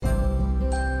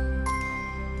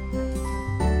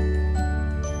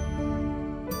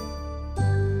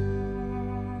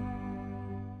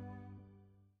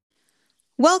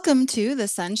Welcome to the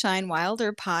Sunshine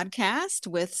Wilder podcast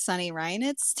with Sunny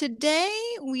Reinitz. Today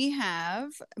we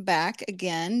have back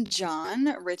again John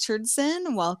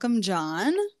Richardson. Welcome,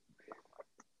 John.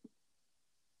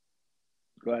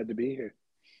 Glad to be here.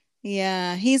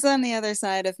 Yeah, he's on the other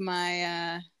side of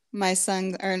my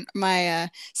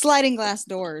sliding glass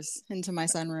doors into my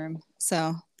sunroom.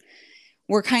 So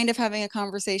we're kind of having a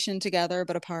conversation together,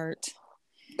 but apart.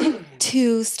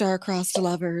 Two star-crossed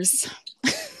lovers.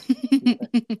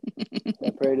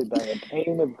 Separated by a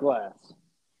pane of glass.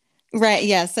 Right,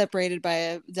 yeah, separated by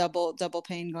a double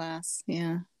pane glass.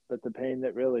 Yeah. But the pain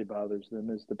that really bothers them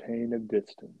is the pain of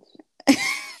distance.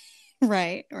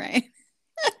 Right.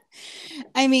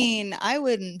 I mean, I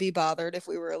wouldn't be bothered if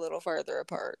we were a little farther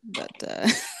apart, but we're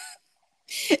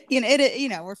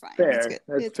fine. Fair.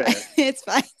 It's fair. Fine. It's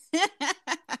fine.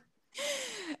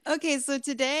 Okay, so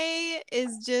today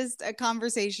is just a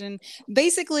conversation.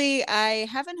 Basically, I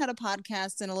haven't had a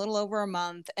podcast in a little over a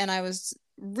month, and I was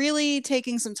really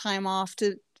taking some time off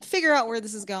to figure out where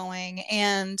this is going.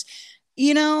 And,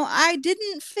 I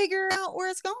didn't figure out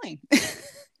where it's going.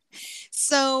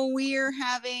 So we're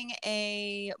having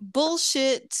a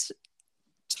bullshit,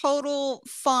 total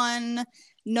fun,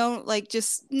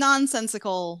 just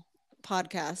nonsensical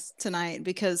podcast tonight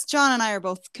because John and I are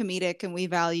both comedic and we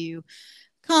value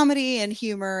comedy and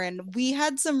humor, and we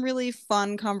had some really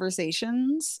fun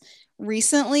conversations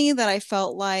recently that I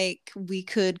felt like we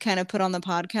could kind of put on the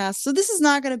podcast. So this is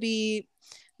not going to be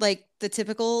like the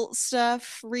typical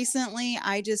stuff recently.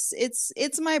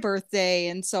 It's my birthday,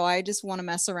 and so I just want to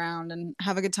mess around and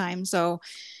have a good time. So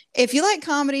if you like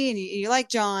comedy and you like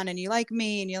John and you like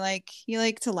me and you like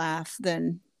to laugh,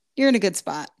 then you're in a good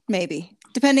spot, maybe,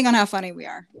 depending on how funny we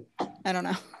are. I don't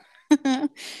know.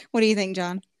 What do you think,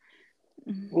 John?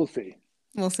 We'll see.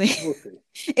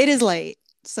 It is late,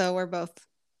 so we're both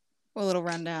a little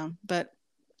run down. But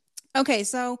okay,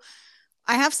 so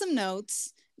I have some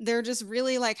notes. They're just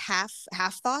really like half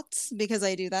thoughts because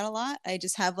I do that a lot. I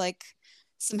just have like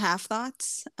some half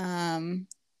thoughts. Half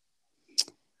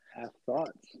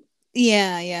thoughts.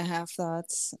 Yeah, half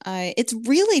thoughts. It's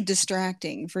really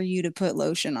distracting for you to put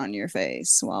lotion on your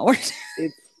face while we're.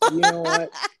 You know what?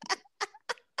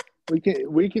 We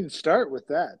can start with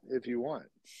that if you want.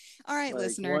 All right,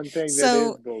 listener. One thing that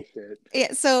is bullshit.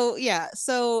 So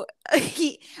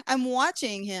I'm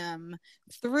watching him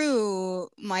through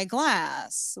my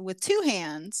glass with two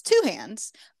hands,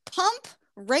 pump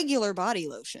regular body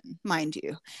lotion, mind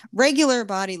you, regular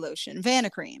body lotion,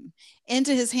 Vanacream,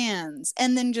 into his hands,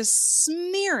 and then just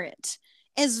smear it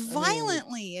as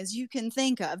violently as you can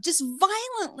think of, just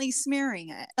violently smearing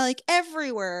it like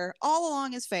everywhere, all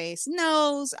along his face,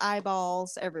 nose,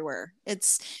 eyeballs, everywhere.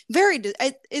 It's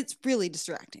really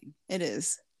distracting. It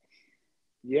is.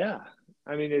 Yeah.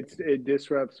 I mean, it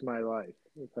disrupts my life,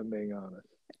 if I'm being honest.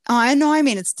 Oh, I know. I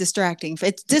mean, it's distracting.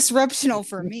 It's disruptional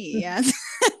for me. Yes.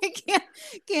 I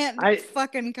can't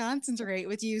fucking concentrate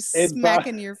with you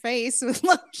smacking your face with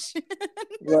lotion.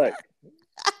 Look.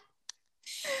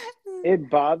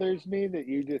 It bothers me that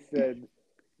you just said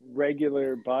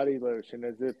regular body lotion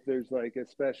as if there's like a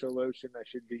special lotion I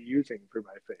should be using for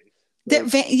my face. There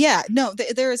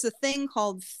is a thing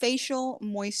called facial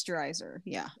moisturizer.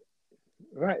 Yeah.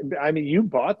 Right. I mean, you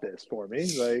bought this for me.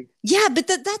 Yeah, but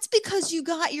that's because you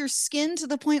got your skin to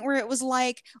the point where it was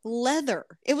like leather.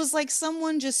 It was like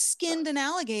someone just skinned an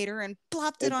alligator and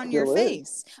plopped it on your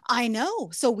face. I know.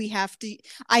 So we have to.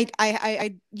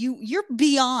 You're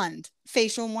beyond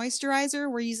facial moisturizer.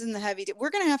 We're using the heavy. We're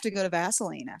gonna have to go to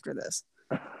Vaseline after this.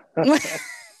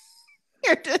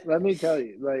 Let me tell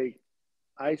you,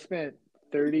 I spent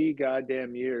 30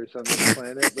 goddamn years on this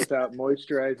planet without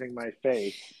moisturizing my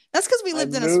face. That's because we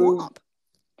lived in a swamp.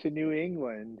 To New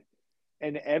England,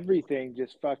 and everything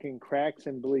just fucking cracks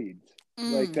and bleeds.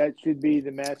 That should be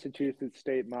the Massachusetts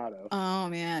state motto. Oh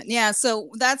man, yeah.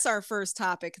 So that's our first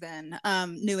topic then.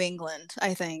 New England.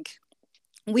 I think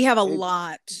we have a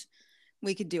lot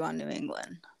we could do on New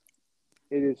England.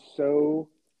 It is so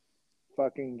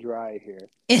fucking dry here,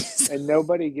 and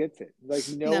nobody gets it.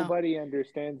 Nobody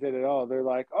understands it at all. They're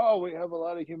like, oh, we have a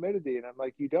lot of humidity, and I'm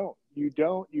like, you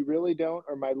really don't,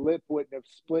 or my lip wouldn't have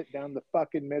split down the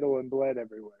fucking middle and bled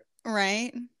everywhere.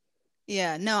 Right.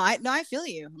 Yeah. No, I feel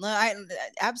you. I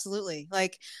absolutely,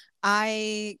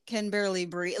 I can barely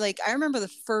breathe. I remember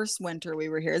the first winter we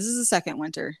were here. This is the second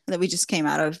winter that we just came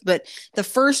out of, but the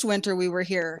first winter we were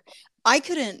here, I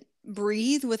couldn't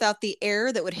breathe without the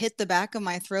air that would hit the back of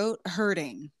my throat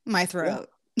hurting my throat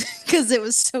because it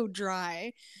was so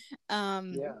dry.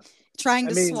 Trying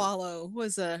to swallow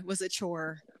was a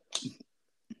chore.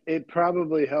 It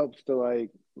probably helps to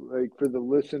like for the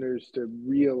listeners to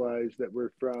realize that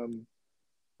we're from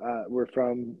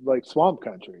like swamp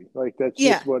country. Like that's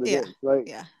Yeah, just what it yeah, is. Like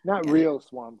yeah, not yeah. real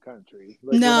swamp country.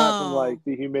 Like we're not from like No,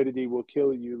 the humidity will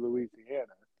kill you,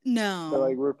 Louisiana. But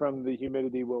like no. we're from the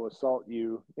humidity will assault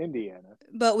you, Indiana.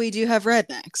 But we do have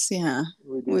rednecks. Yeah.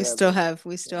 We do We have still rednecks. have,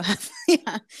 we Yeah. still have,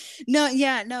 yeah. No,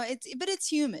 yeah, no, but it's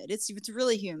humid. It's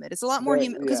really humid. It's a lot more There,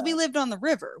 humid because we yeah. lived on the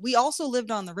river. We also lived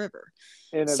on the river.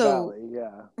 In a So, valley,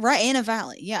 yeah. right in a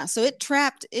valley. Yeah. So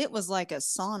it was like a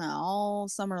sauna all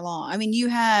summer long. I mean, you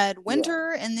had Yeah.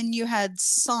 winter and then you had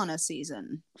sauna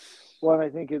season. Well, I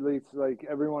think at least like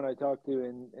everyone I talk to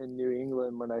in New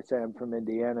England, when I say I'm from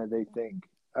Indiana, they think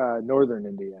northern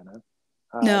Indiana.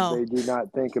 No. They do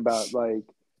not think about like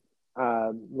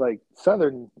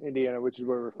southern Indiana, which is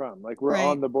where we're from. Like we're on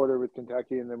Right. the border with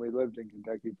Kentucky, and then we lived in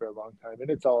Kentucky for a long time, and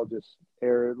it's all just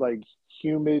air, like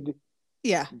humid,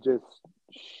 Yeah. just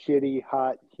shitty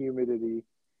hot humidity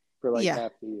for like Yeah.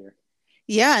 half the year.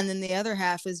 Yeah, and then the other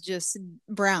half is just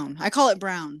brown. I call it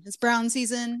brown. It's brown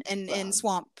season and Brown,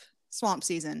 swamp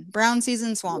season. Brown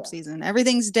season, swamp yeah, season.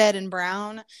 Everything's dead and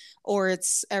brown, or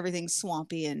it's everything's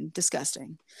swampy and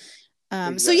disgusting. So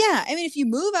exactly. yeah, I mean, if you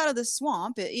move out of the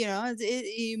swamp,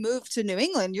 you move to New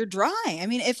England, you're dry. I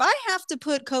mean, if I have to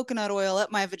put coconut oil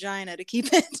up my vagina to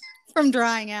keep it from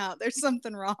drying out, there's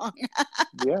something wrong.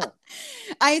 Yeah,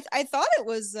 I thought it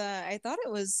was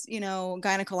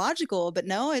gynecological, but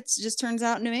no, it just turns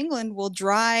out New England will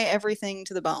dry everything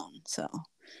to the bone. So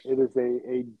it is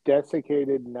a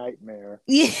desiccated nightmare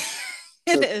yeah,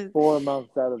 it for is. 4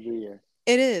 months out of the year.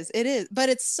 It is, but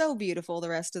it's so beautiful the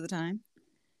rest of the time.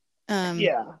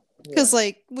 Yeah, Because yeah,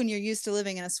 like when you're used to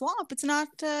living in a swamp, it's not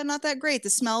that great. The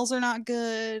smells are not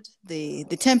good. The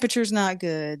temperature's not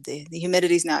good. The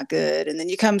humidity's not good. And then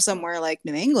you come somewhere like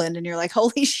New England, and you're like,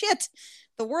 holy shit,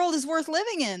 the world is worth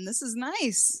living in. This is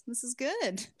nice. This is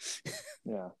good.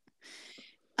 yeah.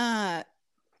 Uh,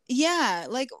 yeah,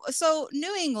 like so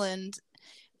New England.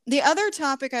 The other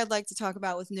topic I'd like to talk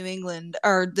about with New England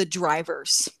are the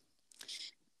drivers.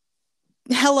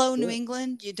 Hello, New Sure.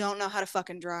 England, you don't know how to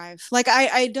fucking drive. Like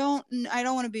I don't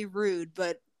want to be rude,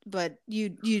 but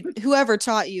you whoever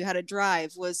taught you how to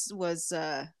drive was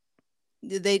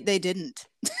they didn't.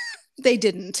 They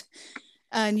didn't.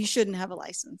 And you shouldn't have a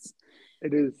license.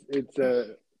 It is. It's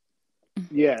a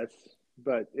yes,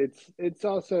 but it's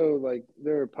also like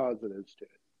there are positives to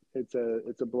it.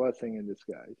 It's a blessing in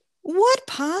disguise. What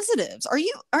positives? Are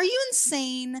you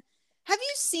insane? Have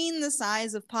you seen the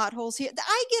size of potholes here?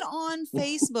 I get on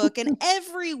Facebook and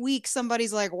every week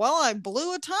somebody's like, "Well, I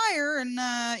blew a tire and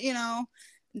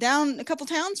down a couple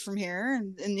towns from here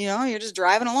and you're just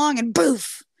driving along and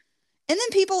boof." And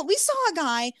then we saw a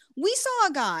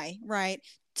guy, right?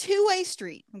 Two-way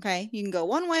street, okay? You can go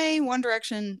one way, one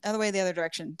direction, other way, the other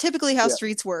direction. Typically how Yeah,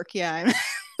 streets work. Yeah. yeah.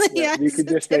 Yeah, You could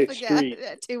just say street.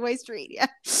 yeah, two-way street. Yeah.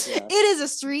 Yeah, It is a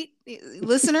street,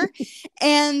 listener.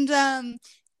 And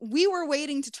we were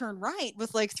waiting to turn right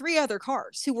with like three other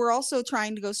cars who were also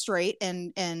trying to go straight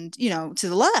and to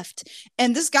the left.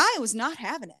 And this guy was not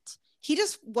having it. He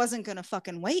just wasn't gonna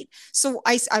fucking wait. So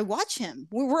I watch him.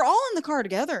 We're all in the car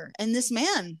together, and this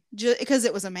man, because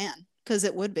it was a man, because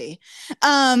it would be,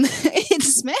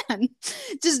 this man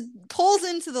just pulls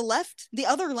into the left, the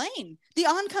other lane, the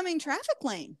oncoming traffic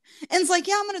lane, and it's like,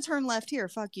 yeah, I'm gonna turn left here.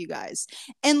 Fuck you guys.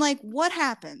 And like, what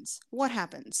happens? What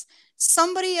happens?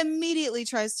 Somebody immediately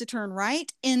tries to turn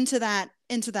right into that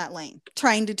lane,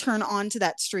 trying to turn onto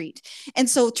that street, and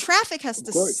so traffic has of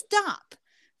to course. stop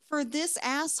for this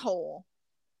asshole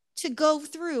to go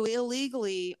through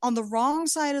illegally on the wrong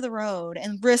side of the road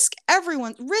and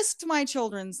risked my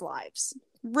children's lives.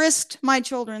 Risked my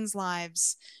children's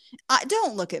lives.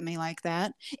 Don't look at me like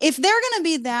that. If they're going to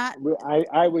be that,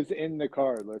 I was in the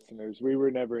car, listeners. We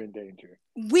were never in danger.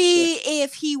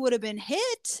 if he would have been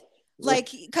hit, like,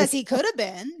 because he could have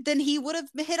been, then he would have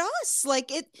hit us.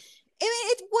 Like, it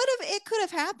could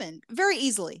have happened very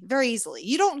easily, very easily.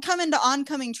 You don't come into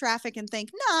oncoming traffic and think,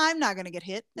 nah, I'm not going to get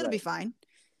hit. It'll be Right. fine.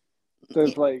 So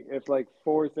if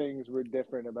four things were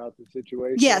different about the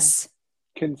situation, Yes. Yes.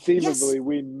 conceivably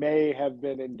we may have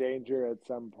been in danger at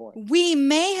some point. We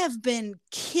may have been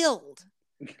killed,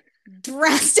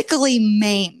 drastically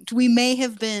maimed. We may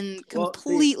have been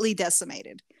completely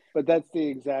decimated. But that's the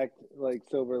exact like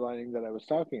silver lining that I was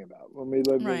talking about. When we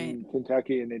lived Right. in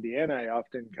Kentucky and Indiana, I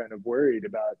often kind of worried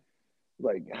about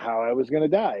like how I was going to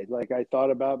die. Like I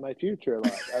thought about my future a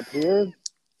lot. Up here,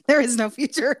 there is no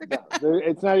future. no,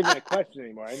 it's not even a question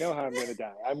anymore. I know how I'm going to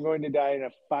die. I'm going to die in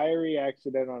a fiery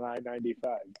accident on I-95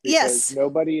 because Yes.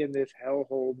 nobody in this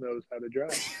hellhole knows how to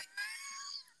drive.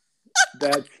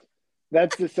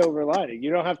 That's the silver lining.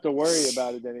 You don't have to worry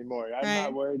about it anymore. I'm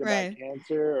not worried about Right.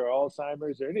 cancer or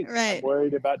Alzheimer's or anything. I'm Right.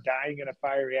 worried about dying in a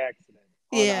fiery accident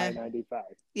on Yeah. I-95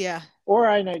 Yeah. or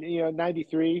I-90,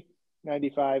 93,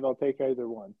 95. I'll take either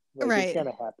one. Like, it's Right. going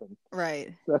to happen.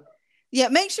 Right. So, Yeah.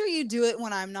 Make sure you do it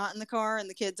when I'm not in the car and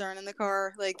the kids aren't in the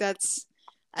car. Like, that's,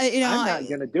 I'm not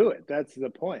going to do it. That's the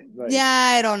point. Like,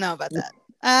 yeah, I don't know about that.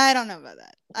 I don't know about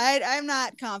that. I'm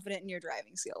not confident in your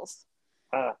driving skills.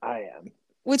 I am.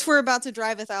 Which we're about to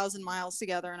drive 1,000 miles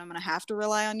together, and I'm going to have to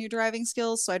rely on your driving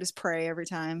skills. So I just pray every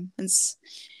time.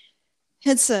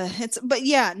 But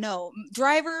yeah, no,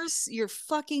 drivers, you're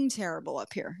fucking terrible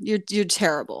up here. You're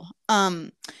terrible.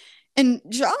 And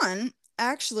John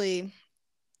actually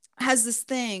has this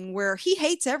thing where he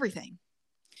hates everything.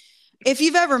 If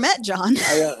you've ever met John,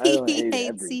 I don't he hate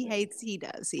hates, everything.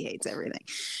 he hates everything.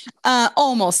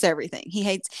 Almost everything.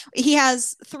 He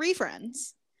has 3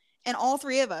 friends, and all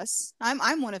 3 of us,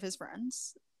 I'm one of his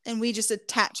friends, and we just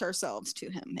attach ourselves to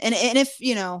him. And if,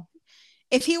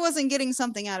 if he wasn't getting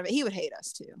something out of it, he would hate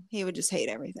us too. He would just hate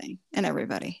everything and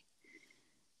everybody.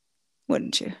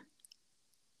 Wouldn't you?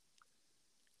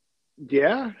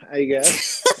 Yeah, I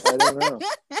guess. I don't know.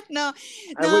 No,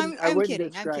 I wouldn't kidding.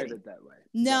 describe I'm kidding. it that way.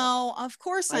 No, of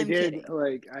course I'm kidding.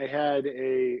 Like, I had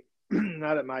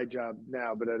not at my job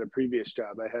now, but at a previous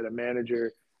job, I had a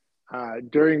manager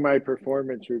during my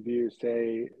performance review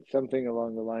say something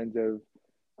along the lines of,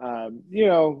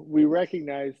 we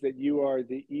recognize that you are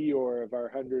the Eeyore of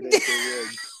our 100-acre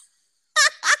woods.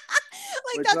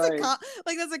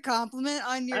 That's a compliment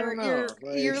on your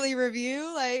yearly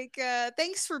review. Like,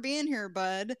 thanks for being here,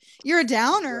 bud. You're a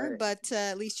downer, but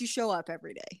at least you show up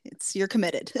every day. You're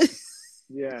committed.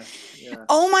 Yeah.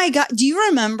 Oh my God. Do you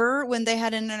remember when they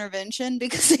had an intervention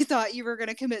because they thought you were going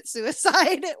to commit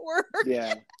suicide at work?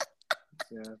 Yeah.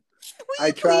 Will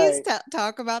you please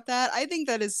talk about that? I think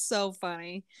that is so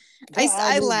funny.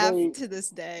 I laugh to this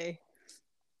day.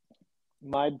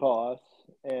 My boss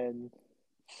and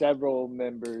several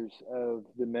members of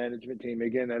the management team,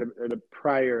 again at a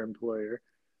prior employer,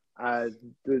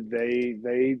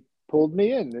 they pulled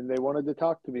me in and they wanted to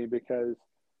talk to me because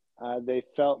they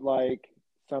felt like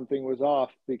something was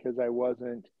off because I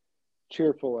wasn't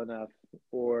cheerful enough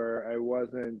or I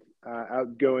wasn't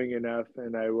outgoing enough,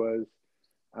 and I was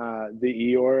the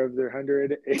Eeyore of their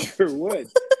 100-acre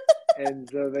wood. And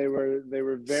so they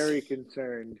were very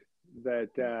concerned that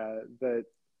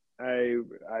I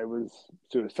was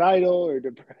suicidal or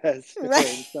depressed or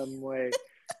in some way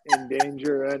in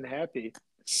danger or unhappy.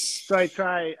 So I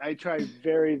try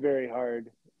very, very hard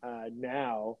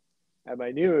now at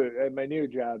my new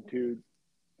job to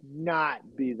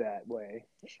not be that way.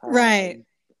 Right.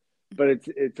 But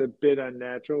it's a bit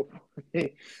unnatural for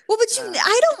me. Well, but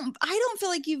I don't feel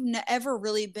like you've ever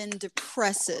really been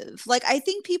depressive. Like, I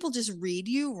think people just read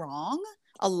you wrong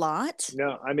a lot.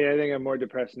 No, I mean, I think I'm more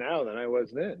depressed now than I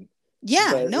was then.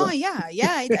 Yeah, but, no, yeah,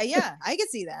 I could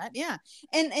see that. Yeah.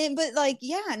 And but like,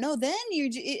 yeah, no, then I think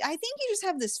you just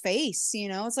have this face,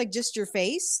 it's like just your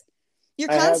face. You're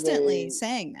constantly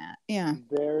saying that. Yeah.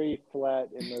 Very flat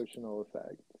emotional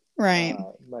effect. Right.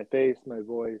 My face, my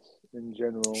voice in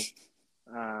general, it's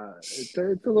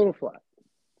a little flat.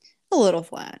 A little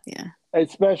flat, yeah.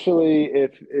 Especially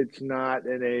if it's not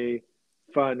in a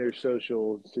fun or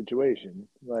social situation.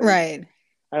 Like, right.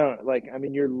 I don't like. I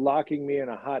mean, you're locking me in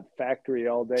a hot factory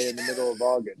all day in the middle of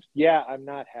August. Yeah, I'm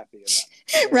not happy about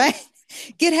it. Right.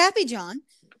 Get happy, John.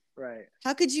 Right.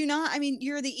 How could you not? I mean,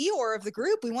 you're the Eeyore of the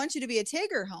group. We want you to be a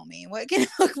Tigger, homie. What can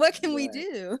we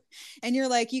do? And you're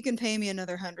like, you can pay me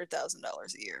another $100,000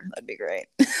 a year. That'd be great.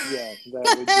 Yeah,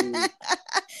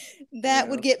 that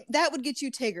would be. that would get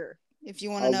you Tigger if you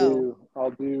want to know.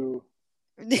 I'll do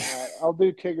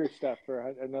Tigger stuff for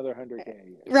another $100K a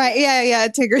year. Right? Yeah.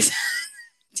 Tigger stuff.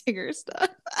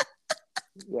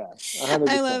 Yeah,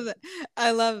 100%.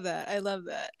 I love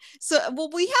that. So,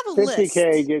 well, we have a 50K list.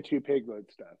 50K gets you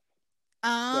piglet stuff.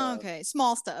 Oh, okay.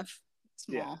 Small stuff.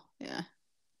 Small. Yeah.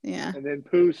 And then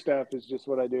poo stuff is just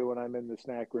what I do when I'm in the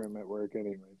snack room at work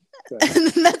anyway. So.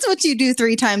 That's what you do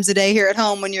 3 times a day here at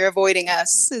home when you're avoiding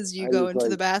us, is you go into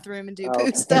the bathroom and do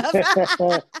poo stuff.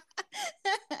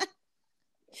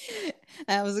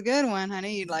 That was a good one. I knew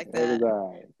you'd like that.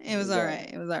 It was all right.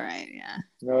 Yeah.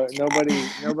 No,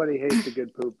 nobody hates a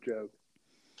good poop joke.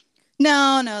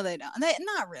 No, they don't.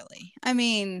 Not really. I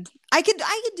mean, I could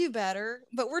do better,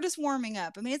 but we're just warming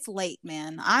up. I mean, it's late,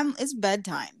 man. It's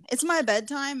bedtime. It's my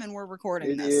bedtime, and we're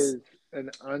recording this. It is an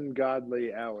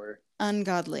ungodly hour.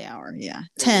 Yeah.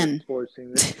 10.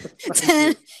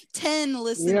 10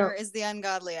 listener is the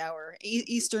ungodly hour,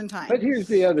 Eastern time. But here's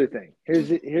the other thing. Here's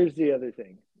the other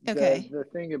thing. Okay. The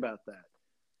thing about that.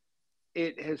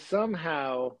 it has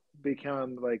somehow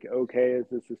become like okay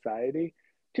as a society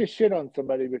to shit on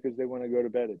somebody because they want to go to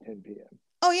bed at 10 p.m.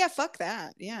 Oh yeah, fuck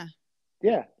that. Yeah.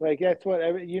 Yeah, like that's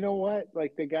what you know what?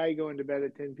 Like the guy going to bed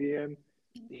at 10 p.m.,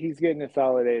 he's getting a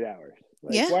solid 8 hours.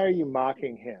 Like, Yeah. why are you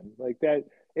mocking him? Like that,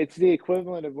 it's the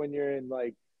equivalent of when you're in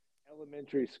like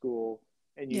elementary school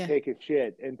and you Yeah. take a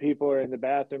shit and people are in the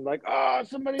bathroom like, oh,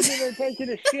 somebody's in there taking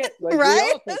a shit. Like we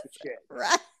Right? all take a shit.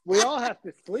 Right. We all have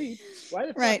to sleep. Why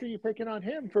the fuck Right. are you picking on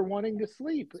him for wanting to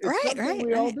sleep? It's Right. something Right.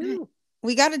 we all Right. Right. do.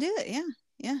 We got to do it. Yeah.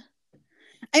 Yeah.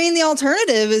 I mean, the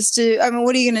alternative is to, I mean,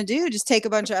 what are you going to do? Just take a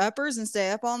bunch of uppers and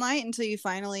stay up all night until you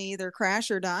finally either crash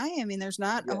or die? I mean, there's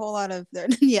not a Yes. whole lot of,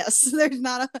 yes, there's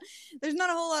not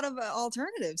a whole lot of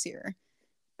alternatives here.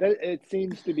 That it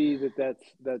seems to be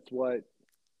that's what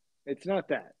it's not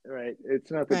that, right?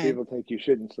 It's not that Right. people think you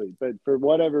shouldn't sleep, but for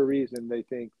whatever reason, they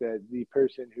think that the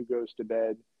person who goes to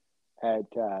bed at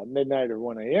midnight or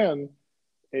 1 a.m.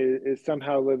 Is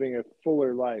somehow living a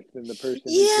fuller life than the person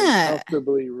who's been Yeah.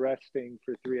 comfortably resting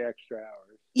for 3 extra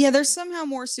hours. Yeah. They're somehow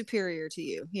more superior to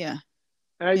you. Yeah.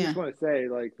 And I Yeah. just want to say,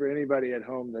 like, for anybody at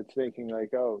home that's thinking,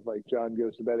 like, oh, like John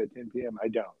goes to bed at 10 p.m., I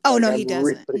don't. Oh, Like, no, he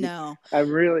doesn't. No. I'm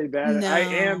really bad. I No.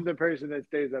 am the person that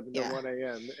stays up until Yeah. 1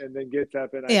 a.m. and then gets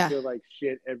up and I Yeah. feel like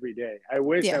shit every day. I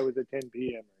wish Yeah. I was a 10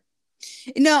 p.m.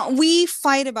 No, we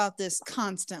fight about this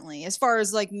constantly. As far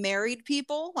as like married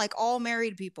people, like all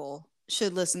married people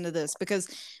should listen to this because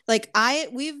like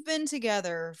we've been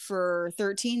together for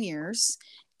 13 years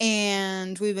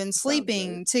and we've been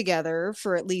sleeping together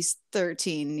for at least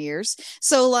 13 years.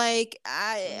 So like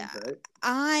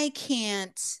I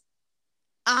can't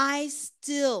I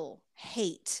still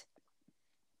hate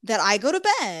that I go to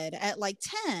bed at like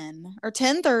 10 or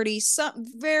 10:30. Some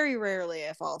very rarely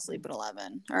I fall asleep at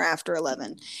 11 or after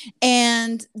 11.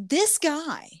 And this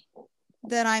guy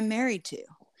that I'm married to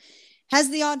has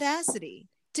the audacity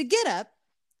to get up,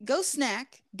 go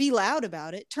snack, be loud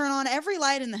about it, turn on every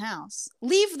light in the house,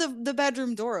 leave the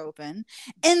bedroom door open,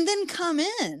 and then come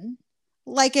in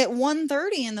like at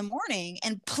 1:30 in the morning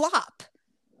and plop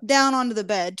down onto the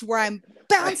bed to where I'm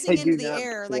bouncing into the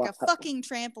air like a fucking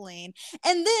trampoline.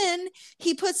 And then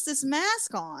he puts this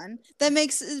mask on that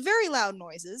makes very loud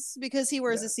noises because he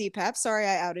wears a CPAP. Sorry,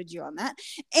 I outed you on that.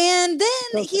 And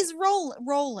then he's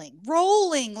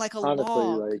rolling like a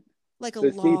log. Like a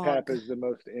the log. CPAP is the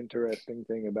most interesting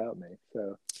thing about me.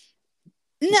 So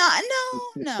no,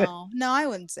 I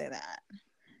wouldn't say that.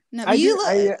 No, I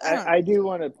do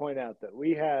want to point out that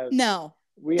we have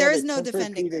there is no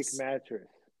defending this mattress.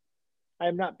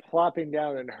 I'm not plopping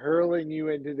down and hurling you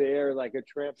into the air like a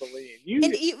trampoline. You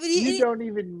don't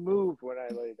even move when I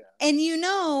lay down. And you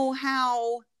know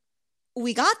how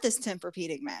we got this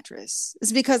Tempur-Pedic mattress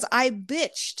is because I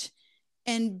bitched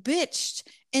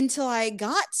until I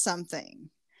got something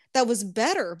that was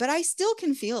better, but I still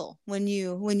can feel when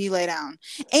you lay down.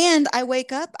 And I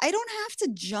wake up, I don't have to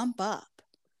jump up.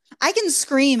 I can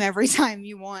scream every time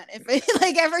you want.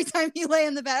 Like every time you lay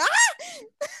in the bed.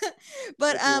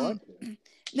 But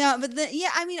no, but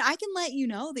I mean, I can let you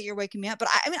know that you're waking me up, but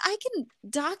I mean, I can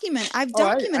document. I've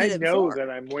documented it before. I know that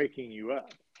I'm waking you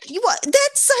up.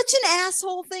 That's such an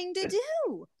asshole thing to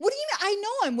do. What do you mean? I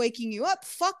know I'm waking you up.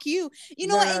 Fuck you. You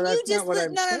know what? And you just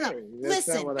no.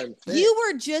 Listen, you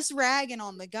were just ragging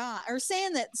on the guy or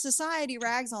saying that society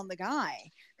rags on the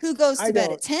guy who goes to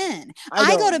bed at 10.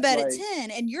 I go to bed at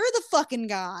 10 and you're the fucking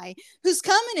guy who's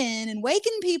coming in and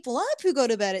waking people up who go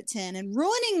to bed at 10 and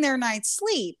ruining their night's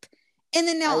sleep. And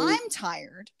then now I'm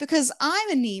tired because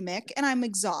I'm anemic and I'm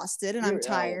exhausted and I'm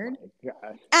tired.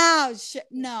 Oh, shit.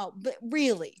 No, but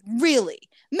really,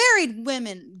 married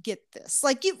women get this.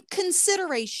 Like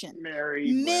consideration.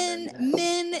 Men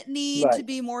need to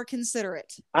be more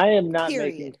considerate. I am not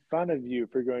making fun of you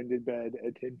for going to bed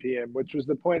at 10 p.m., which was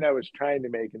the point I was trying to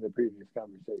make in the previous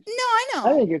conversation. No, I know.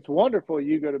 I think it's wonderful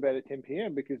you go to bed at 10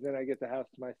 p.m. because then I get the house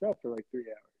to myself for like 3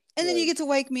 hours. And then you get to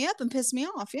wake me up and piss me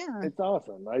off. Yeah. It's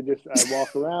awesome. I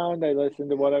walk around. I listen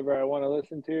to whatever I want to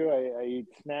listen to. I eat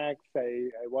snacks. I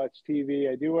watch TV.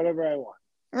 I do whatever I want.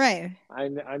 Right.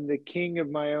 I'm the king of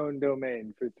my own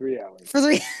domain for 3 hours. For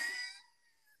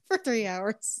 3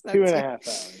 hours. 2.5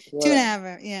 hours. Whatever.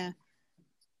 2.5 hours. Yeah.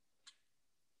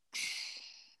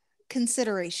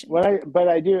 Consideration. But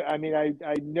I do. I mean, I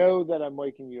know that I'm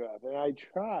waking you up, and I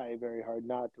try very hard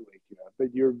not to wake you up.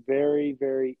 But you're very,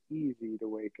 very easy to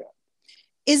wake up.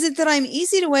 Is it that I'm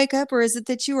easy to wake up, or is it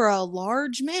that you are a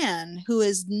large man who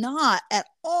is not at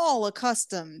all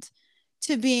accustomed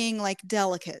to being like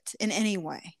delicate in any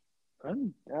way?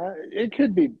 It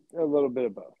could be a little bit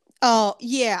of both. Oh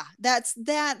yeah, that's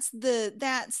the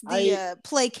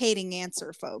placating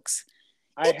answer, folks.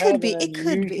 I have an It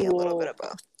could be a little bit unusual of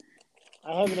both.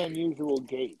 I have an unusual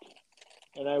gait,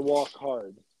 and I walk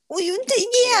hard. Well, And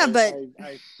yeah, but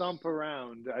I thump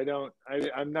around.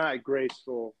 I'm not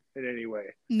graceful in any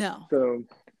way. no. So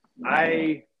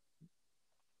I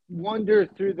wander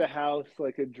through the house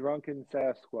like a drunken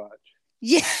Sasquatch.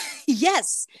 Yeah,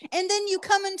 yes. And then you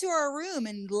come into our room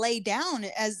and lay down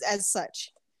as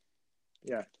such.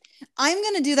 Yeah. I'm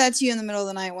going to do that to you in the middle of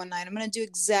the night one night. I'm going to do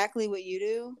exactly what you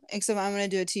do, except I'm going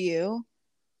to do it to you.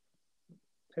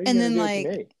 How are you going to do it to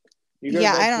me? You go to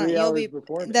I bed don't 3 know. hours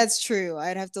before me. That's true.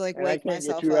 I'd have to like and I wake can't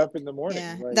myself get you up in the morning.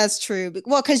 Yeah, like, that's true.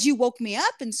 Well, because you woke me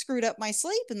up and screwed up my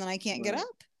sleep, and then I can't get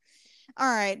up. All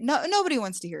right. No, nobody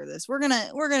wants to hear this. We're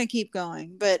gonna keep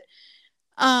going. But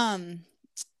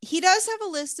he does have a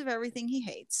list of everything he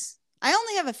hates. I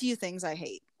only have a few things I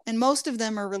hate, and most of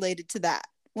them are related to that.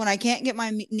 When I can't get my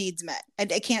needs met, I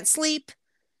can't sleep.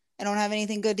 I don't have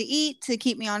anything good to eat to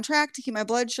keep me on track, to keep my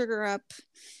blood sugar up.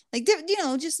 Like,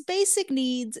 just basic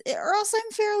needs, or else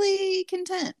I'm fairly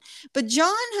content. But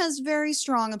John has very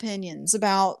strong opinions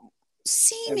about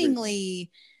seemingly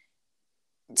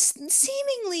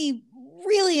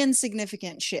really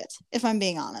insignificant shit, if I'm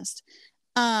being honest.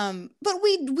 But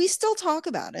we still talk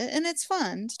about it, and it's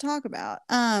fun to talk about.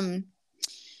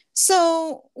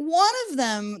 So one of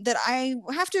them that I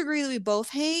have to agree that we both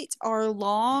hate are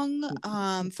long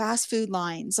fast food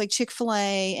lines, like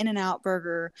Chick-fil-A, In-N-Out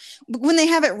Burger, when they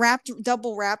have it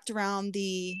double wrapped around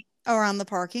the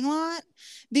parking lot,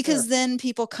 because then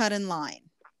people cut in line.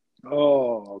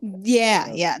 Oh,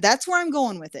 okay. Yeah, that's where I'm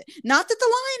going with it. Not that the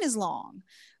line is long,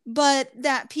 but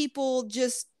that people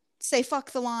just say,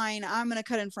 fuck the line, I'm going to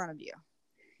cut in front of you.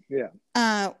 Yeah.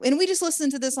 And we just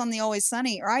listened to this on the Always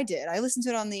Sunny, or I did. I listened to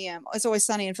it on the It's Always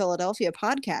Sunny in Philadelphia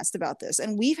podcast about this,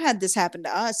 and we've had this happen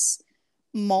to us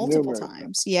multiple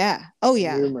times. Yeah. Oh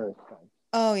yeah. Numerous times.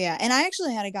 Oh yeah. And I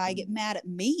actually had a guy get mad at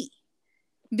me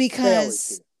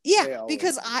because he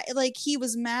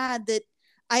was mad that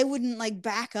I wouldn't like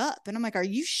back up, and I'm like, are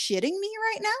you shitting me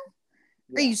right now?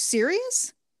 Yeah. Are you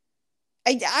serious?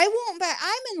 I won't back.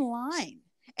 I'm in line.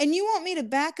 And you want me to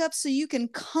back up so you can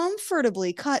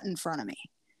comfortably cut in front of me?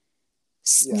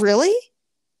 Yeah. Really?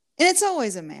 And it's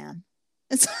always a man.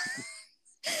 It's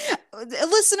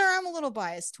listener, I'm a little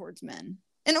biased towards men,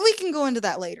 and we can go into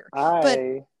that later.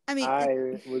 I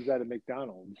was at a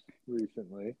McDonald's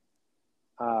recently,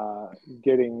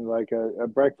 getting like a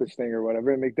breakfast thing or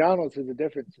whatever. And McDonald's has a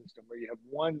different system where you have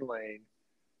one lane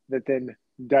that then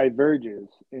diverges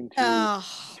into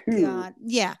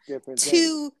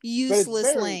two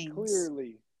useless lanes.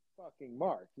 Clearly fucking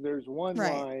marked. There's one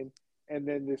line and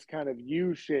then this kind of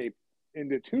U shape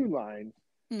into two lines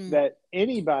that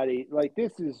anybody, like,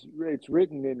 it's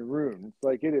written in runes,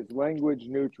 like it is language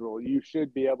neutral. You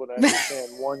should be able to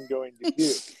understand one going to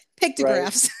two.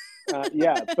 Pictographs. Right?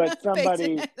 But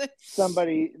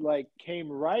somebody like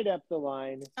came right up the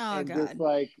line just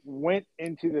like went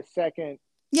into the second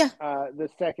the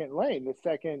second lane, the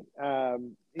second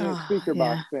speaker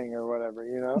box thing or whatever,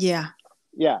 and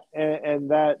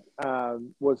that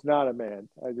was not a man.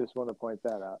 I just want to point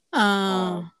that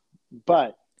out.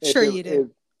 But sure you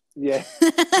do. Yeah.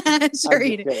 Sure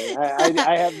you do.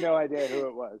 I have no idea who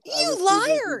it was. You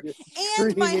liar!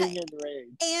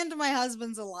 And my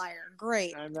husband's a liar.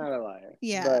 Great. I'm not a liar.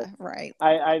 Yeah, right.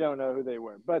 I don't know who they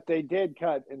were, but they did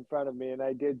cut in front of me, and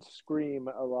I did scream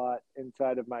a lot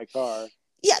inside of my car.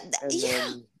 Yeah.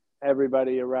 Then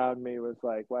everybody around me was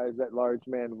like, why is that large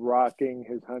man rocking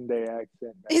his Hyundai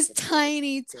Accent? His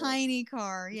tiny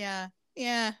car. Yeah.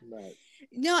 Yeah. Right.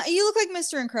 No, you look like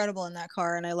Mr. Incredible in that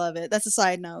car, and I love it. That's a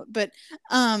side note. But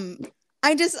I think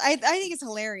it's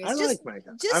hilarious. I like my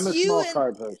car. I'm a small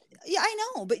car person. Yeah, I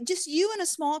know. But just you in a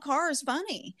small car is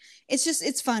funny.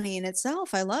 It's funny in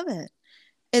itself. I love it.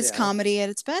 It's comedy at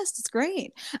its best. It's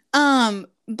great.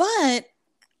 But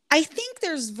I think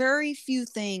there's very few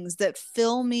things that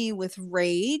fill me with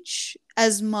rage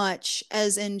as much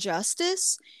as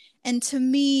injustice. And to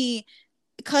me,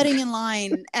 cutting in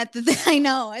line at the thing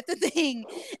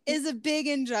is a big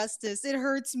injustice. It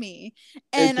hurts me.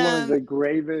 And it's one of the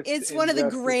gravest. It's one of the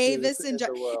gravest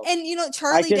injustices. And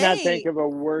Charlie Day. I cannot Day, think of a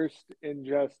worse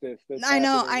injustice that's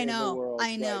happening in the world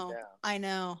right now.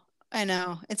 I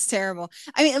know. It's terrible.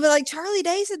 I mean, but like Charlie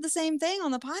Day said the same thing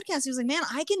on the podcast. He was like, man,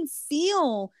 I can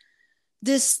feel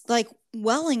this like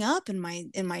welling up in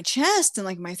my chest and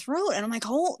like my throat. And I'm like,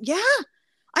 oh yeah,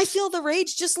 I feel the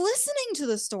rage just listening to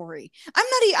the story.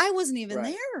 I wasn't even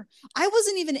there. I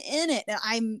wasn't even in it.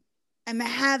 And I'm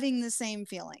having the same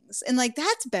feelings. And like,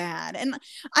 that's bad. And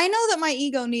I know that my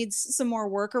ego needs some more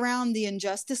work around the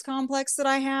injustice complex that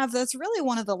I have. That's really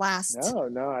one of the last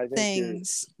No, I think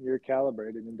things. you're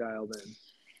calibrated and dialed in.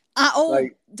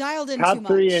 Like, dialed in too top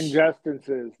 3 much.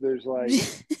 injustices. There's like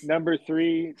number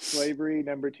 3, slavery.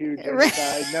 Number 2,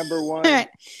 genocide. Number 1, right.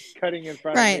 cutting in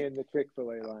front of me in the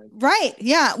Chick-fil-A line. Right.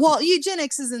 Yeah. Well,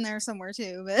 eugenics is in there somewhere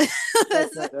too, but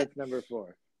that's number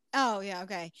 4. Oh yeah.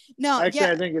 Okay. No. Actually,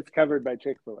 yeah. I think it's covered by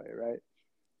Chick-fil-A, right?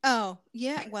 Oh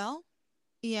yeah. Well.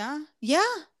 Yeah. Yeah.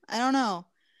 I don't know.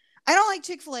 I don't like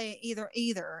Chick-fil-A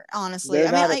either. Honestly,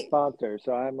 they're not a sponsor,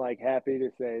 so I'm like happy to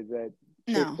say that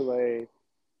Chick-fil-A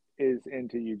is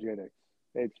into eugenics.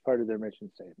 It's part of their mission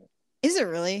statement. Is it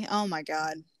really? Oh my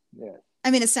God. Yeah.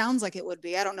 I mean, it sounds like it would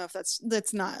be. I don't know if that's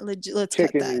not legit. Let's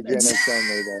chicken cut that. Eugenics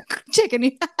only, though.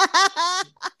 Chicken.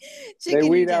 They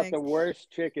weed out the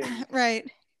worst chickens, right?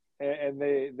 And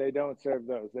they don't serve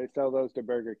those. They sell those to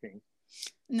Burger King.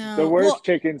 No, the worst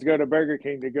chickens go to Burger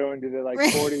King to go into the like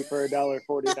 40 for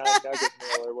 $1.49 nugget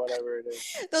meal or whatever it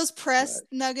is. Those pressed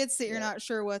nuggets that you're not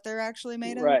sure what they're actually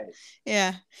made of. Right.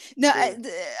 Yeah. No.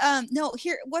 No.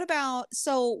 Here. What about?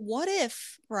 So what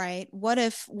if? Right. What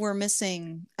if we're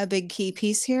missing a big key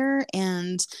piece here,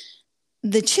 and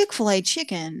the Chick-fil-A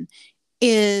chicken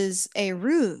is a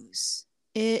ruse?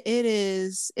 It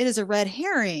is a red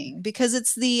herring because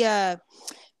it's the.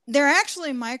 They're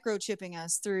actually microchipping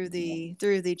us through the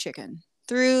chicken,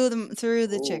 through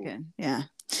the chicken. Yeah,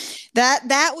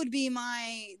 that would be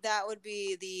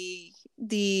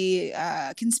the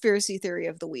conspiracy theory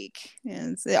of the week.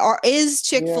 Is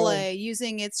Chick-fil-A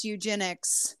using its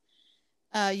eugenics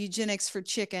for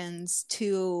chickens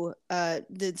to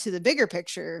the bigger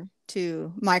picture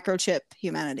to microchip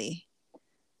humanity?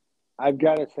 I've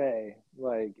got to say,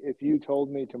 like, if you told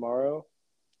me tomorrow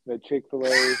that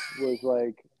Chick-fil-A was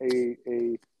like a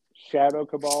shadow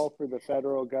cabal for the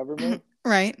federal government,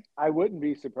 right, I wouldn't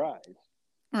be surprised.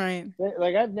 Right.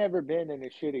 Like, I've never been in a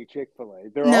shitty Chick-fil-A.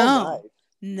 They're all nice.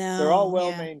 No. They're all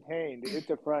well maintained. It's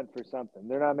a front for something.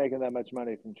 They're not making that much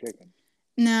money from chicken.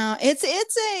 No, it's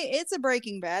a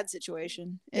Breaking Bad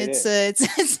situation. It's a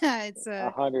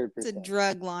 100%. It's a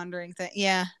drug laundering thing.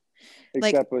 Yeah.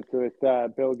 Except with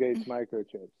Bill Gates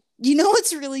microchips. You know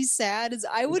what's really sad is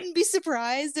I wouldn't be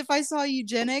surprised if I saw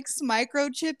eugenics,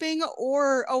 microchipping,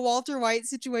 or a Walter White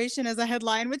situation as a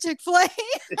headline with Chick-fil-A.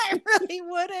 I really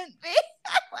wouldn't be.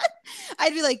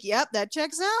 I'd be like, yep, that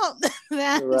checks out.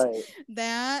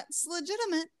 That's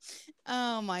legitimate.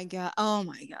 Oh my God.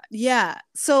 Yeah.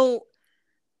 So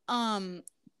so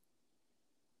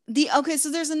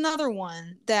there's another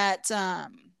one that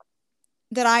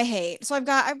I hate. So I've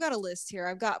got a list here.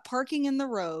 I've got parking in the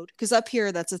road, because up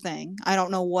here that's a thing. I don't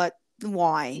know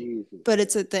why, but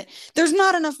it's a thing. There's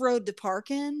not enough road to park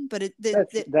in, but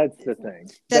that's the thing.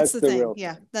 That's the thing.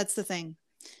 Yeah, that's the thing.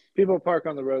 People park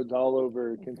on the roads all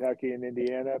over Kentucky and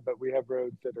Indiana, but we have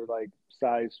roads that are like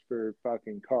sized for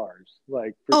fucking cars.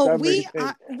 Like for some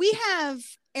reason, we have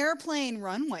airplane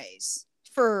runways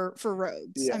for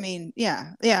roads. Yeah. I mean,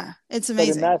 yeah, it's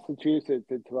amazing. But in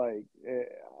Massachusetts,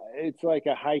 it's like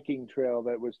a hiking trail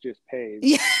that was just paved.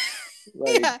 Yeah.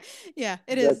 Yeah,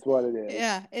 it is. That's what it is.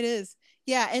 Yeah, it is.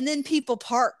 Yeah, and then people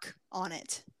park on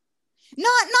it.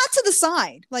 Not to the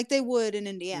side like they would in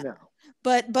Indiana.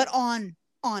 No. But on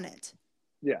it.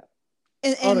 Yeah.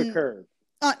 And on a curve.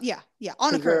 Yeah,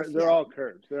 on a curve. They're all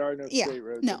curves. There are no straight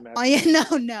roads. No,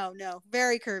 no,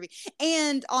 very curvy,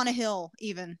 and on a hill,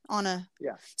 even on a.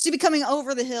 Yeah. So you'll be coming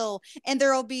over the hill, and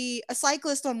there'll be a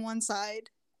cyclist on one side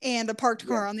and a parked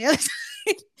car on the other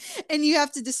side, and you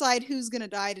have to decide who's gonna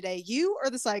die today, you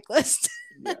or the cyclist.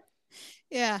 Yeah.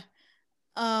 Yeah.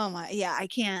 Oh my, yeah, I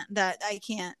can't.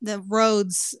 The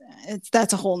roads,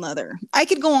 that's a whole nother. I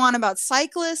could go on about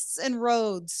cyclists and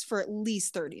roads for at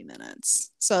least 30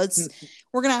 minutes. So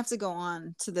we're going to have to go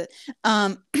on to the,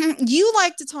 you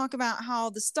like to talk about how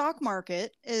the stock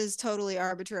market is totally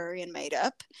arbitrary and made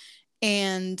up.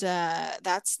 And,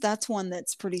 that's one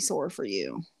that's pretty sore for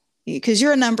you, because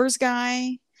you're a numbers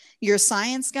guy. You're a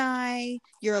science guy,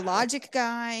 you're a logic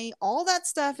guy, all that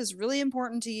stuff is really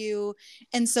important to you.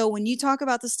 And so when you talk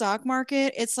about the stock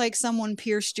market, it's like someone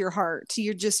pierced your heart.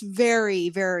 You're just very,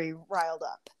 very riled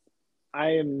up.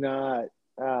 I'm not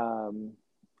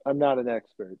an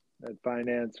expert at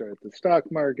finance or at the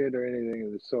stock market or anything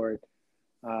of the sort.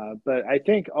 But I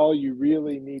think all you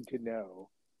really need to know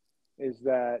is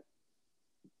that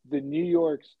the New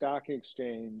York Stock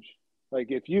Exchange, like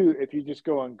if you just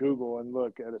go on Google and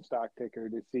look at a stock ticker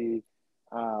to see,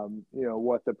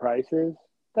 what the price is,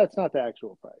 that's not the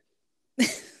actual price.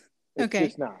 It's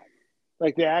just not.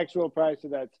 Like the actual price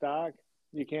of that stock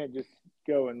You can't just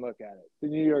go and look at it. The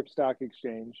New York Stock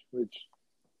Exchange, which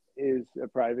is a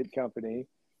private company,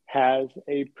 has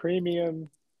a premium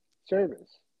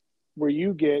service where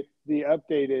you get the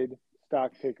updated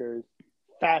stock tickers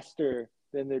faster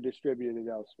than they're distributed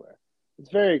elsewhere.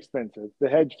 It's very expensive. The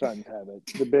hedge funds have it.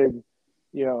 The big,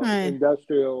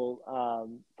 industrial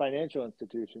financial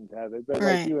institutions have it, but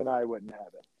like you and I wouldn't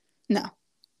have it. No.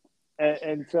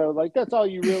 And so like that's all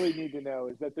you really need to know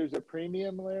is that there's a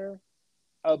premium layer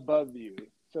above you.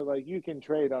 So like you can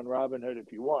trade on Robinhood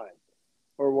if you want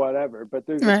or whatever, but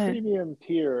there's a premium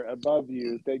tier above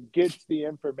you that gets the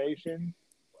information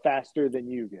faster than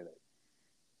you get it.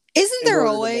 Isn't there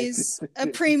always a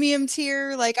premium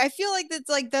tier? Like I feel like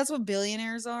that's what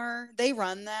billionaires are. They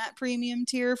run that premium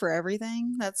tier for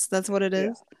everything. That's what it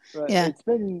is. Yeah. It's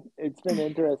been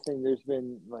interesting. There's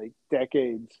been like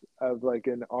decades of like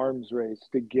an arms race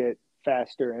to get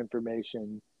faster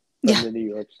information from the New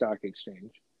York Stock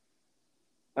Exchange.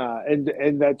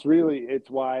 And that's really, it's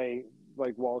why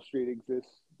like Wall Street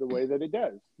exists the way that it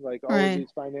does. Like all of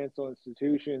these financial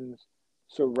institutions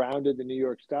surrounded the New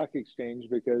York Stock Exchange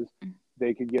because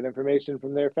they could get information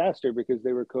from there faster because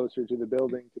they were closer to the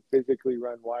building to physically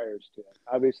run wires to it.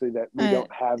 Obviously that we don't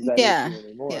have that issue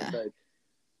anymore,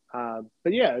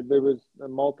 but yeah, there was a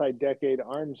multi-decade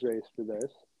arms race for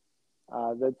this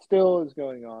that still is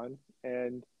going on.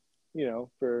 And, you know,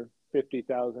 for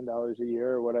 $50,000 a year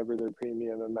or whatever their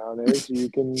premium amount is, you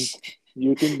can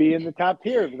be in the top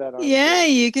tier of that arms race.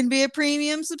 You can be a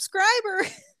premium subscriber.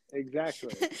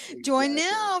 Exactly. Join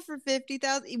now for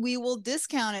 $50,000. We will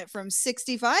discount it from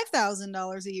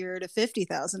 $65,000 a year to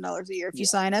 $50,000 a year if you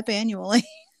sign up annually.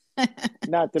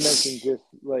 Not to mention just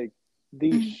like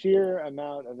the sheer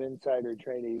amount of insider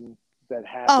trading that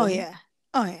happens.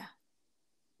 Oh yeah.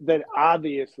 That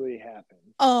obviously happens.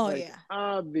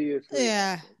 Obviously.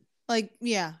 Yeah. Happens.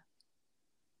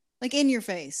 Like in your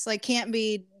face. Like can't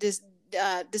be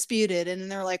disputed. And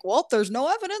they're like, well, there's no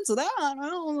evidence of that. I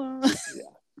don't know. Yeah.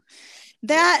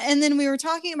 That, and then we were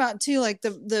talking about too, like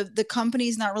the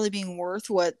companies not really being worth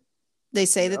what they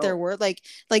say that they're worth. Like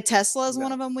Tesla is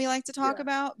one of them we like to talk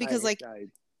about because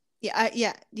I'm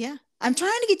trying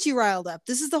to get you riled up.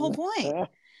 This is the whole point.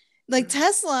 Like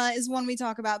Tesla is one we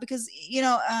talk about because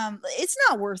it's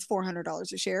not worth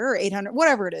 $400 a share or $800,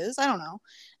 whatever it is. I don't know.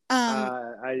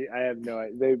 I have no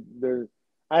idea.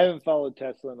 I haven't followed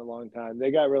Tesla in a long time.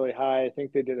 They got really high. I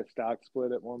think they did a stock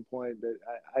split at one point, but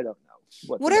I don't know.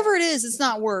 Whatever it is, it's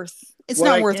not worth. It's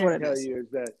not worth what it is. What I can tell you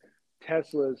is that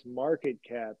Tesla's market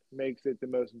cap makes it the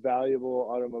most valuable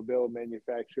automobile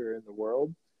manufacturer in the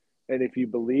world, and if you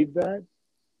believe that,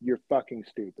 you're fucking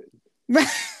stupid.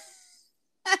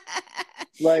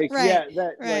 Like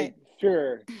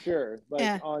sure.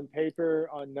 Like on paper,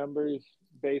 on numbers,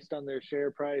 based on their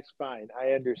share price, fine.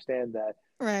 I understand that.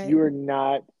 Right. You are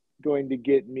not going to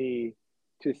get me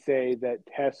to say that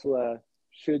Tesla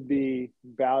should be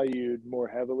valued more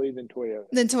heavily than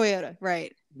Toyota.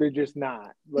 Right. They're just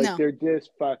not. Like they're just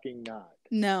fucking not.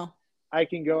 No. I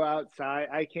can go outside.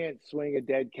 I can't swing a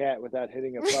dead cat without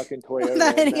hitting a fucking Toyota.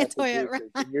 Right.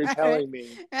 And you're telling me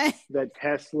that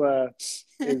Tesla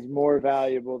is more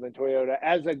valuable than Toyota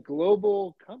as a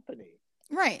global company.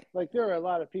 Right. Like there are a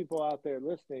lot of people out there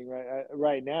listening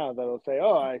right now that'll say,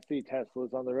 "Oh, I see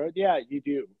Teslas on the road." Yeah, you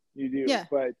do. Yeah.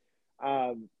 But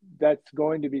that's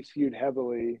going to be skewed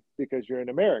heavily because you're in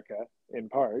America, in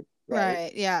part.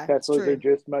 Right. Yeah. Teslas are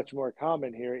just much more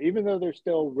common here, even though they're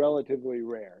still relatively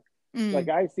rare. Like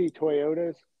I see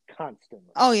Toyotas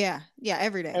constantly. Oh yeah,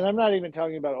 every day. And I'm not even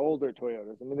talking about older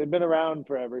Toyotas. I mean, they've been around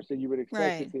forever, so you would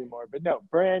expect to see more. But no,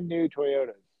 brand new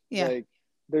Toyotas. Yeah. Like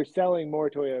they're selling more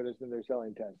Toyotas than they're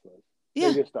selling Teslas. Yeah.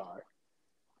 They just are.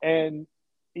 And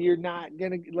you're not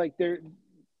gonna like their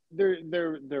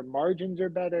margins are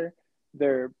better,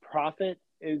 their profit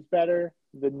is better,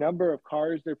 the number of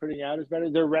cars they're putting out is better,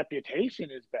 their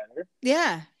reputation is better.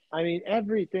 Yeah. I mean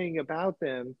everything about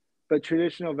them, but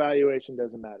traditional valuation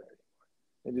doesn't matter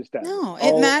anymore. It just doesn't. No,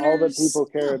 it matters. All that people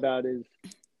care about is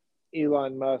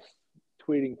Elon Musk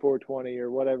tweeting 420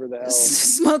 or whatever the hell,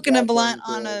 smoking a blunt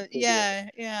on on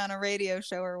a radio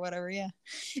show or whatever. I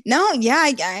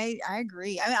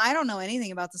agree. I mean, I don't know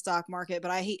anything about the stock market, but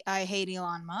I hate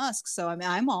Elon Musk, so I mean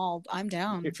I'm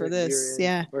down for this.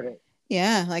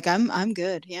 Like I'm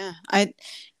good. And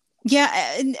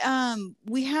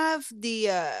we have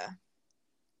the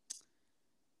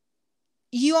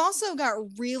you also got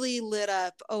really lit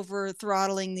up over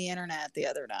throttling the internet the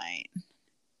other night.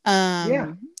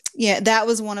 Yeah, that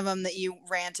was one of them that you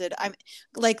ranted. I'm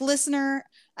like, listener,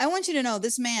 I want you to know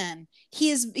this man, he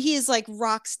is like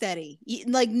rock steady.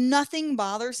 Like nothing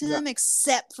bothers him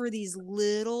except for these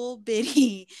little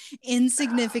bitty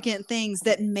insignificant things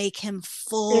that make him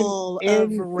full of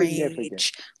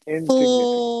rage.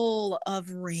 Full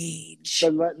of rage.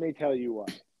 But let me tell you why.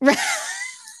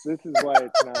 This is why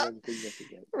it's not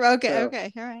insignificant.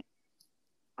 Okay, all right.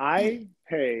 I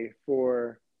pay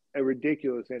for a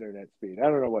ridiculous internet speed. I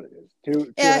don't know what it is.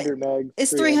 200 megs.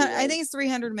 It's 300. I think it's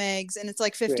 300 megs, and it's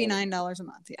like $59 a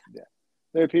month. Yeah.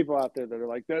 There are people out there that are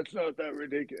like, that's not that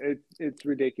ridiculous. It's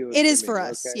ridiculous. It is for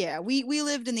us. Okay? Yeah. We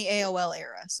lived in the AOL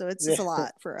era, so it's a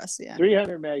lot for us. Yeah.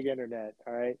 300 meg internet.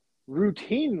 All right.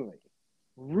 Routinely,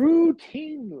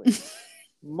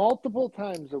 multiple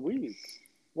times a week.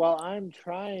 While I'm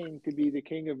trying to be the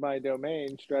king of my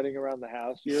domain, strutting around the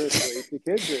house, you're asleep, the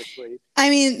kids are asleep. I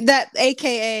mean, that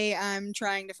AKA I'm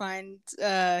trying to find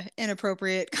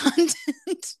inappropriate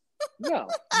content. No,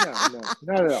 not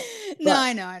at all. No,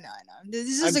 I know.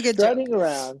 This is a good strutting joke.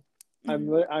 Around.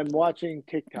 I'm watching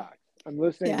TikTok. I'm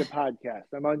listening to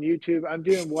podcasts. I'm on YouTube. I'm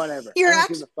doing whatever. I don't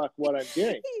give a fuck what I'm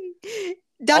doing.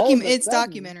 It's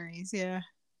documentaries, yeah.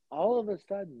 All of a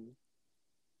sudden,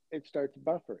 it starts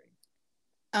buffering.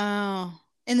 Oh,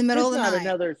 in the middle of the night. There's not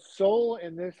another soul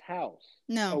in this house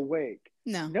awake.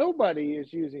 No. Nobody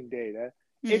is using data.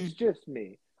 It's just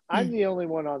me. I'm the only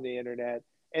one on the internet,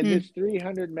 and this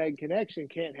 300 meg connection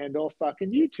can't handle a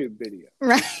fucking YouTube video.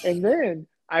 Right. And then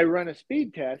I run a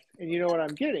speed test, and you know what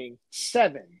I'm getting?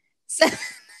 7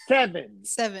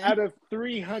 out of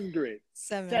 300.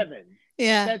 7.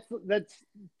 Yeah. That's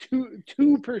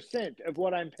 2% of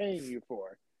what I'm paying you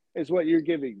for is what you're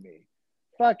giving me.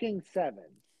 Fucking 7.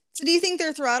 So do you think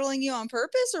they're throttling you on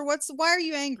purpose, or why are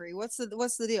you angry? What's the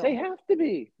deal? They have to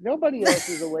be. Nobody else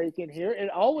is awake in here. It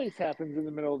always happens in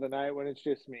the middle of the night when it's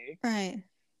just me. Right.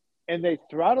 And they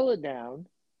throttle it down,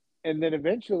 and then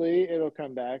eventually it'll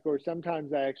come back, or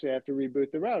sometimes I actually have to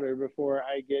reboot the router before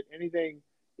I get anything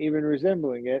even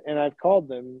resembling it. And I've called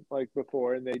them like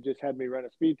before, and they just had me run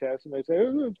a speed test, and they say,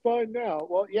 oh, it's fine now.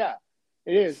 Well, yeah,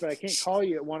 it is, but I can't call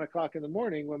you at 1 o'clock in the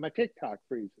morning when my TikTok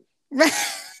freezes. Right.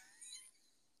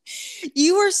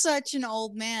 You are such an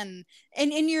old man,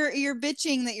 and you're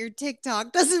bitching that your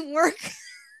TikTok doesn't work.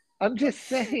 I'm just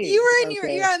saying. You're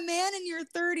a man in your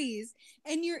 30s,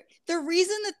 and the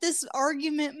reason that this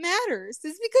argument matters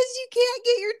is because you can't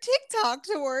get your TikTok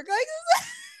to work. Like,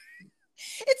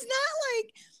 it's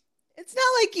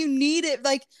not like you need it.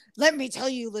 Like, let me tell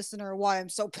you, listener, why I'm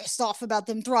so pissed off about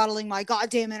them throttling my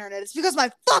goddamn internet. It's because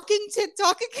my fucking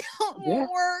TikTok account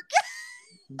won't work.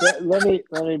 Let me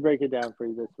break it down for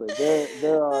you this way.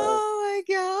 There are. Oh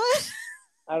my god.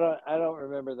 I don't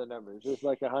remember the numbers. There's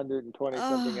like 120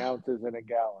 something ounces in a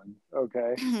gallon.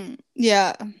 Okay.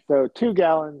 Yeah. So 2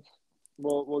 gallons.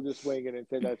 We'll just wing it and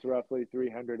say that's roughly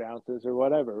 300 ounces or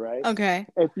whatever, right? Okay.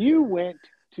 If you went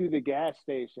to the gas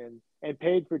station and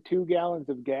paid for 2 gallons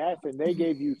of gas and they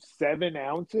gave you 7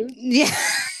 ounces, yeah,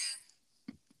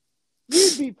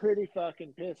 you'd be pretty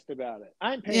fucking pissed about it.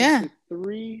 I'm paying for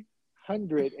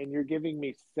 300 and you're giving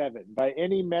me 7. By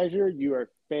any measure, you are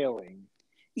failing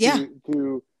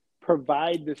to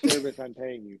provide the service I'm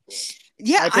paying you for.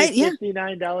 Yeah, I pay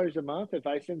 $59 a month. If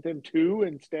I sent them 2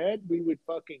 instead, we would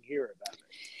fucking hear about it.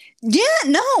 Yeah,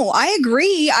 no, I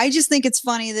agree. I just think it's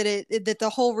funny that that the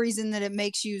whole reason that it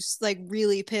makes you like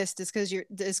really pissed is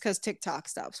because TikTok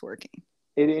stops working.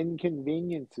 It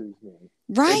inconveniences me.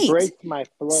 Right. It breaks my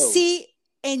flow. See,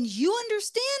 and you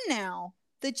understand now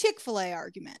the Chick-fil-A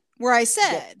argument where I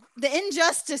said the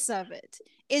injustice of it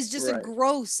is just a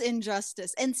gross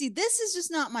injustice. And see, this is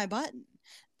just not my button.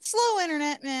 Slow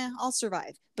internet, I'll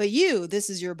survive. But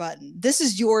this is your button. This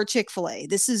is your Chick-fil-A.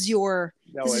 This is your.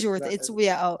 No, this is your. Not, it's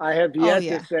yeah. Oh, I have yet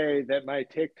to say that my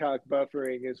TikTok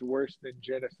buffering is worse than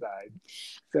genocide.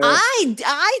 So,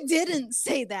 I didn't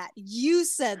say that. You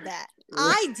said that.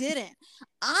 I didn't.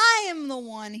 I am the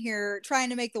one here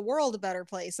trying to make the world a better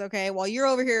place. Okay, while you're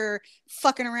over here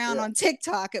fucking around on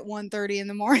TikTok at 1:30 in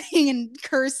the morning and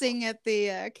cursing at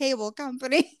the cable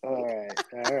company. All right.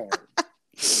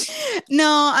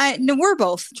 No, we're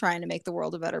both trying to make the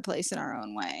world a better place in our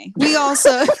own way. We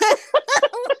also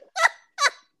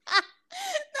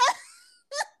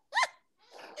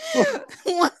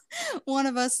one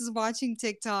of us is watching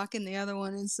TikTok and the other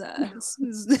one is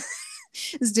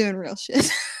doing real shit.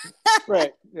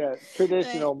 Right. Yeah.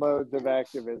 Traditional modes of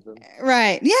activism.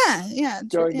 Right. Yeah.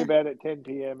 Going to bed at 10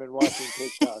 p.m. and watching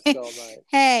TikToks all night.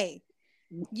 Hey,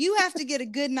 you have to get a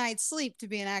good night's sleep to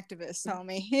be an activist,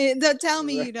 homie. Don't tell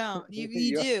me you don't.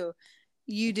 You do.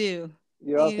 You do.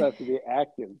 You also have to be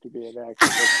active to be an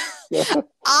activist.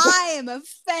 I am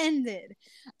offended.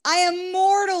 I am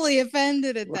mortally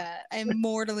offended at that. I am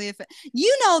mortally offended.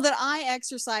 You know that I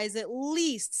exercise at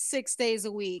least 6 days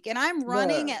a week, and I'm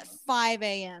running at 5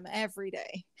 a.m. every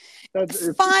day.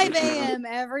 5 a.m.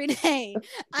 every day.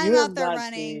 I'm out there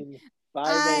running. Seen 5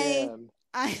 a.m.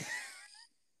 I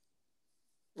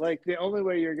Like, the only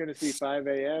way you're going to see 5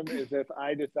 a.m. is if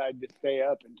I decide to stay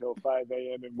up until 5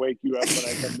 a.m. and wake you up when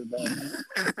I come to bed.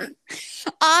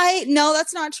 No,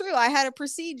 that's not true. I had a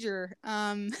procedure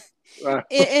in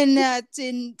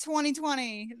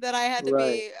 2020 that I had to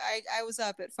be. I was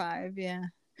up at 5. Yeah.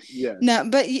 Yeah. No,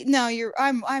 but no,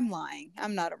 I'm lying.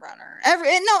 I'm not a runner.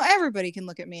 Everybody can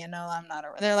look at me and know I'm not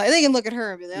a. They're like, they can look at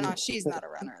her and be like, no, she's not a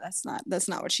runner. That's not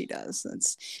what she does.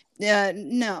 That's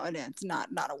no, it's not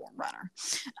a runner.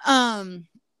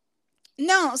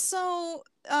 No, so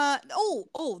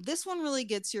this one really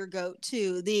gets your goat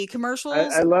too. The commercials.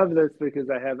 I love this because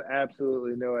I have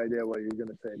absolutely no idea what you're going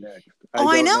to say next.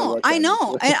 I know.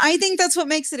 And I think that's what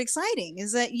makes it exciting,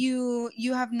 is that you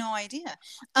have no idea.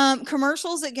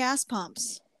 Commercials at gas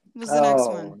pumps was the next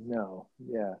one. Oh no,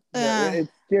 yeah.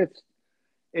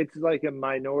 It's like a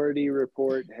Minority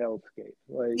Report hellscape.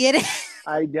 Like,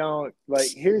 I don't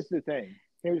like. Here's the thing.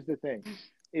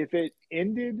 If it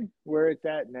ended where it's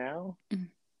at now,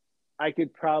 I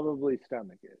could probably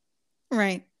stomach it.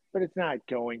 Right. But it's not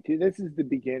going to. This is the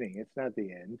beginning. It's not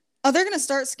the end. Oh, they're going to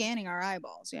start scanning our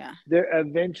eyeballs. Yeah. They're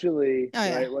eventually,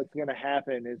 right, what's going to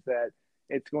happen is that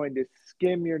it's going to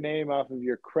skim your name off of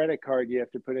your credit card you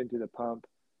have to put into the pump.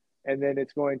 And then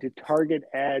it's going to target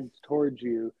ads towards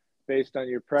you based on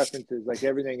your preferences, like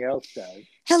everything else does.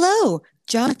 Hello,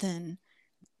 Jonathan.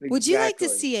 Exactly. Would you like to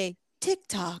see a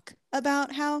TikTok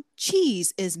about how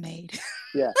cheese is made?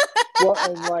 Yeah. Well,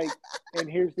 and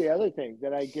here's the other thing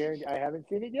that I guarantee, I haven't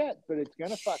seen it yet, but it's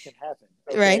going to fucking happen.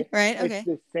 Okay? Right. Okay. It's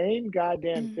the same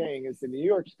goddamn thing as the New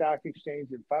York Stock Exchange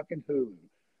and fucking Hulu.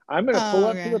 I'm going to pull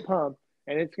up to the pump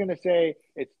and it's going to say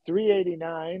it's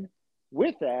 $3.89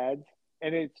 with ads.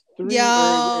 And it's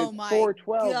 $4.12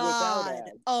 without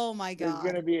ads. Oh my god! There's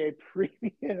going to be a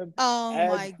premium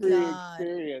ad-free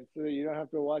experience, so that you don't have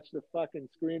to watch the fucking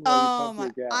screen while you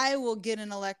pump your gas. I will get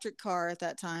an electric car at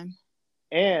that time.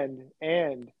 And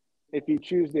if you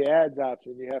choose the ads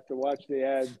option, you have to watch the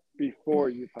ads before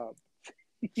you pump.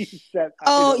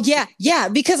 Yeah,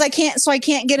 because I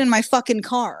can't get in my fucking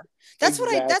car. That's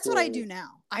what I do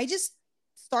now. I just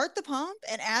start the pump,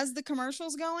 and as the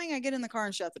commercial's going, I get in the car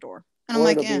and shut the door. And I'm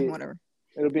like, whatever.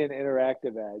 It'll be an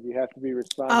interactive ad. You have to be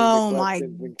responding to questions. Oh my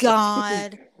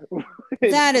god.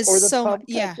 That is so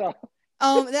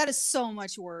that is so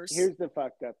much worse. Here's the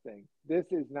fucked up thing.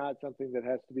 This is not something that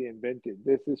has to be invented.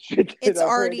 This is shit that it's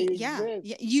already exists.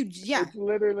 It's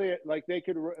literally like they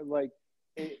could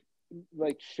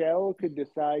like Shell could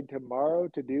decide tomorrow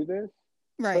to do this.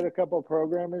 Right. Put a couple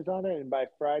programmers on it, and by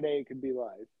Friday it could be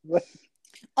live.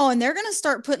 Oh, and they're gonna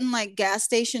start putting like gas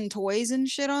station toys and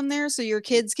shit on there, so your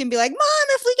kids can be like, "Mom,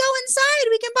 if we go inside,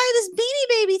 we can buy this Beanie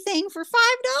Baby thing for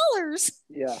 $5."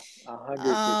 Yeah, 100%.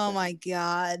 Oh my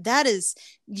god, that is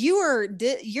you're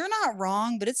not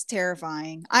wrong, but it's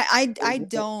terrifying. I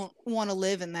don't want to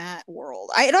live in that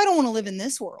world. I don't want to live in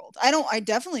this world. I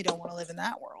definitely don't want to live in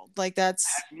that world. Like that's.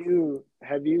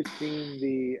 Have you seen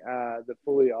the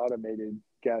fully automated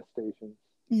gas stations?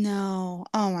 No.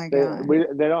 Oh my god.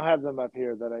 They don't have them up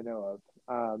here that I know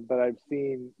of. But I've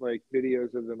seen like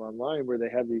videos of them online where they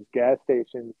have these gas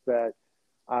stations that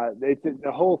the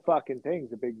whole fucking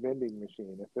thing's a big vending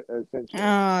machine essentially.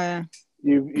 Oh yeah.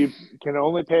 You can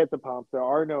only pay at the pump. There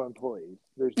are no employees.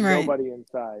 There's nobody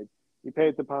inside. You pay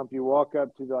at the pump. You walk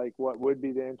up to like what would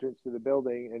be the entrance to the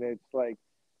building, and it's like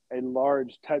a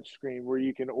large touch screen where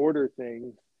you can order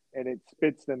things, and it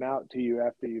spits them out to you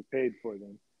after you've paid for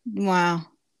them. Wow.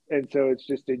 And so it's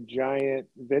just a giant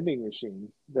vending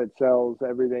machine that sells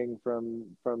everything from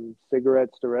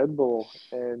cigarettes to Red Bull.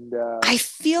 And I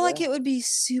feel like it would be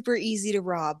super easy to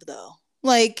rob, though.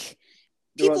 Like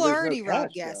people already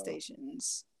rob gas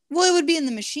stations. Well, it would be in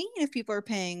the machine if people are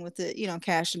paying with the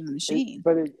cash in the machine.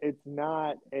 But it's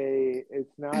not a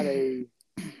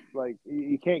like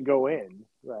you can't go in,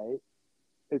 right?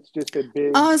 It's just a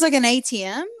big. Oh, it's like an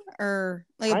ATM or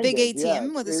like a big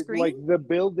ATM with a screen. Like the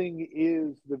building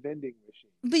is the vending machine.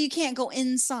 But you can't go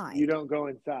inside. You don't go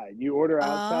inside. You order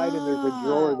outside, and there's a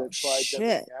drawer that slides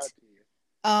everything out to you.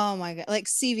 Oh my god! Like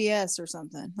CVS or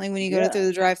something. Like when you go through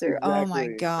the drive-thru. Exactly, oh my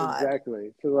god!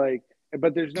 Exactly. So like,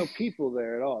 but there's no people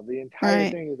there at all. The entire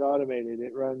thing is automated.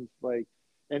 It runs like,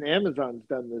 and Amazon's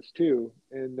done this too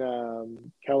in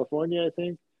California, I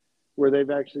think, where they've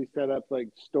actually set up like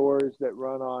stores that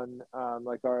run on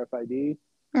like RFID.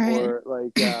 Right. or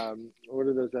like what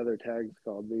are those other tags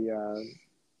called?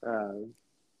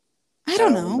 I I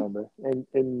don't don't know. remember.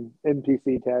 In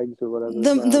NPC tags or whatever. The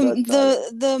No, that's not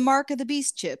it. the mark of the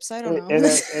beast chips. I don't know.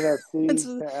 NFC. That's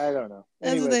what, I don't know.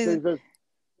 that's what Anyways, they there's those.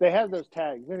 They have those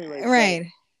tags. Anyways, but right.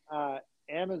 uh,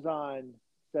 Amazon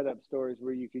set up stores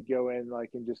where you could go in like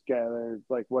and just gather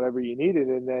like whatever you needed,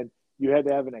 and then you had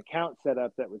to have an account set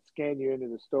up that would scan you into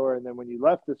the store, and then when you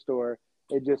left the store,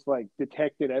 it just like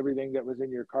detected everything that was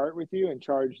in your cart with you and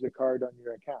charged the card on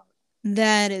your account.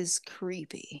 That is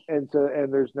creepy. And so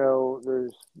and there's no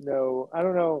I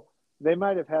don't know, they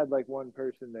might have had like one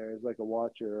person there as like a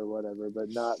watcher or whatever, but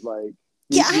not like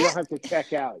Yeah, you don't have to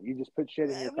check out. You just put shit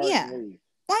in your cart and yeah. leave.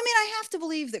 Well, I mean, I have to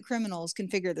believe that criminals can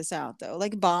figure this out, though.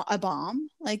 Like a bomb.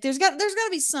 Like there's got to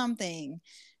be something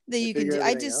that They you can figure do. I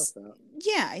everything else just, out.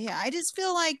 yeah, yeah. I just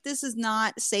feel like this is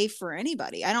not safe for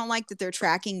anybody. I don't like that they're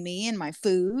tracking me and my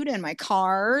food and my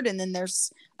card, and then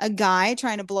there's a guy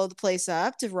trying to blow the place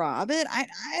up to rob it. I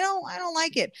don't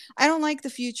like it. I don't like the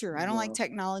future. I don't like No,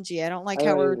 technology. I don't like I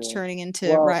how don't we're either. turning into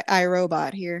Well,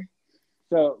 iRobot here.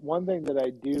 so one thing that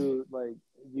I do like,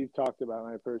 you've talked about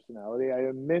my personality. I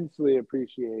immensely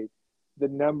appreciate the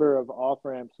number of off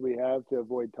ramps we have to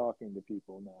avoid talking to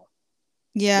people now.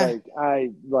 Yeah, Like I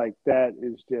like that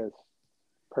is just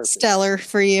perfect. stellar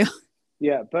for you.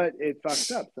 Yeah, but it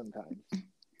fucks up sometimes.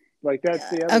 Like that's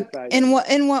the other side of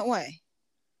it. In what way?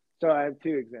 So I have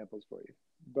two examples for you.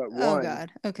 But Oh one,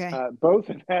 God. Okay. both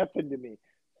have happened to me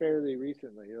fairly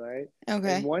recently, right? In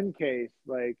Okay. one case,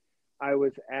 like I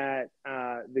was at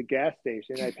the gas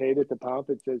station. I paid at the pump.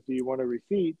 It says, "Do you want a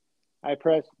receipt?" I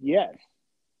pressed yes,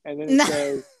 and then it No,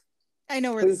 says, I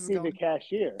know where this "Please is see the going.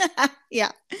 cashier."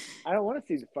 Yeah. I don't want to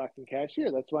see the fucking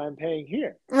cashier. That's why I'm paying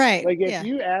here. Right. Like if Yeah.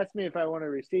 you ask me if I want a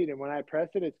receipt and when I press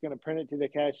it, it's going to print it to the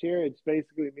cashier. It's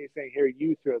basically me saying, "Here,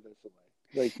 you throw this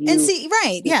away." Like And you see,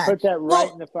 right. just Yeah. put that right in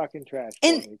Well, the fucking trash for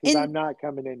and me because I'm and not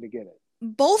coming in to get it.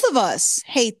 both of us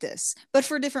hate this, but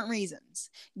for different reasons.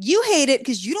 You hate it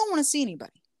because you don't want to see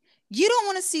anybody. You don't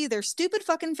want to see their stupid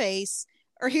fucking face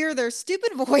or hear their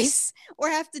stupid voice or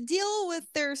have to deal with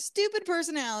their stupid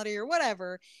personality or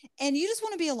whatever. And you just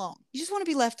want to be alone. You just want to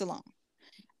be left alone.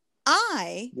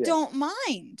 I Yeah, don't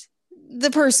mind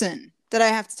the person that I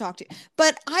have to talk to.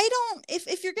 But I don't,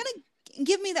 if you're going to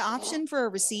give me the option for a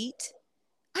receipt,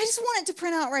 I just want it to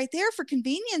print out right there for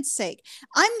convenience sake.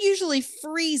 I'm usually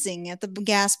freezing at the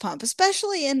gas pump,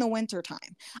 especially in the winter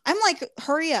time. I'm like,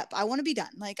 hurry up. I want to be done.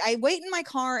 Like I wait in my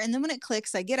car and then when it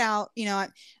clicks, I get out, you know,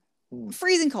 I'm mm.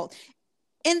 freezing cold.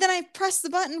 And then I press the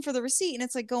button for the receipt and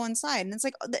it's like, go inside. And it's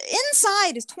like, the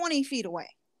inside is 20 feet away.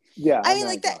 Yeah. I I'm mean, not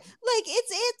like that, going. like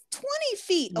it's 20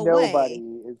 feet away Nobody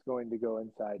is going to go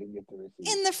inside and get the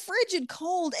receipt. in the frigid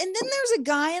cold. And then there's a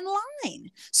guy in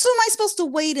line. So am I supposed to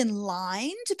wait in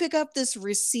line to pick up this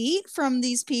receipt from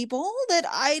these people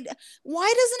why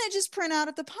doesn't it just print out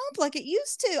at the pump like it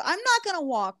used to? I'm not going to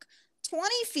walk 20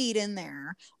 feet in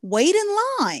there, wait in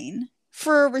line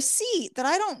for a receipt that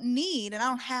I don't need and I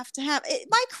don't have to have it.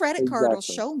 My credit card will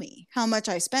Exactly. show me how much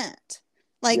I spent.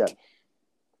 Yes. Like,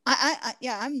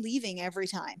 yeah, I'm leaving every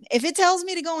time. If it tells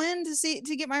me to go in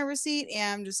to get my receipt,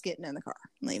 yeah, I'm just getting in the car,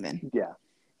 leaving. Yeah.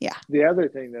 Yeah. The other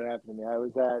thing that happened to me, I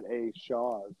was at a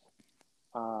Shaw's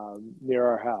near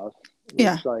our house, which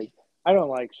Yeah. like I don't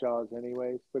like Shaw's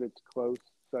anyways, but it's close,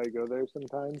 so I go there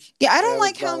sometimes. Yeah, I And I don't was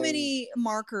like how buying. many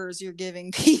markers you're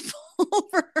giving people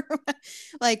for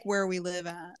like where we live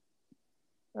at.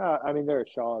 I mean, there are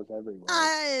Shaw's everywhere,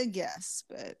 I guess,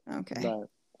 but okay. but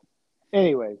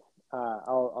anyways,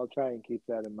 I'll try and keep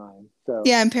that in mind. So,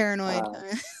 Yeah, I'm paranoid. uh,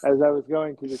 as I was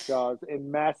going to the Shaw's in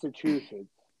Massachusetts,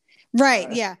 Right,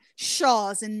 uh, yeah.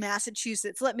 Shaw's in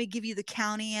Massachusetts. Let me give you the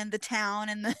county and the town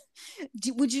and the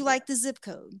would you like the zip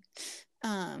code?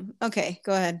 Okay,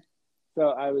 go ahead. so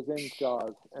I was in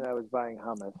Shaw's and I was buying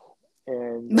hummus,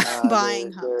 and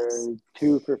Buying they're hummus.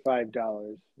 two for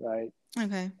 $5, right?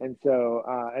 Okay. And so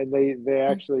and they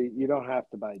actually you don't have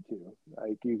to buy two,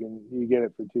 like you get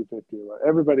it for 250 or what.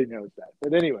 Everybody knows that.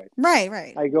 But anyway, Right,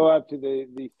 right. I go up to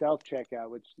the self checkout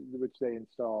which they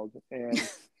installed, and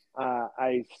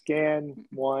I scan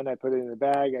one, I put it in the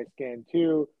bag, I scan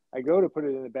two, I go to put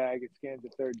it in the bag, it scans a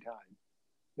third time.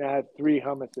 Now I have three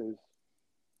hummuses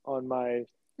on my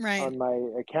Right. on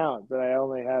my account, but I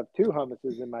only have two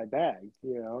hummuses in my bag,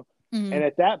 you know. Mm-hmm. And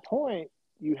at that point,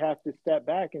 you have to step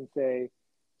back and say,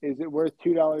 is it worth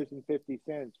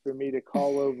 $2.50 for me to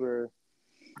call over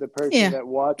the person Yeah. that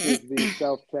watches these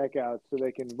self checkouts so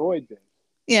they can void this?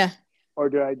 Yeah. Or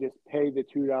do I just pay the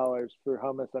 $2 for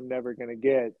hummus I'm never going to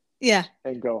get Yeah.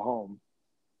 and go home?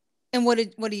 And what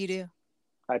do you do?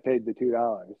 I paid the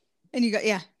 $2. And you got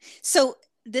yeah. So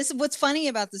what's funny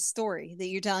about this story that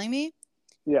you're telling me.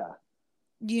 Yeah.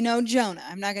 You know Jonah.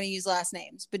 I'm not going to use last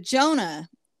names, but Jonah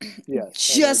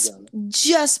Yes.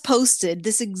 just posted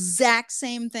this exact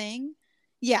same thing.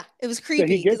 Yeah, it was creepy.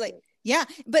 So he gets it. Yeah,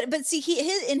 but see,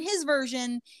 in his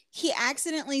version, he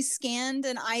accidentally scanned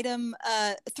an item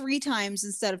 3 times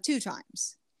instead of 2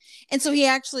 times, and so he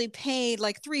actually paid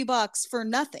like $3 for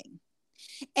nothing.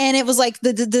 And it was like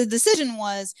the decision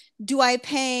was, do I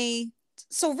pay?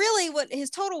 So really, what his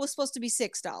total was supposed to be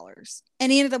 $6,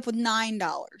 and he ended up with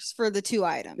 $9 for the 2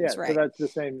 items. Yeah, right? So that's the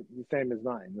same as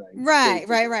mine,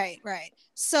 Right.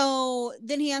 So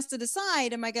then he has to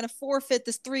decide: am I going to forfeit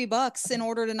this $3 in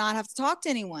order to not have to talk to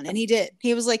anyone? And he did.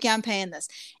 He was like, "Yeah, I'm paying this."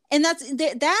 And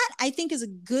that I think is a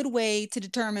good way to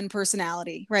determine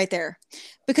personality, right there.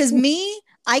 Because me,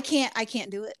 I can't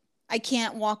do it. I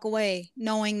can't walk away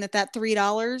knowing that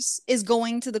 $3 is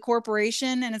going to the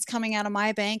corporation and it's coming out of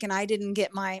my bank and I didn't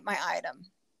get my item.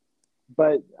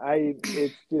 But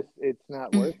it's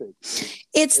not worth it.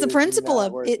 It's the principle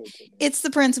of it. It's the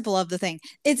principle of the thing.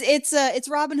 It's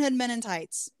Robin Hood Men in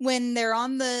Tights when they're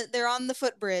on the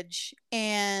footbridge,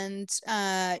 and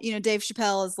Dave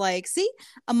Chappelle is like, see,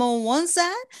 I'm on one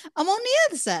side, I'm on the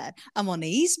other side, I'm on the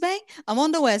East Bank, I'm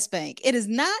on the West Bank. It is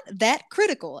not that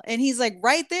critical. And he's like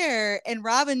right there, and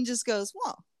Robin just goes,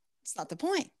 well, it's not the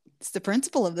point. It's the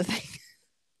principle of the thing.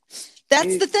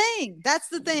 That's the thing.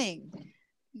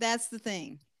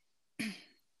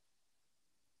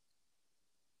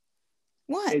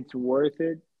 What? It's worth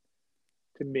it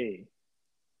to me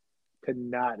to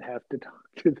not have to talk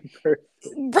to the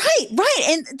person. Right.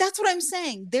 And that's what I'm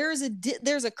saying. There's a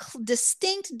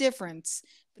distinct difference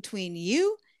between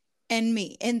you and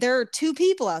me. And there are 2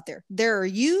 people out there. There are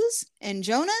yous and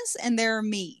Jonas, and there are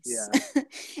me's. Yeah.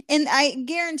 And I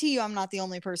guarantee you I'm not the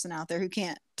only person out there who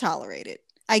can't tolerate it.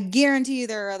 I guarantee you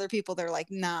there are other people that are like,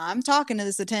 nah, I'm talking to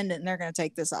this attendant and they're going to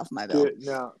take this off my bill.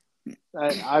 No.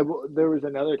 There was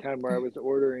another time where I was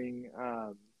ordering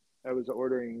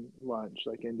lunch,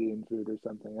 like Indian food or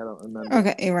something. I don't remember.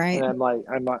 Okay, right. And I'm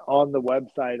on the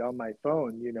website on my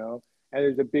phone, and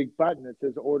there's a big button that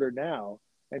says order now.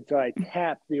 And so I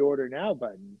tapped the order now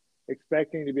button,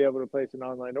 expecting to be able to place an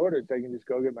online order so I can just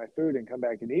go get my food and come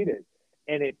back and eat it.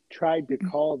 And it tried to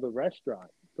call the restaurant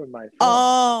from my phone.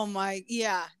 Oh my,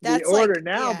 yeah. That's the order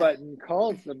now button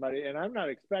calls somebody, and I'm not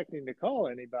expecting to call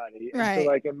anybody. Right. And so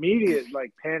like immediate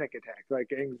panic attack,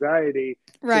 like anxiety.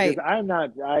 Right. Because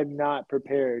I'm not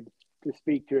prepared to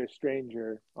speak to a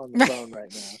stranger on the phone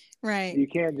right now. Right. You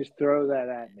can't just throw that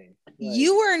at me.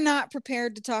 You are not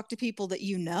prepared to talk to people that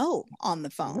you know on the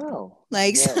phone. No.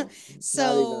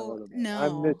 So no.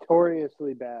 I'm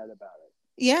notoriously bad about it.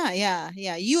 Yeah.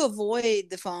 You avoid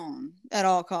the phone at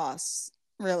all costs.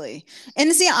 Really.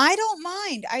 And see, I don't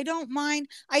mind. I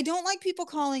don't like people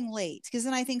calling late because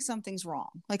then I think something's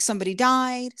wrong. Like somebody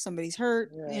died, somebody's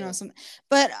hurt,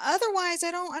 but otherwise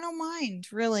I don't mind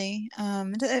really.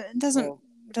 It doesn't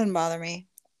bother me.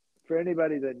 For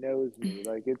anybody that knows me,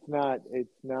 it's not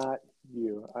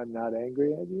you. I'm not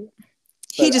angry at you.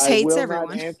 He just hates everyone. I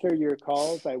will not answer your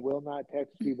calls. I will not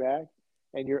text you back.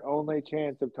 And your only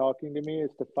chance of talking to me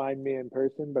is to find me in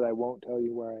person, but I won't tell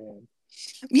you where I am.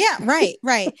 Yeah, right.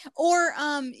 Or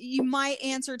you might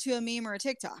answer to a meme or a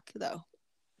TikTok though.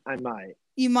 I might.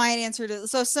 You might answer to,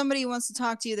 so if somebody wants to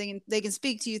talk to you, they can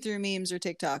speak to you through memes or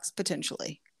TikToks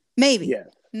potentially. Maybe. Yes.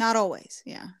 Not always.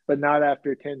 Yeah. But not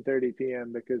after 10:30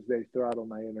 p.m. because they throttle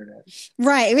my internet.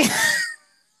 Right.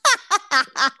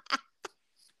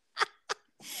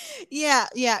 Yeah,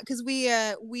 because we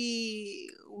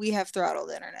have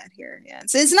throttled internet here. Yeah,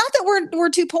 so it's not that we're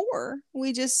too poor.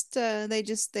 We just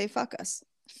they fuck us.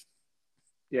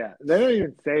 Yeah, they don't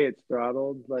even say it's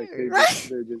throttled.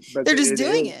 They're just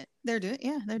doing it. They're doing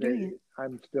it.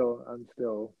 I'm still.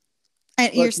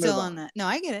 And you're still on that. No,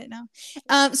 I get it. No.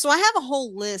 So I have a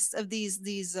whole list of these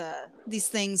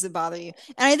things that bother you,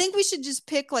 and I think we should just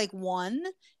pick one.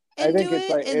 I think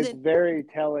it's very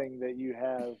telling that you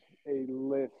have a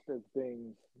list of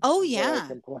things. Oh yeah.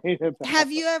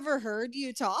 Have you ever heard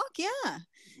you talk? Yeah.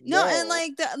 No, and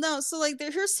so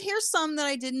here's some that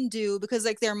I didn't do because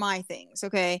they're my things.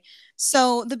 Okay.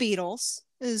 So the Beatles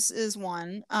is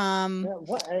one.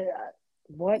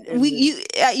 What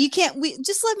you can't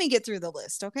just let me get through the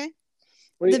list, okay?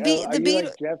 Wait, are you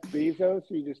like Jeff Bezos?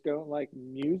 You just don't like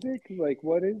music?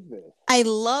 What is this? I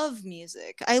love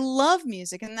music,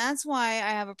 and that's why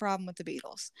I have a problem with the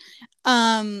Beatles.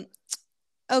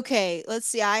 Okay, let's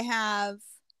see. I have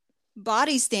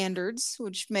Body Standards,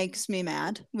 which makes me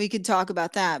mad. We could talk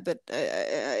about that, but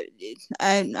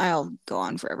I'll go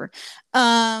on forever.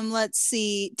 Let's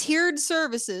see. Tiered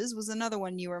Services was another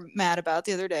one you were mad about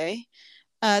the other day.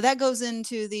 That goes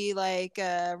into the like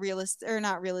real estate, or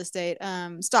not real estate,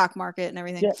 stock market and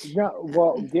everything. Yeah, no,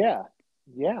 well, yeah.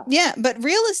 Yeah, but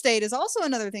real estate is also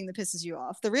another thing that pisses you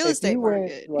off. The real If estate you went,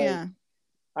 market. like, Yeah.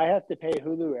 I have to pay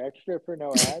Hulu extra for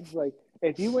no ads. Like,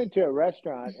 if you went to a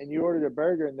restaurant and you ordered a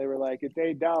burger and they were like, it's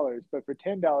 $8, but for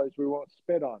 $10 we won't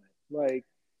spit on it. Like,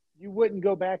 you wouldn't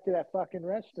go back to that fucking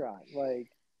restaurant. Like,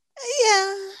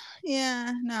 Yeah.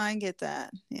 Yeah. No, I get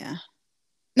that. Yeah.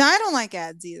 No, I don't like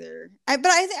ads either. I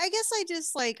guess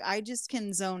I just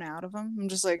can zone out of them. I'm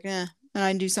just like, and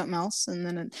I do something else, and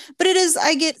then. But it is.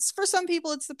 I get, for some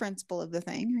people, it's the principle of the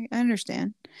thing. I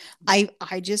understand. I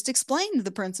just explained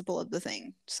the principle of the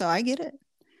thing, so I get it.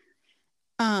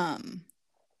 Um.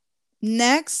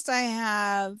 Next, I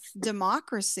have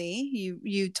democracy.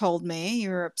 You told me you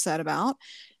were upset about.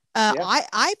 yeah,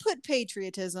 I put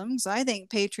patriotism because I think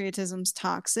patriotism's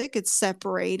toxic. It's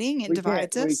separating. It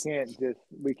divides us.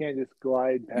 we can't just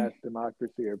glide past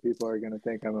democracy, or people are going to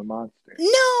think I'm a monster. No,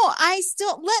 I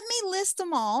still, let me list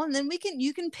them all, and then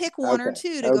you can pick one or Okay,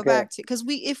 two to go okay, back to, because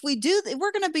if we do,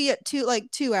 we're going to be at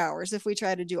 2 hours if we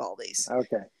try to do all these.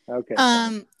 okay,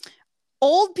 fine.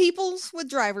 Old peoples with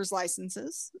driver's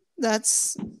licenses. That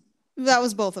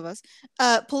was both of us.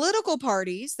 Political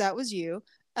parties. That was you.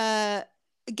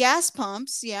 Gas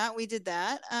pumps. Yeah, we did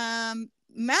that.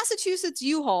 Massachusetts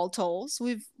U-Haul tolls.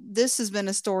 This has been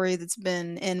a story that's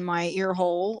been in my ear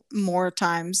hole more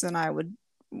times than I would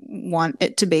want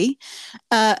it to be.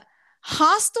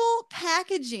 Hostile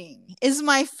packaging is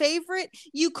my favorite.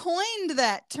 You coined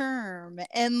that term,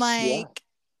 and Yeah, like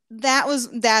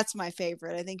that's my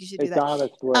favorite. I think you should do it's that.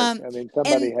 honest work. I mean,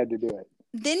 somebody And had to do it.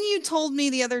 then you told me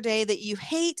the other day that you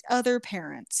hate other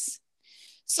parents.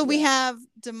 So we Yeah. have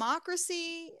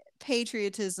democracy,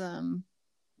 patriotism,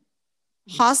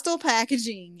 hostile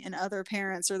packaging, and other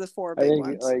parents are the four I big think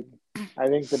ones. like I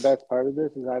think the best part of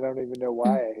this is I don't even know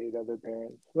why I hate other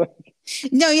parents.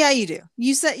 No, yeah, you do.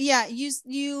 You said, yeah,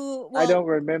 you I well, don't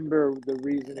remember the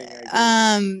reasoning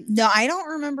I gave you. no, I don't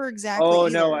remember exactly Oh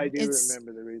no, either. I do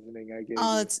remember the reasoning I gave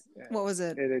you. It's Yeah. what was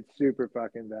it? And it's super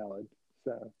fucking valid.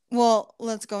 So Well,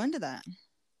 let's go into that.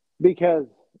 because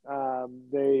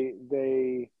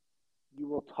they you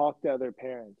will talk to other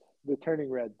parents. The turning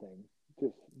red thing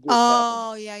just happened.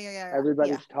 Oh, yeah.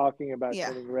 Everybody's talking about Yeah.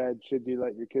 turning red. Should you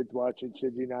let your kids watch it?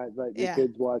 Should you not let your Yeah.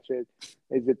 kids watch it?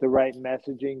 Is it the right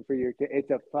messaging for your kid?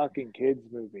 It's a fucking kids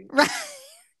movie. Right.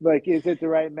 Like, is it the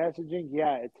right messaging?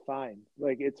 Yeah, it's fine.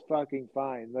 Like, it's fucking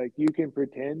fine. Like, you can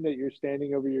pretend that you're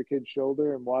standing over your kid's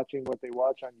shoulder and watching what they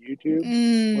watch on YouTube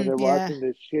when they're Yeah. watching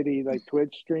the shitty, like,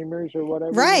 Twitch streamers or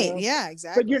whatever. Right. You know? Yeah,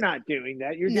 exactly. But you're not doing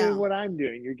that. You're doing what I'm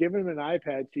doing. You're giving them an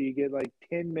iPad so you get, like,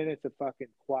 10 minutes of fucking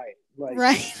quiet. Like,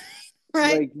 right.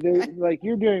 Like, like,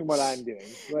 you're doing what I'm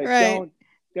doing. Like,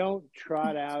 don't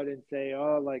trot out and say,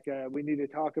 oh, like, we need to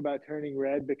talk about turning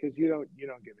red, because you don't give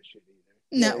a shit either.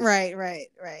 No, like, right.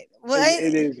 Well,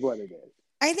 it is what it is.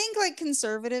 I think like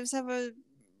conservatives have a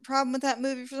problem with that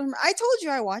movie for some. I told you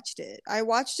I watched it. I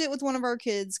watched it with one of our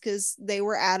kids because they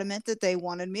were adamant that they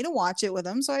wanted me to watch it with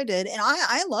them, so I did, and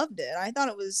I loved it. I thought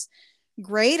it was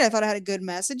great. I thought it had a good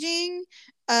messaging.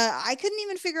 I couldn't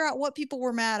even figure out what people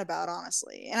were mad about,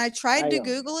 honestly. And I tried to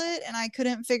Google it and I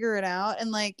couldn't figure it out.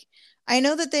 And like, I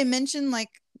know that they mentioned like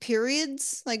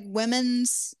periods, like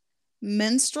women's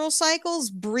menstrual cycles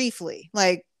briefly,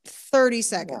 like 30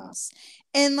 seconds.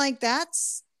 And like, I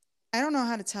don't know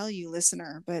how to tell you,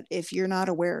 listener, but if you're not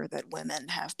aware that women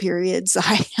have periods,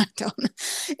 I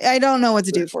don't know what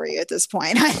to do for you at this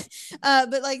point.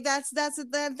 But like that's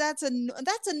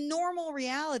a normal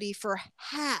reality for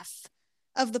half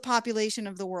of the population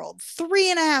of the world,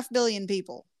 3.5 billion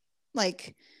people.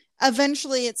 Like,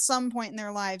 eventually, at some point in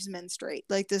their lives, menstruate.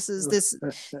 Like, this is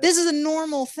a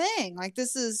normal thing. Like,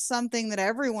 this is something that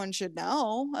everyone should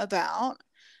know about.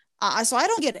 So I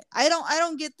don't get it. I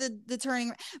don't get the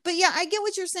turning. But yeah, I get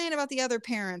what you're saying about the other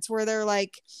parents, where they're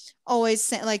like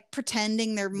always like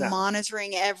pretending they're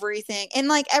monitoring everything, and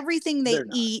like everything they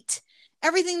eat,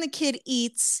 everything the kid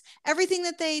eats, everything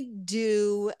that they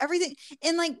do, everything.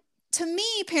 And like, to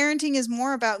me, parenting is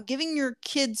more about giving your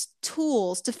kids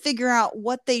tools to figure out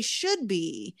what they should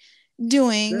be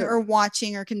doing or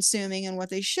watching or consuming, and what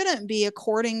they shouldn't be,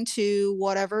 according to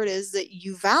whatever it is that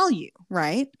you value,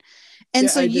 right? And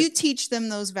so you teach them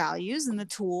those values and the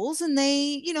tools, and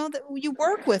they, you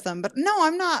work with them. But no,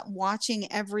 I'm not watching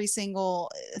every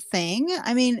single thing.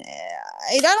 I mean,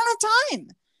 I don't have time.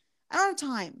 I don't have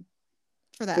time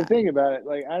for that. The thing about it,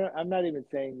 like, I'm not even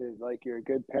saying that like you're a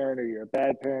good parent or you're a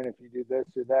bad parent if you do this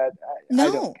or that.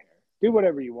 I don't care. Do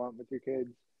whatever you want with your kids.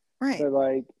 Right. But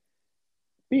like,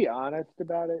 be honest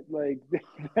about it. Like,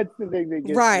 that's the thing that gets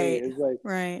me Right. is like,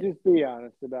 Right. just be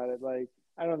honest about it. Like,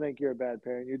 I don't think you're a bad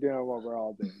parent. You're doing what we're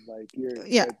all doing. Like,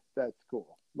 Yeah. that's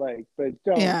cool. Like, but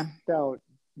Yeah. don't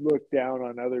look down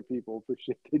on other people for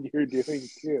shit that you're doing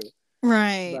too.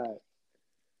 Right. But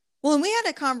Well, and we had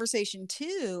a conversation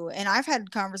too, and I've had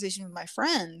conversation with my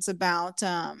friends about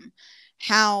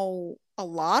how a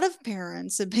lot of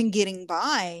parents have been getting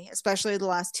by, especially the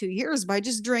last 2 years, by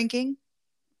just drinking.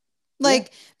 yeah,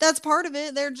 Like, that's part of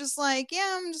it. They're just like,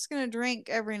 yeah, I'm just gonna drink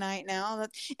every night now.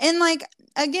 And like,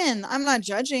 again, I'm not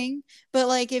judging, but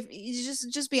like, if you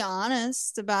just be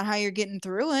honest about how you're getting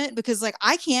through it, because like,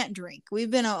 I can't drink.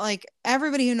 We've been like,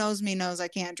 everybody who knows me knows I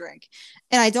can't drink,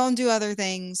 and I don't do other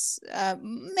things,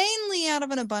 mainly out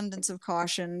of an abundance of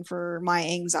caution for my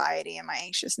anxiety and my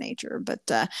anxious nature. But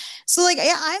so like,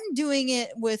 yeah, I'm doing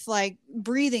it with like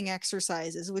breathing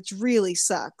exercises, which really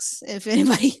sucks if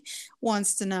anybody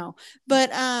wants to know. But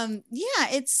yeah,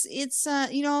 it's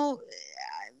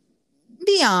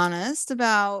be honest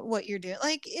about what you're doing.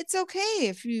 Like, it's okay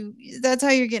if you that's how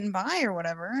you're getting by or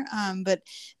whatever. But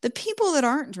the people that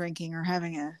aren't drinking are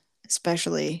having a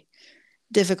especially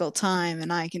difficult time,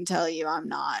 and I can tell you I'm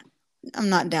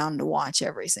not down to watch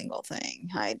every single thing.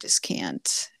 I just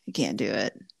can't. I can't do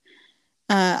it.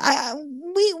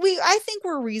 I think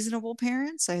we're reasonable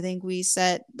parents. I think we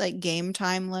set like game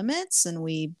time limits, and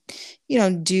we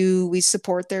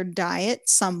support their diet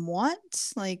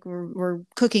somewhat. Like, we're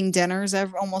cooking dinners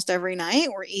almost every night.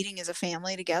 We're eating as a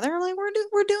family together. Like,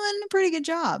 we're doing a pretty good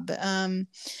job. And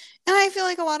I feel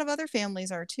like a lot of other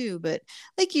families are too. But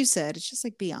like you said, it's just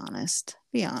like, be honest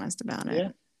about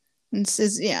it. yeah.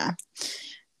 Yeah.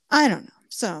 I don't know.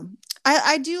 So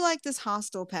I do like this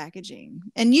hostile packaging.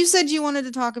 And you said you wanted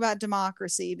to talk about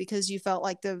democracy because you felt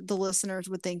like the listeners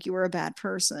would think you were a bad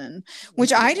person,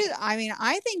 which I did. I mean,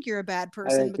 I think you're a bad I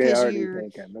person think they because already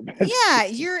think I'm a bad yeah,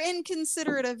 person. you're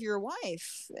inconsiderate of your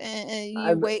wife. And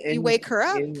I'm you wake her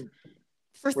up in.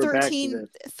 for We're back to 13,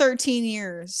 this. 13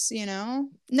 years, No,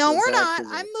 We're we're back not. to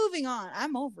I'm this. moving on.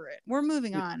 I'm over it. We're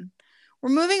moving on. We're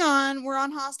moving on. We're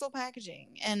on hostile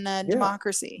packaging and Yeah.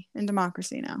 democracy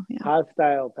now. Yeah.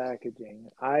 Hostile packaging.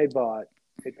 I bought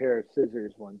a pair of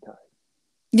scissors one time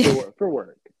Yeah. for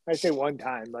work. I say one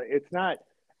time, like it's not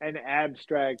an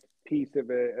abstract piece of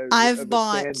I've a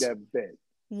bought stand-up bit.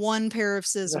 one pair of No,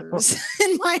 scissors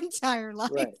in my entire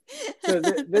life. right. So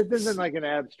this isn't like an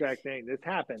abstract thing. This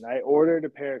happened. I ordered a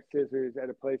pair of scissors at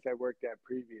a place I worked at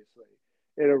previously.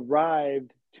 It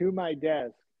arrived to my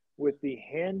desk with the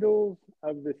handles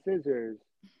of the scissors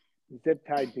zip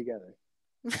tied together.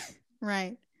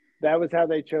 Right. That was how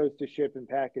they chose to ship and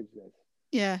package this.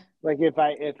 Yeah. Like, if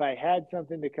I had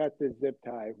something to cut this zip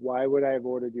tie, why would I have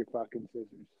ordered your fucking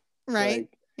scissors? Right.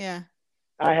 Like, Yeah.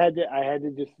 I had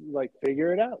to just like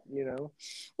figure it out,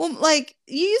 Well, like,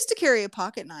 you used to carry a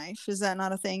pocket knife. Is that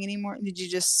not a thing anymore? Did you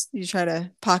try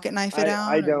to pocket knife it I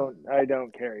out, or?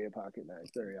 don't carry a pocket knife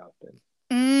very often.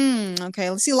 Okay.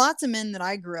 Let's see. Lots of men that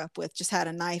I grew up with just had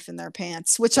a knife in their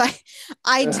pants, which I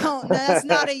don't. That's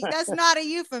not a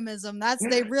euphemism.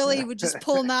 They really would just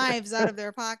pull knives out of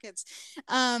their pockets.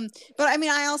 But I mean,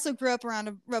 I also grew up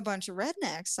around a bunch of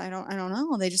rednecks. I don't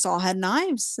know. They just all had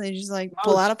knives. They just like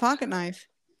pull most out a pocket knife.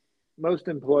 most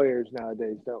employers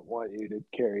nowadays don't want you to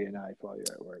carry a knife while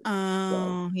you're at work, so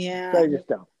Oh so yeah. I just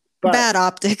don't. But Bad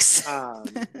optics.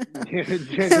 generally,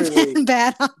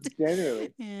 Bad optics.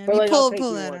 generally, Yeah, but you like I'll take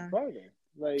pull you that one out. further.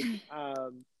 Like,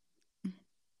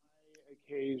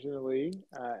 occasionally,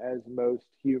 as most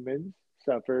humans,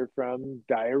 suffer from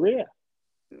diarrhea.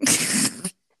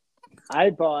 I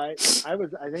think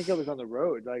I was on the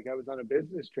road, like I was on a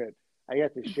business trip. I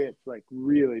got the shits like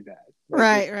really bad, like just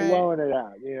Right. Right. blowing it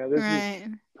out. This is Right.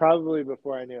 probably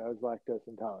before I knew I was lactose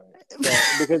intolerant. So,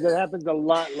 because it happens a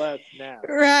lot less now.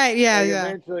 Right. Yeah. Like Yeah.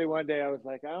 eventually one day I was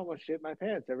like, I almost shit my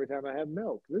pants every time I have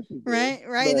milk. This is weird. Right.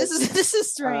 Right. But This is uh,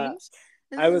 strange. This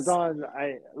is I was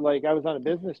on a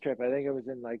business trip. I think I was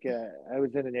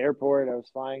in an airport. I was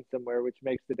flying somewhere, which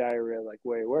makes the diarrhea like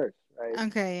way worse, right?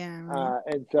 okay. Yeah. Right.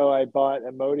 And so I bought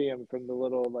Imodium from the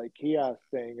little like kiosk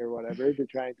thing or whatever to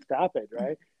try and stop it,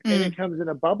 right? And Mm. it comes in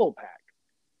a bubble pack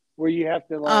where Oh you have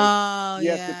to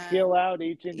yeah. peel out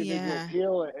each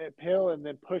individual Yeah. pill and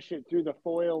then push it through the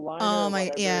foil liner Oh or my.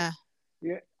 whatever. Yeah.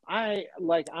 Yeah, I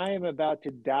am about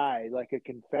to die like a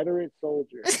Confederate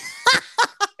soldier,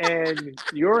 and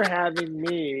you're having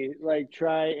me like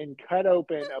try and cut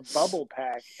open a bubble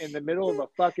pack in the middle of a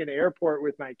fucking airport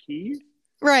with my keys.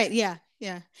 Right. Yeah.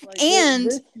 Yeah. Like And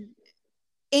this.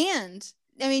 and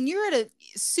I mean, you're at a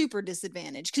super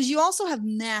disadvantage because you also have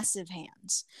massive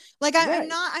hands. Like Right.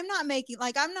 I'm not making,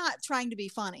 like, I'm not trying to be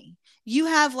funny. You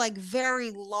have like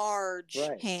very large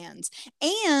Right. hands.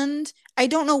 And I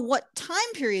don't know what time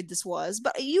period this was,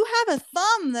 but you have a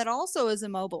thumb that also is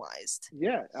immobilized.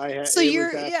 Yeah, So it was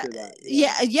you're, yeah, after that.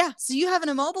 yeah. So you have an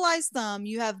immobilized thumb.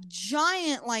 You have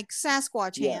giant, like,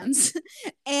 Sasquatch Yeah. hands,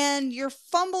 and you're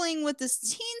fumbling with this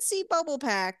teensy bubble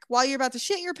pack while you're about to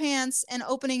shit your pants and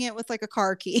opening it with like a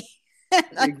car key.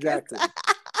 Exactly.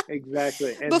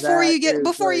 Exactly. And Before that is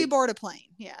before you like, board a plane.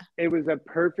 Yeah. it was a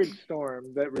perfect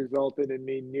storm that resulted in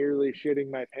me nearly shitting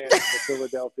my pants in the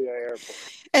Philadelphia airport.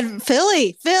 And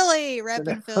Philly, So repping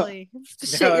now, Philly. now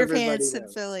Shit your everybody pants in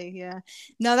knows. Philly. Yeah.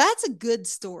 No, that's a good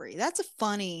story. That's a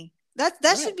funny. That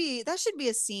Right. should be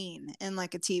a scene in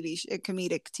like a a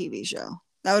comedic TV show.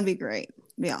 That would be great.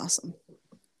 It'd be awesome.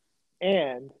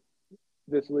 And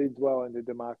this leads well into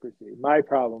democracy. My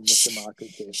problem with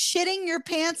democracy. Shitting your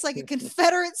pants like a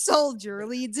Confederate soldier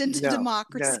leads into No.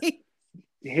 democracy.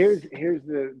 Here's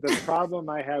the problem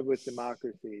I have with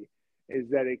democracy is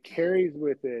that it carries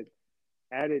with it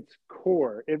at its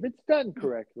core, if it's done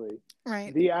correctly,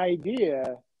 Right. the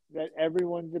idea that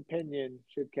everyone's opinion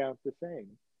should count the same.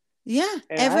 Yeah.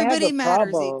 And Everybody matters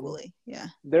equally. Yeah.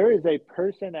 There is a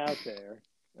person out there,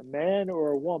 a man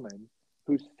or a woman,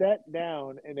 who sat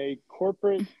down in a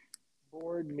corporate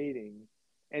board meeting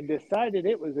and decided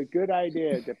it was a good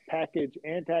idea to package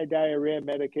anti-diarrhea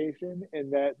medication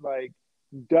in that like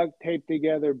duct tape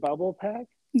together bubble pack.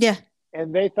 Yeah.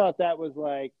 And they thought that was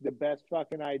like the best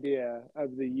fucking idea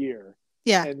of the year.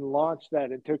 Yeah. And launched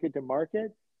that and took it to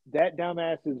market. That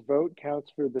dumbass's vote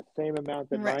counts for the same amount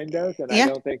that mine does, and I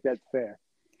don't think that's fair.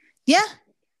 Yeah.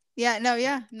 Yeah. No,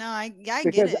 I get it.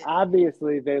 Because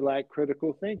obviously they lack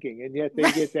critical thinking, and yet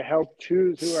they get to help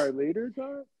choose who our leaders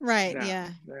are. Right.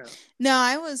 No,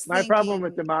 I was My problem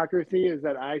with democracy is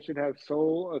that I should have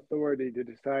sole authority to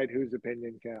decide whose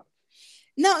opinion counts.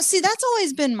 No, see, that's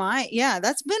always been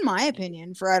that's been my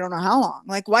opinion for I don't know how long.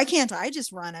 Like, why can't I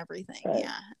just run everything? Right.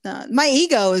 Yeah. My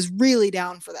ego is really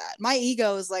down for that. My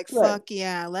ego is like, fuck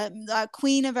yeah,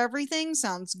 queen of everything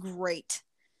sounds great.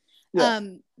 Yeah.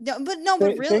 But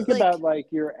really, think about like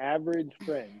your average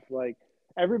friend. Like,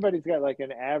 everybody's got like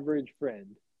an average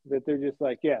friend that they're just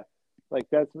like, yeah, like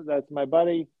that's my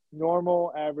buddy,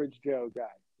 normal average Joe guy,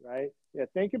 right? Yeah.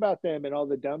 Think about them and all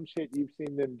the dumb shit you've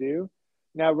seen them do.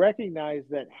 Now recognize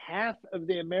that half of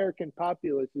the American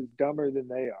populace is dumber than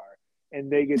they are, and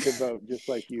they get to vote just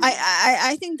like you.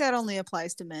 I think that only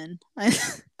applies to men. I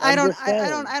don't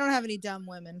have any dumb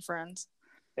women friends.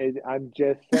 I'm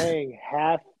just saying,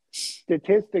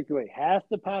 statistically, half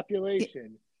the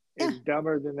population is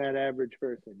dumber than that average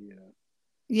person, you know.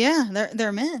 Yeah,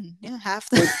 they're men. Yeah, half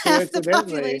the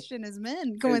population is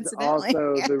men. Coincidentally, it's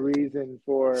also the reason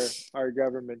for our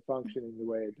government functioning the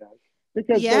way it does.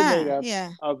 Because they're made up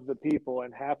of the people,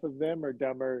 and half of them are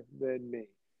dumber than me.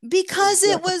 Because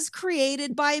it was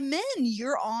created by men.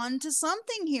 You're on to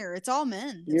something here. It's all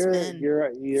men. You're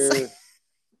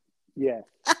yes.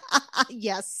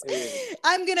 Yes.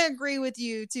 I'm gonna agree with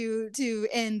you to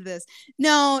end this.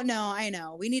 No, I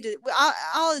know. We need to.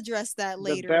 I'll address that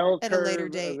later. The bell at a later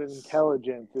date. Of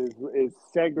intelligence is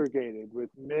segregated with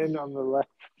men on the left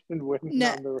and women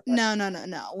on the right. No.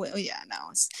 Yeah,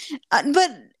 no.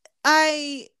 But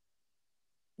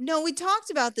we talked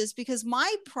about this because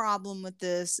my problem with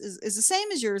this is the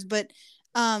same as yours, but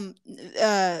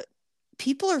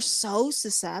people are so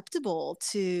susceptible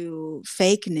to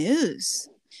fake news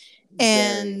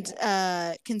and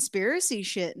conspiracy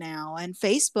shit now, and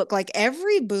Facebook. Like,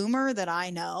 every boomer that I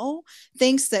know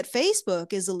thinks that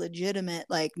Facebook is a legitimate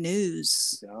like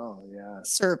news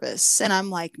service, and I'm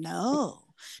like, no,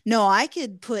 I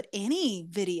could put any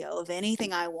video of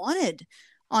anything I wanted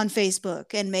on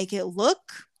Facebook and make it look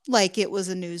like it was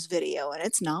a news video, and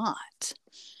it's not.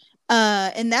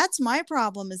 And that's my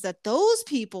problem, is that those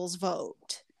people's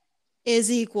vote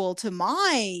is equal to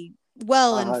my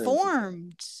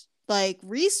well-informed, like,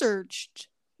 researched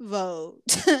vote.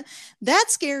 That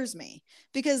scares me,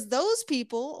 because those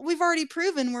people, we've already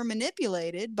proven, were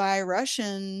manipulated by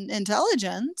Russian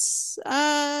intelligence,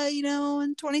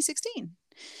 in 2016.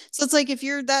 So it's like, if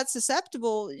you're that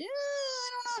susceptible, I don't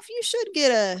know if you should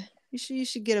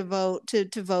get a vote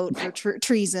to vote for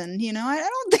treason. I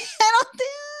don't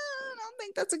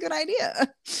think that's a good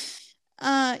idea.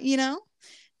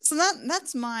 So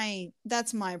that's my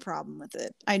problem with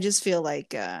it. I just feel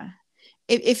like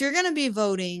if you're gonna be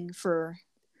voting for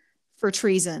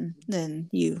treason, then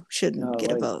you shouldn't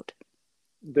get a vote.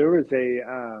 There was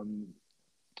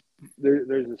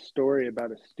there's a story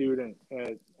about a student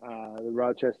at the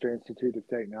Rochester Institute of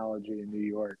Technology in New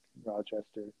York,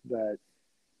 Rochester, that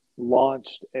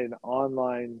launched an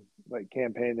online like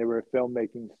campaign. They were a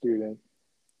filmmaking student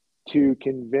to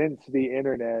convince the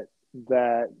internet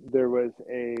that there was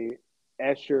a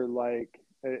Escher like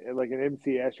an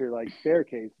MC Escher like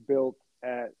staircase built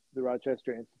at the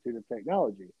Rochester Institute of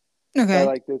Technology by Okay.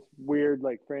 like this weird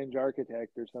like fringe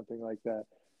architect or something like that.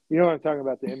 You know what I'm talking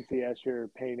about? The MC Escher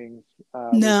paintings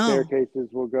where No. staircases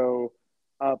will go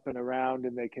up and around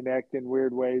and they connect in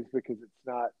weird ways because it's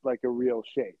not like a real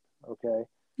shape. Okay,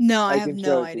 No, I I have can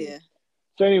show no it to you. idea.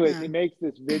 So, anyways, he No. makes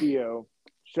this video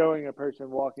showing a person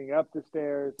walking up the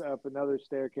stairs, up another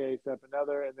staircase, up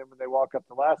another, and then when they walk up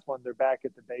the last one, they're back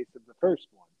at the base of the first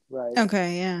one, right?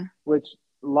 Okay, yeah. Which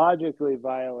logically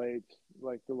violates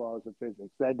like the laws of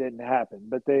physics. That didn't happen,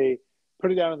 but they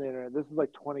put it out on the internet. This is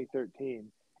like 2013,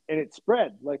 and it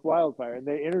spread like wildfire. And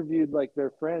they interviewed like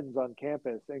their friends on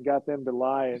campus and got them to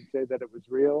lie and say that it was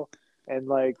real. And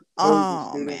like there was a Oh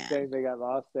student man. saying they got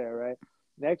lost there, right?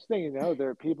 Next thing you know, there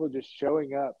are people just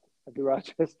showing up at the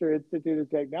Rochester Institute of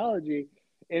Technology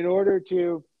in order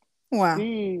to Wow.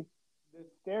 see the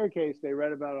staircase they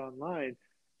read about online.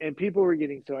 And people were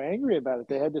getting so angry about it,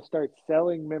 they had to start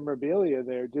selling memorabilia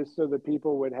there just so that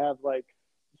people would have like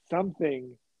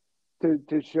something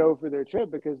to show for their trip,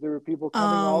 because there were people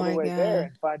coming Oh all the my way there god.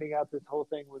 and finding out this whole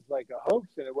thing was like a hoax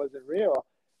and it wasn't real.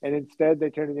 And instead, they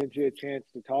turned it into a chance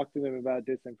to talk to them about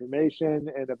disinformation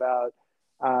and about,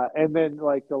 and then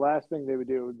like the last thing they would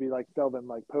do would be like sell them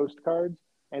like postcards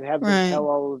and have them Right. tell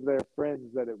all of their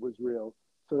friends that it was real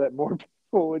so that more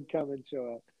people would come and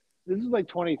show up. This is like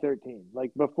 2013,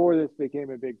 like before this became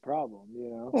a big problem, you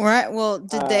know? Right. Well,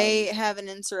 did they Um, have an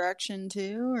insurrection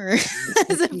too, or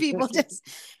is it people just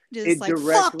it like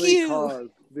fuck directly you? caused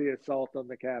the assault on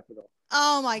the Capitol.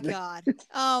 Oh my god.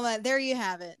 Oh my, there you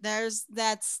have it. That's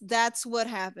what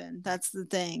happened. That's the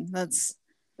thing. That's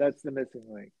the missing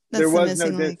link. There That's the was no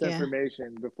missing link. Yeah.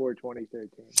 disinformation before 2013.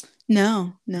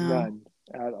 No. No. None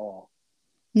at all.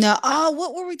 No. Oh,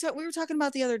 what were we were talking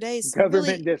about the other day?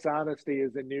 Government Really? dishonesty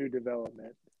is a new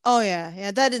development. Oh yeah.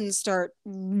 Yeah. That didn't start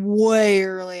way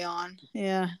early on.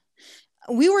 Yeah.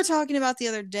 We were talking about the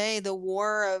other day the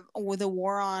war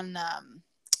on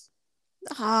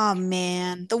oh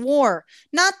man, the war,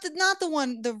 not the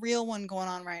one, the real one going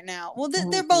on right now. Well, they're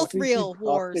What both are you real talking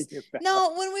wars. about?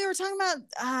 No, when we were talking about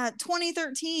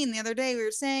 2013 the other day, we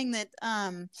were saying that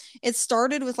it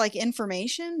started with like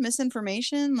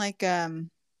misinformation, like if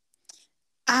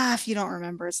you don't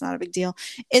remember, it's not a big deal.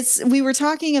 It's we were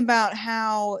talking about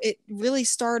how it really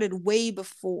started way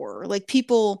before. Like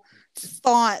people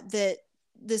thought that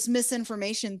this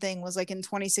misinformation thing was like in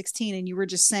 2016 and you were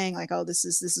just saying like, oh, this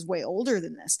is way older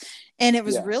than this. And it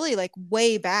was Yeah, really like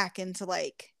way back into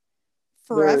like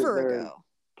there forever there are ago.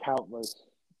 countless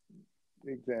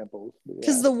examples.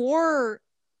 Cuz Yeah, the war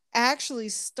actually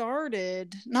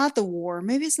started, not the war,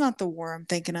 maybe it's not the war I'm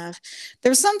thinking of.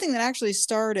 There was something that actually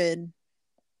started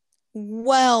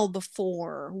well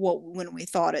before what when we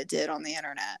thought it did on the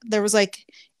internet. There was like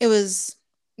it was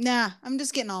I'm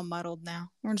just getting all muddled now.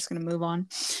 We're just gonna move on.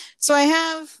 So I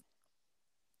have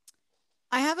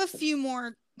a few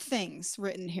more things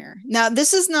written here. Now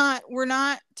this is not we're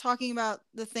not talking about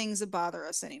the things that bother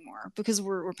us anymore because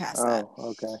we're past that.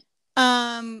 oh,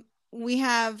 okay. We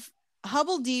have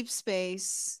Hubble Deep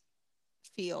Space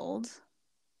Field.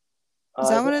 Is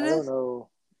that what it I don't is? know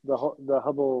the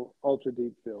Hubble Ultra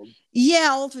Deep Field. Yeah,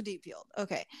 ultra deep field.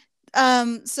 Okay.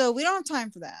 So we don't have time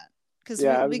for that because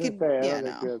Yeah, I was we gonna could, say I yeah, don't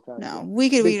think we have time for no,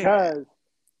 that we because,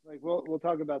 like, we'll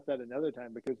talk about that another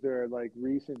time because there are like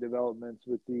recent developments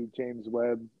with the James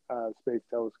Webb Space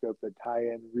Telescope that tie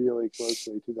in really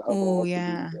closely to the Hubble oh Ultra Deep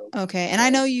yeah. Field. Okay. And I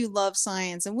So know you love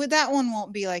science, and with that one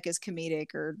won't be like as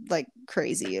comedic or like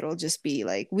crazy. It'll just be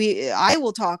like I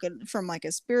will talk from like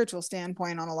a spiritual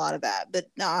standpoint on a lot of that, but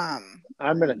I'm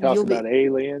gonna talk you'll be about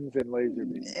aliens and laser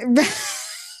beams.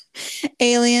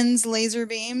 aliens, laser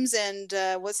beams, and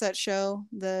what's that show?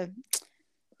 The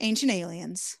Ancient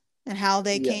Aliens, and how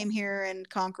they Yeah, came here and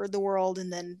conquered the world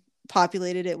and then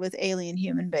populated it with alien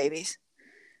human babies.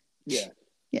 yeah.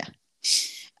 Yeah.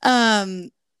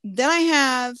 Then I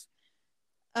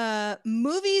have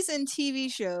movies and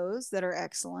TV shows that are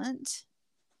excellent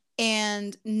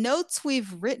and notes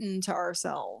we've written to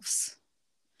ourselves.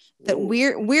 That Ooh.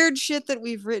 weird shit that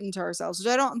we've written to ourselves, which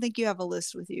I don't think you have a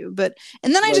list with you, but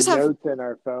and then I Like just have notes in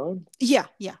our phone. yeah,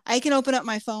 I can open up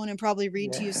my phone and probably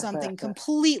read to you Yeah, something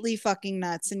completely fucking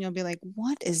nuts and you'll be like,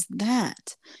 what is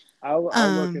that? I'll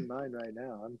look in Um mine right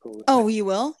now. I'm cool with oh, that. you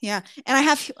will? Yeah. And I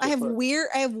have Sure.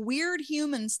 weird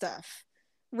human stuff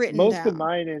written Most of down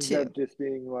mine ends too. up just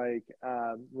being like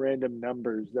random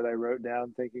numbers that I wrote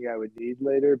down thinking I would need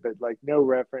later, but like no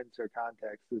reference or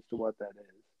context as to what that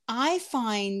is. I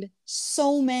find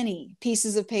so many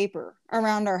pieces of paper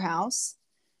around our house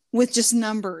with just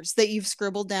numbers that you've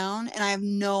scribbled down, and I have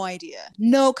no idea,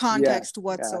 no Yeah, context yeah.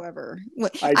 whatsoever.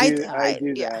 What I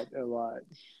do yeah, that a lot.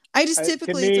 I just To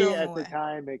typically throw me, them at the away.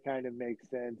 time, it kind of makes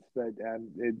sense, but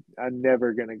I'm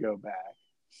never gonna go back.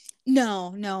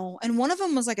 No, no. And one of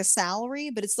them was like a salary,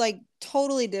 but it's like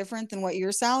totally different than what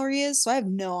your salary is. So I have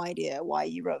no idea why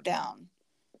you wrote down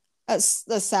a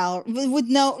salary with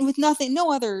with nothing,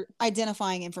 no other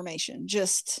identifying information,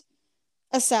 just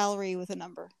a salary with a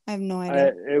number. I have no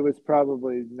idea. It was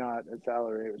probably not a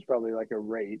salary. It was probably like a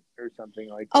rate or something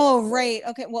like that. Oh, But right.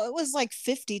 Okay. Well, it was like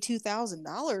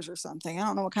 $52,000 or something. I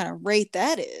don't know what kind of rate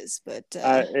that is, but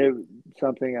it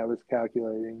something I was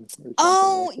calculating or something like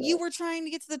oh, you that. were trying to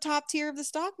get to the top tier of the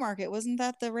stock market. Wasn't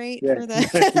that the rate Yeah, for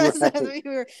the that's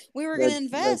right. we were going to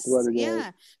That's what invest. it is.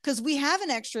 Yeah, because we have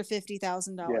an extra Yeah,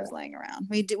 $50,000 laying around.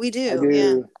 We I do.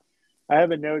 Yeah. do. I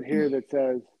have a note here that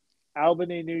says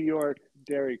Albany, New York,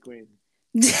 Dairy Queen.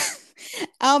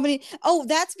 Albany. Oh,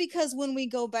 that's because when we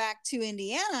go back to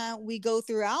Indiana, we go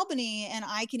through Albany and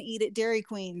I can eat at Dairy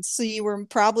Queen. So you were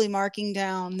probably marking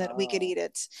down that we could Oh, eat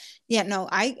it. Yeah, no,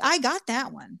 I got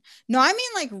that one. No, I mean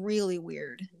like really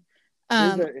weird.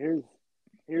 here's Um, a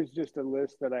here's just a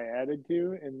list that I added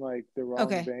to in like the wrong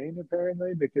okay. vein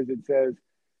apparently because it says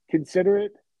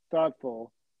considerate,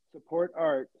 thoughtful, support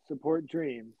art, support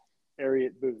dreams,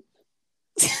 Ariat boots.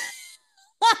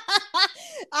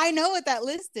 I know what that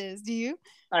list is. Do you?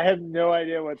 I have no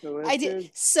idea what the I list did. is.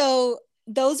 So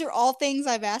those are all things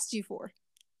I've asked you for.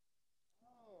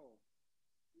 Oh,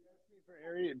 you asked me for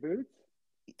Ariat boots?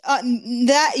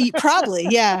 That probably,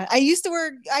 yeah. I used to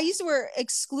wear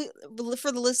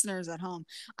for the listeners at home.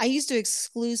 I used to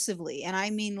exclusively, and I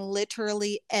mean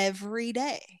literally every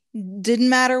day. Didn't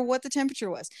matter what the temperature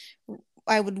was.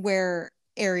 I would wear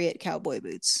Ariat cowboy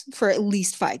boots for at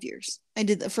least 5 years. I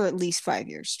did that for at least 5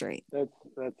 years straight. That's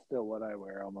still what I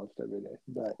wear almost every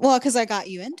day. Well, because I got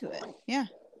you into it. Yeah.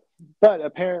 But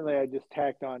apparently I just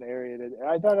tacked on Ariat.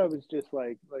 I thought I was just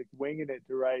like winging it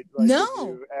to write like a No,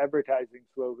 new advertising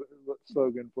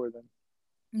slogan for them.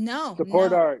 no,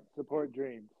 Support no, art, support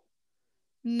dreams.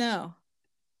 no.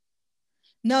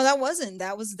 No, that wasn't.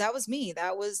 That was me.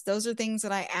 Those are things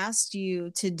that I asked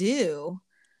you to do.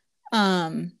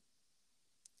 Um,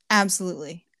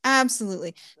 absolutely.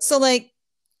 Absolutely. So So like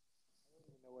I don't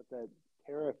even know what that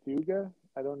terra fuga.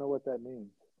 I don't know what that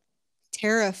means.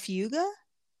 Terra Fuga?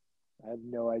 I have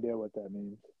no idea what that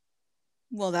means.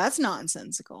 Well, that's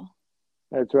nonsensical.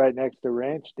 That's right next to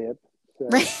ranch dip.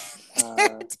 Right.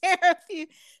 So Terra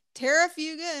Fuga. Terra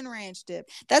Fuga and Ranch Dip.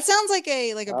 That sounds like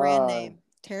a brand uh, name.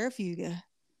 Terra Fuga.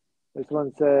 this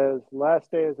one says last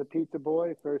day as a pizza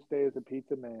boy, first day as a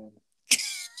pizza man.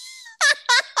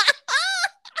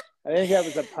 I think that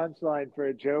was a punchline for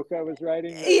a joke I was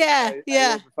writing, but Yeah, I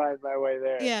yeah, didn't find my way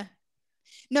there. yeah.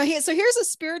 No, so here's a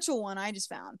spiritual one I just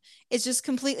found. It's just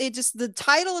completely just the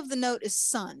title of the note is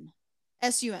Sun.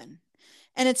 S-U-N.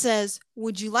 And it says,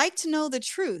 "Would you like to know the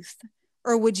truth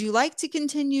or would you like to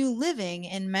continue living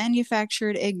in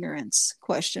manufactured ignorance?"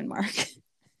 Question mark.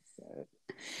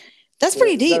 That's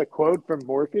pretty Is that a deep. quote from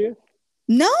Morpheus?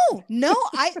 No, no,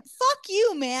 I fuck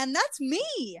you, man. That's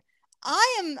me.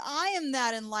 I am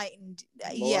that enlightened.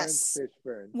 Lawrence Yes.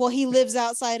 Fishburne. Well, he lives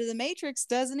outside of the Matrix,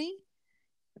 doesn't he?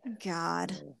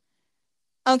 God. Uh,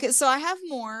 Okay, so I have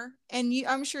more, and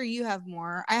I'm sure you have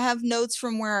more. I have notes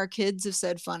from where our kids have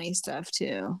said funny stuff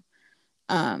too.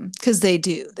 Because they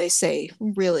do. They say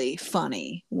really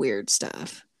funny, weird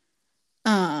stuff.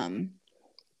 Um,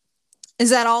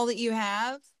 is that all that you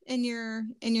have in your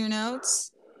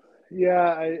notes?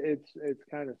 yeah, it's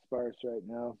kind of sparse right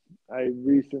now. I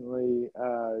recently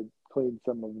cleaned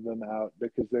some of them out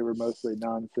because they were mostly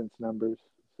nonsense numbers.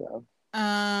 So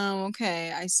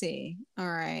Okay, I see. All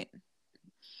right.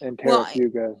 and Well,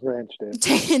 Terrafuga Ranch Dip.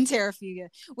 in Terrafuga,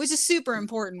 which is super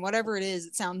important. Whatever it is,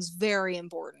 it sounds very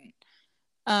important.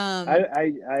 Um,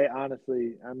 I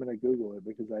honestly I'm gonna Google it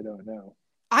because I don't know.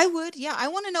 I would, yeah, I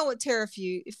want to know what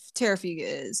Terrafuga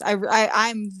is.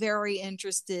 I'm very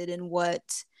interested in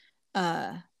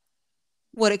uh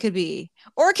what it could be,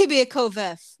 or it could be a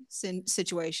Covef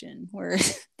situation where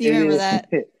do you remember It that?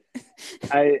 is.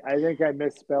 I think I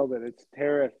misspelled it. It's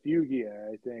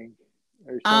Terrafugia, I think,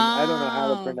 or some. I don't know how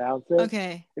to Oh, pronounce it.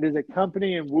 okay. It is a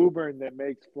company in Woburn that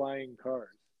makes flying cars.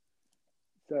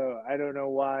 So I don't know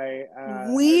why I wrote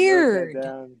that Weird.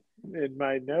 down in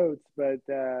my notes, but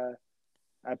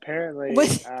Apparently,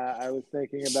 With I was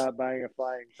thinking about buying a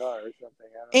flying car or something.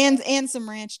 I don't know. and some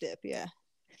ranch dip, yeah.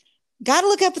 Got to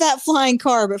look up that flying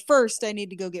car, but first I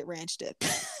need to go get ranch dip.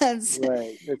 Right. It's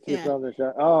just Yeah. on the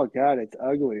side. Oh God, it's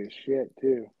ugly as shit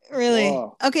too. Really?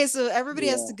 Whoa. Okay, so everybody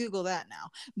has Yeah. to Google that now.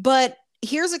 But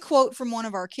here's a quote from one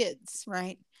of our kids,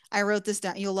 right? I wrote this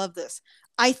down. You'll love this.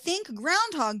 I think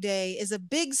Groundhog Day is a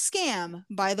big scam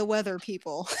by the weather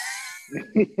people.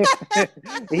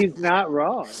 He's not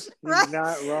wrong. He's Right?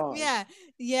 not wrong. Yeah.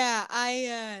 Yeah,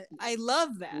 I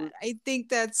love that. I think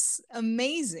that's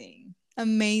amazing.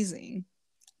 Amazing.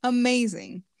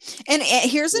 Amazing. And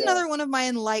here's Yeah. another one of my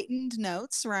enlightened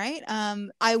notes, right?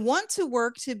 I want to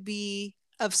work to be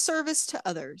of service to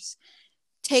others.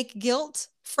 Take guilt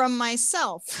from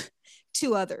myself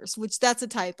to others, which that's a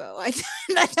typo. I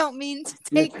don't mean to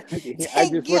I take just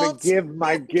want to guilt. give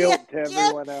my guilt to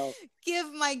everyone else.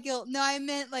 Give my guilt. No, I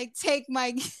meant like take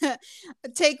my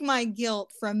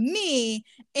guilt from me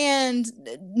and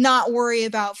not worry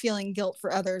about feeling guilt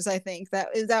for others. I think that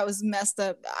was messed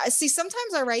up. I see.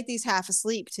 Sometimes I write these half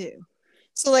asleep too.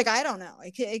 So like I don't know.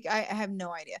 I have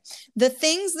no idea. The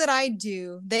things that I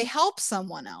do, they help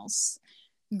someone else.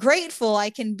 Grateful I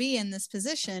can be in this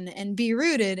position and be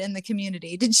rooted in the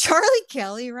community. Did Charlie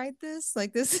Kelly write this?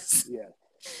 Like Yes.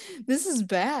 this is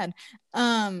bad.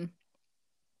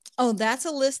 Oh, that's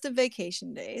a list of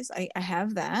vacation days. I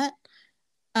have that.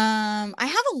 I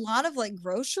have a lot of like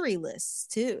grocery lists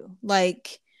too.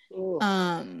 Like Oh,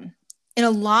 um and a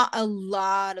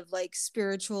lot of like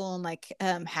spiritual and like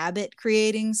habit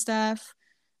creating stuff.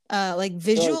 Like I feel like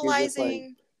you're just like,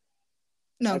 visualizing.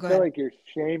 No, I go feel ahead. like you're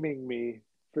shaming me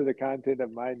for the content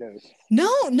of my notes. No,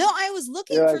 no, I was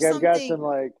looking You're for like, I've got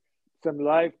something. some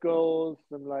life goals,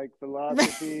 some like Right.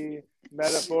 philosophy,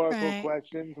 metaphorical Right.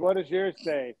 questions. What does yours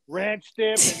say? Ranch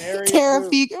dip and Harriet boots.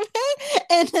 Therapy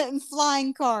and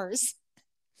flying cars.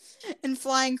 And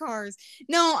flying cars.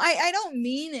 No, I don't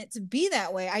mean it to be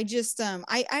that way. I just I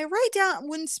write down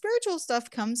when spiritual stuff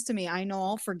comes to me, I know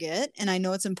I'll forget and I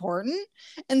know it's important.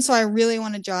 And so I really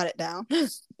want to jot it down.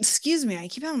 Excuse me, I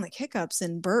keep having like hiccups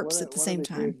and burps at the One of same the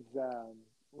time. kids,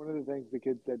 one of the things the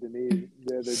kid said to me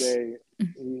the other day,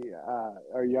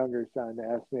 our younger son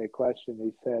asked me a question.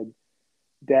 He said,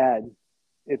 "Dad,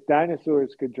 if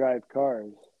dinosaurs could drive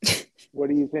cars, what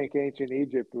do you think ancient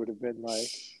Egypt would have been like?"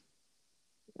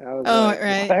 And I was Oh, like,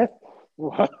 right.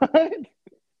 "What? What?"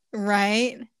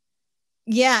 Right.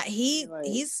 Yeah, Like,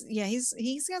 he's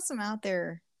got some out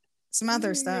there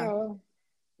you stuff. know,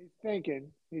 he's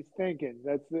thinking. He's thinking.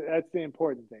 That's the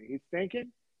important thing. He's thinking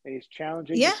and he's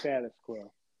challenging the Yeah. status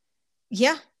quo.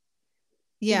 Yeah.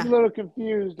 He's a Yeah. little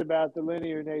confused about the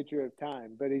linear nature of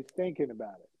time, but he's thinking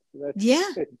about it. So that's Yeah.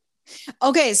 good.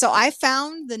 Okay, so I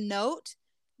found the note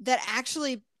that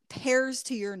actually pairs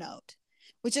to your note,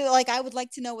 which is like I would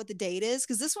like to know what the date is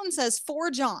because this one says for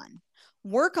John,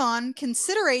 work on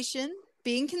consideration,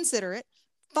 being considerate,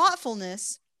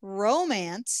 thoughtfulness,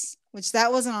 romance, which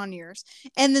that wasn't on yours,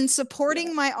 and then Yeah.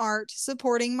 supporting my art,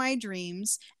 supporting my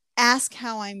dreams, ask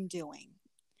how I'm doing.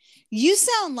 You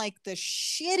sound like the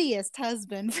shittiest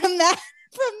husband from that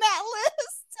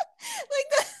list.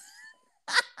 Like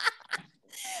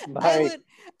I My would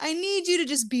I need you to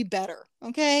just be better,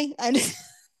 okay?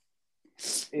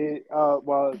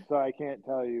 well, so I can't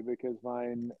tell you because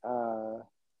mine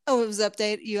Oh, it was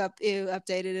you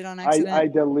updated it on accident. I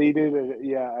deleted it.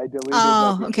 Yeah, I deleted like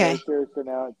Oh, a okay. character, so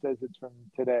now it says it's from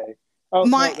today. Oh no, there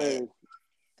My it is.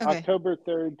 okay. October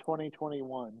 3rd,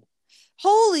 2021.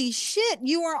 Holy shit,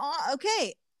 you are on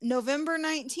okay. November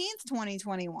 19th,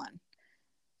 2021.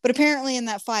 But apparently in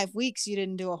that 5 weeks you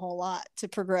didn't do a whole lot to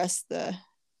progress the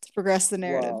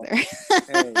narrative Well, there.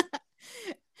 hey,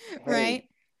 hey, Right?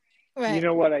 you Right.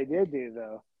 know what I did do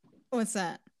though? What's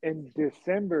that? In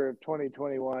December of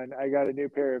 2021, I got a new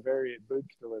pair of Ariat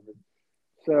boots delivered.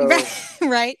 So Right.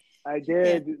 Right. I Yeah.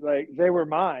 did like they were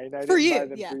mine. I For didn't buy you.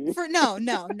 them Yeah. for you. For no,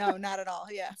 no, no, not at all.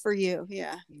 Yeah. For you.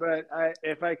 Yeah. But I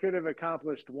if I could have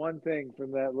accomplished one thing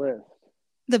from that list,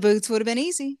 The boots would have been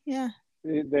easy. Yeah.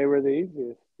 they were the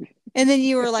easiest. And then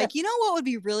you were like, you know what would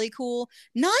be really cool?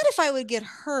 Not if I would get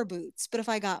her boots, but if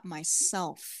I got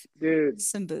myself Dude,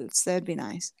 some boots, that'd be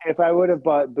nice. if I would have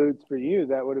bought boots for you,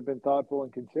 that would have been thoughtful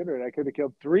and considerate. I could have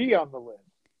killed three on the list.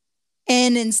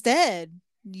 And instead,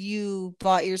 you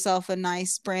bought yourself a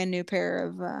nice brand new pair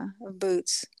of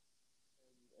boots.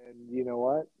 And you know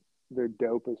what? They're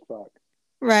dope as fuck.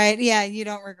 Right. Yeah, you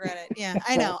don't regret it. Yeah,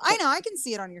 I know. I know. I can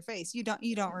see it on your face. You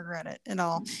don't regret it at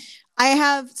all. I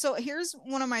have so here's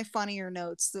one of my funnier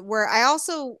notes where I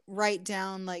also write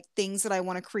down like things that I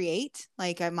want to create,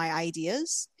 like my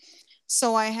ideas.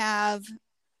 So I have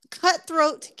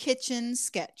cutthroat kitchen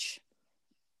sketch.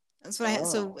 That's what I had.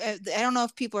 So Oh. I don't know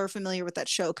if people are familiar with that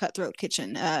show, Cutthroat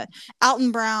Kitchen.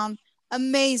 Alton Brown,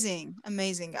 amazing,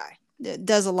 amazing guy.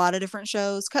 Does a lot of different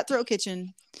shows. Cutthroat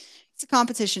Kitchen, it's a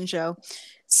competition show.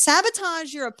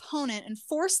 Sabotage your opponent and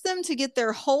force them to get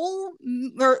their whole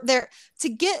or their to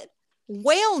get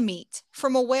whale meat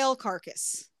from a whale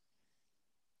carcass.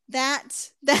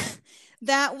 That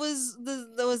that was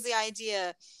the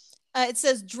idea. It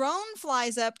says drone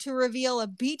flies up to reveal a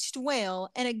beached whale,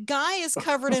 and a guy is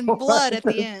covered in blood at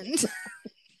the end.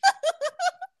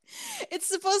 It's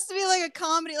supposed to be like a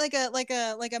comedy, like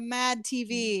a Mad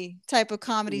TV type of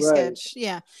comedy Right. sketch.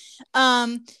 Yeah.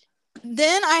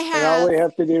 Then I And all have we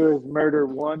have to do is murder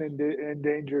one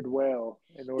endangered whale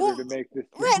in order to well, make this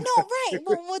right, thing no, right. better.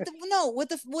 Well,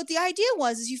 what the idea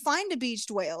was is you find a beached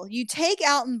whale, you take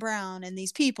Alton Brown and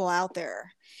these people out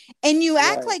there, and you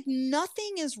act Right. like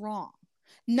nothing is wrong.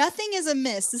 Nothing is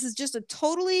amiss. This is just a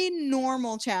totally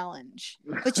normal challenge.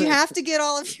 But you have to get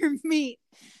all of your meat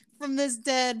from this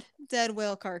dead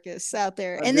whale carcass out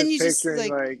there. I'm And then just you just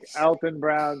picturing like like Alton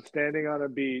Brown standing on a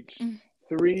beach, mm.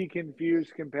 3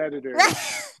 confused competitors, Right.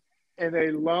 and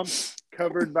a lump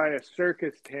covered by a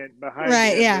circus tent behind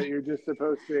Right, him yeah. that you're just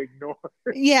supposed to ignore.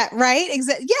 Yeah, right?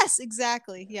 Yes,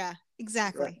 exactly. Yeah, Right.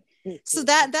 exactly. So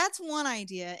that's one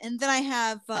idea. And then I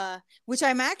have which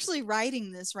I'm actually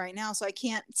writing this right now, so I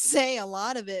can't say a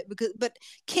lot of it but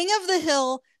King of the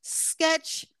Hill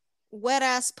sketch wet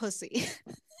ass pussy.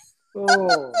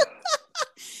 Oh.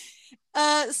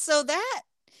 So that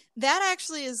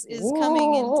actually is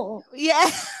coming in. Whoa.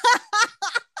 Yeah.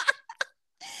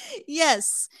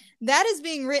 Yes, that is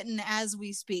being written as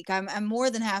we speak. I'm more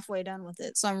than halfway done with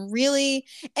it. So I'm really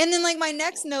and then like my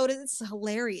next note is it's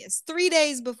hilarious. 3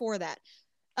 days before that.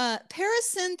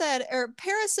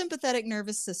 Parasympathetic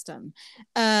nervous system.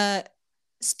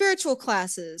 Spiritual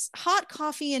classes, hot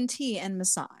coffee and tea and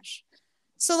massage.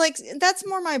 So like that's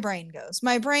more my brain goes.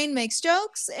 My brain makes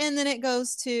jokes and then it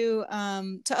goes to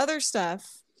other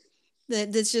stuff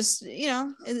that's just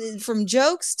from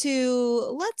jokes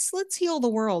to let's heal the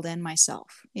world and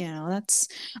myself. That's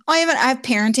I have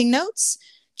parenting notes.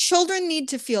 Children need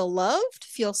to feel loved,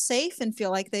 feel safe, and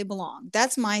feel like they belong.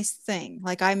 That's my thing.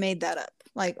 Like I made that up.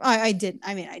 Like I didn't.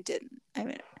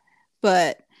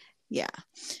 But yeah.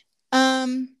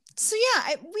 So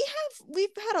yeah, we've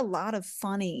had a lot of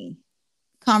funny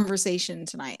conversation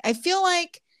tonight. I feel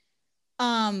like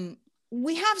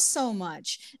we have so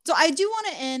much. So I do want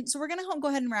to end. So we're gonna go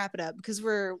ahead and wrap it up because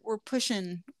we're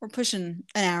pushing an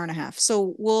hour and a half.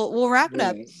 So we'll wrap it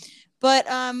up. But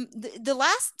the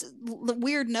last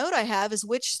weird note I have is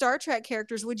which Star Trek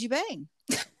characters would you bang?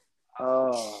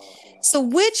 Oh. So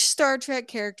which Star Trek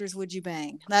characters would you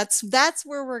bang? That's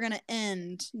where we're gonna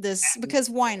end this because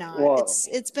why not? Whoa.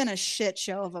 It's been a shit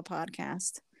show of a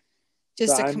podcast.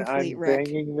 Just So a I'm complete wreck.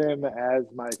 banging them as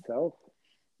myself.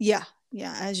 Yeah,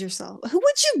 as yourself. Who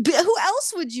would you be? Who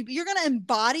else would you be? You're gonna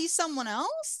embody someone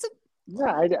else? No,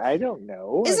 I don't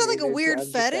know. Is I that mean, like a weird I'm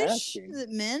just fetish asking. that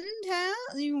men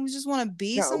have? You just want to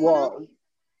be No, someone else? well,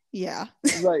 Yeah.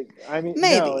 like I mean, no,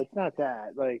 Maybe. it's not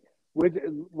that. Like,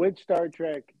 which Star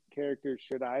Trek characters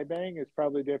should I bang is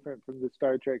probably different from the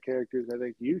Star Trek characters I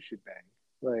think you should bang.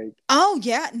 Like, oh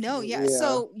yeah, no, yeah. yeah.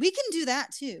 So we can do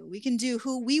that too. We can do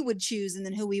who we would choose and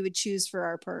then who we would choose for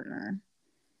our partner.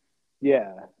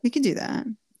 Yeah. We can do that.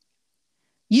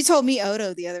 You told me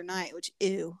Odo the other night, which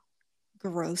ew.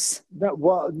 Gross. No,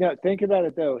 well, no. Think about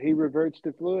it though. He reverts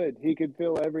to fluid. He could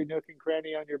fill every nook and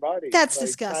cranny on your body. That's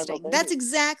disgusting. That's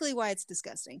exactly why it's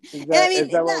disgusting. Is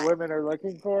that what women are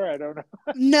looking for? I don't know.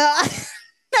 No.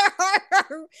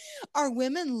 Are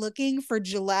women looking for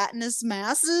gelatinous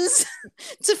masses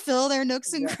to fill their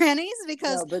nooks and crannies?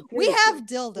 Because we have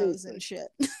dildos and shit.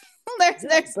 But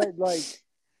like,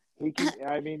 he can.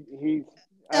 I mean, he's.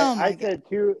 I said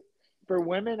two. For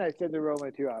women, I said there were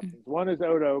only 2 options. One is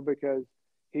Odo because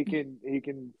he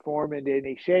can form into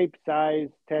any shape, size,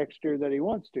 texture that he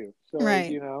wants to. So right.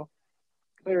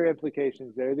 Clear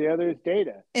implications there. The other is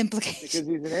Data. Implications. Because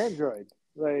he's an android.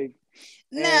 Like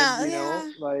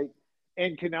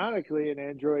and canonically an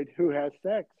android who has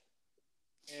sex.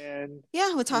 And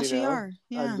with Tasha Yar.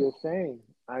 Yeah. I'm just saying.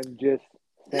 Yeah,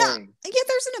 there's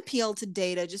an appeal to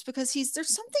Data just because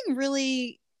there's something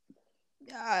really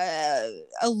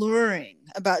alluring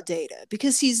about Data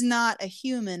because he's not a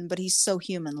human, but he's so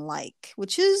human-like,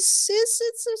 which is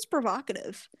it's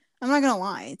provocative. I'm not gonna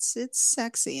lie, it's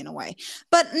sexy in a way.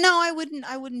 But no, I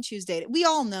wouldn't choose Data. We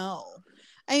all know.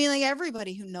 I mean, like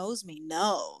everybody who knows me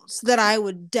knows that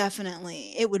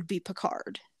it would be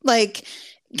Picard. Like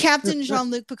Captain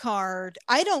Jean-Luc Picard.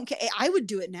 I don't care. I would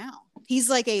do it now. He's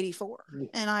like 84.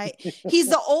 And he's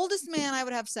the oldest man I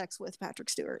would have sex with, Patrick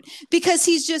Stewart, because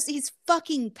he's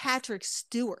fucking Patrick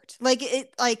Stewart. Like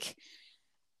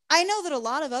I know that a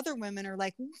lot of other women are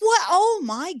like, what? Oh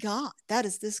my God, that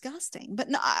is disgusting. But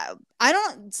no, I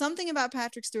don't, something about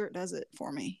Patrick Stewart does it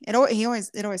for me. It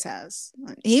always has.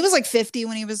 He was like 50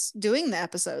 when he was doing the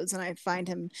episodes, and I find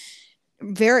him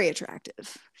very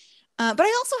attractive. But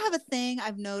I also have a thing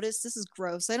I've noticed. This is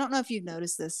gross. I don't know if you've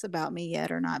noticed this about me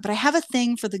yet or not, but I have a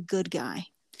thing for the good guy.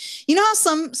 You know how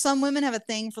some women have a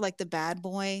thing for like the bad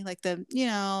boy, like the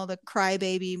the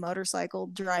crybaby motorcycle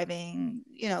driving,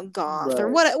 goth or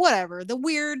whatever, the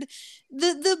weird,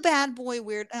 the bad boy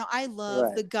weird. I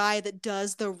love the guy that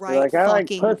does the right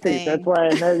fucking like pussy, thing. That's why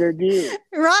I measured you.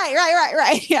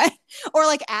 Right. Yeah. Or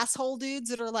like asshole dudes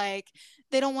that are like,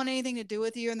 they don't want anything to do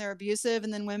with you and they're abusive,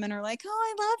 and then women are like, oh,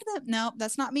 I love them. No,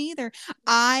 that's not me either.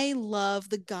 I love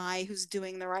the guy who's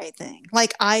doing the right thing.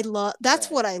 Like that's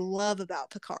what I love about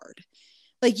Picard.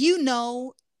 Like,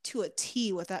 to a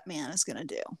T what that man is gonna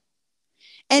do.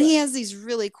 And he has these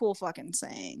really cool fucking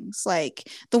sayings,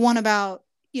 like the one about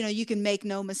you can make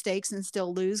no mistakes and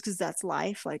still lose because that's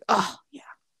life. Like, oh yeah,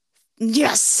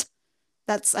 yes,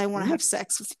 I want to have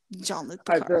sex with Jean-Luc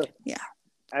Picard.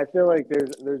 I feel like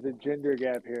there's a gender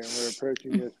gap here, and we're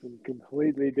approaching this from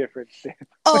completely different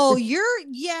standpoints. Oh,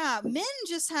 men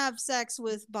just have sex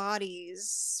with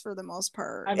bodies for the most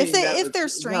part. I mean, if they're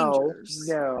strangers.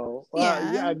 No.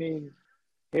 Well, yeah. I mean,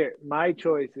 here, my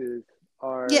choices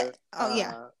are. Yeah. Oh,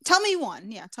 yeah. Tell me one.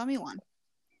 Yeah, tell me one.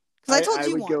 Because I told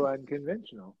you one.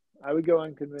 I would go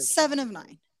unconventional. 7 of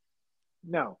 9.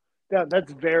 No,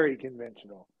 that's very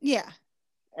conventional. Yeah.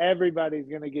 Everybody's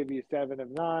going to give you 7 of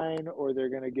 9, or they're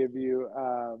going to give you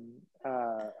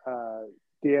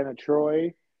Deanna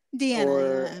Troi.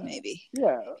 Deanna, yeah, maybe.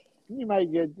 Yeah, you might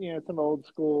get some old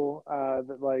school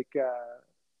that like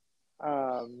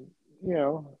oh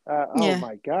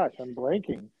my gosh, I'm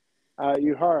blanking.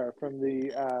 Uhura from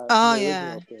the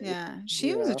original series. Yeah,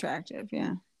 she was attractive.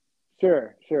 Yeah.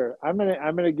 Sure. I'm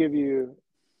gonna give you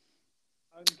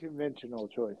unconventional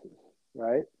choices,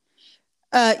 right?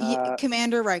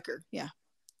 Commander Riker, yeah.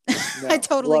 No. I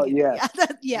totally yes.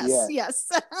 Yes.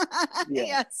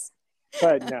 Yes.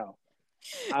 But no.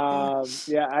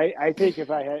 I think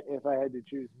if I had to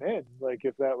choose men, like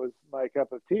if that was my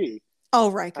cup of tea. Oh,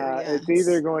 Riker, it's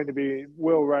either going to be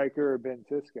Will Riker or Ben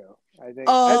Sisko. I think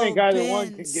either one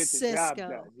can get the job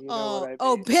done. You know what I mean?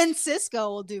 Oh, Ben Sisko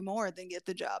will do more than get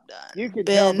the job done. You can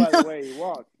tell by the way he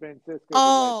walks. Ben Sisko.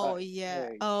 Oh yeah.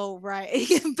 Oh right.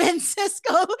 Ben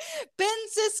Sisko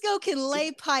can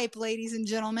lay pipe, ladies and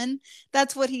gentlemen.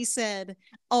 That's what he said.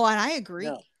 Oh, and I agree.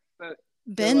 No,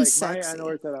 Ben's sexy.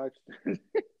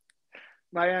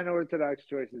 My unorthodox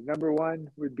choices. Number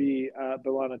 1 would be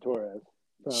B'Elanna Torres.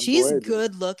 She's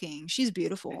good looking. She's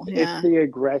beautiful. Yeah. It's the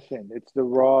aggression. It's the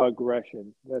raw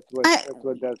aggression. That's what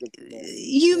does it for me.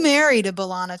 You married a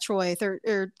B'Elanna Troi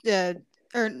or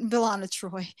B'Elanna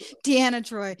Troi. Deanna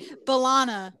Troi.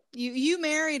 B'Elanna. You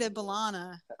married a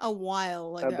B'Elanna a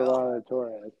while ago. B'Elanna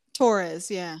Torres.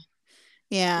 Torres, yeah.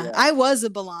 I was a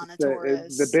B'Elanna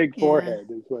Torres. The big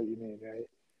forehead is what you mean, right?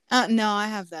 No, I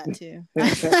have that too.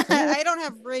 I don't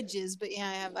have ridges, but yeah,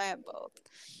 I have both.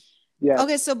 Yeah.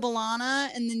 Okay, so B'Elanna,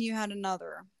 and then you had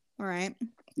another, right?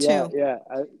 Yeah, 2. Yeah.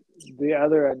 The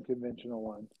other unconventional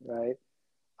one, right?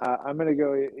 I'm gonna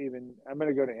go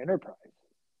to Enterprise,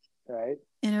 right?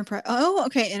 Enterprise. Oh,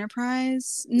 okay,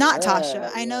 Enterprise. Not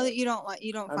Tasha. I know that you don't find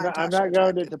Tasha. I'm not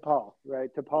going to T'Pol, right?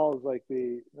 T'Pol is like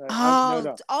the. No.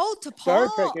 Oh, T'Pol. Star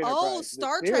Trek Enterprise. Oh,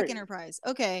 Star Trek Enterprise.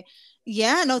 Okay.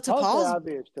 Yeah, no, T'Pol's the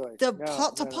obvious choice.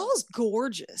 T'Pol's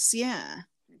gorgeous. Yeah.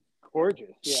 Gorgeous.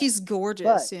 Yeah. She's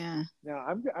gorgeous. But, yeah. No,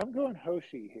 I'm going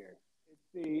Hoshi here.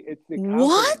 It's the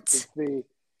what?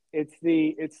 It's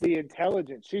the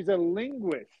intelligence. She's a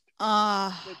linguist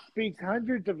that speaks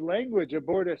hundreds of languages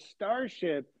aboard a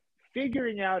starship,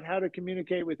 figuring out how to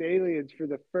communicate with aliens for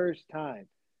the first time.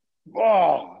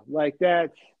 Oh, like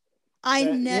that's. I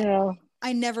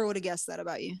never would have guessed that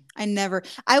about you. I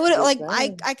would have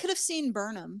I could have seen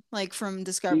Burnham like from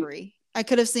Discovery. I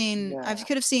could have seen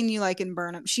you like in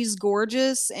Burnham. She's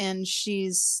gorgeous and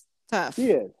she's tough.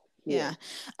 She is. Yeah.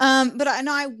 But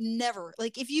I never,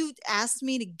 like, if you asked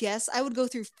me to guess, I would go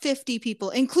through 50 people,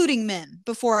 including men,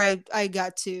 before I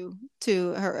got to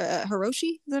her,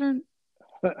 Hiroshi. Is that her?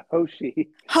 Hoshi.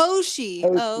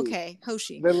 Oh, okay.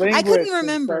 Hoshi. I couldn't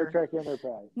remember. Star Trek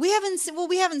Enterprise. We haven't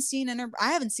seen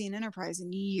I haven't seen Enterprise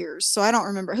in years, so I don't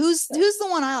remember. Who's the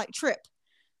one I like? Trip.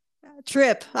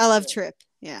 I love Trip.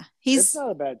 Yeah. It's not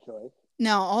a bad choice.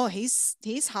 No, oh, he's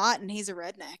hot and he's a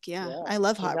redneck. Yeah, Yeah, I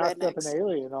love he hot knocked up an rednecks.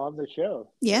 alien on the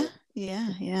show. Yeah, So yeah,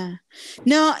 yeah.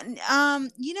 No,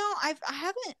 I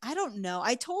haven't. I don't know.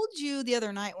 I told you the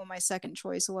other night what my second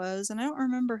choice was, and I don't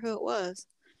remember who it was.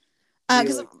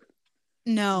 Because Felix.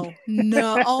 no,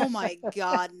 no. Oh my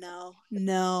God, no,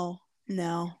 no,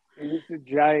 no. He's a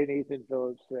giant Ethan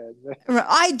Phillips fan.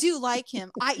 I do like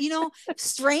him.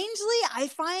 Strangely, I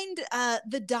find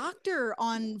the Doctor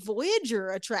on Voyager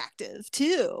attractive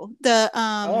too.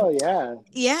 Oh yeah,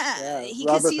 Yeah, yeah. because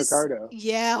Robert he's Picardo.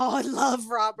 yeah, oh, I love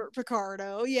Robert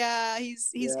Picardo. Yeah, he's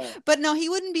Yeah, but no, he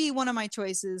wouldn't be one of my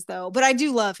choices though. But I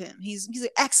do love him. He's an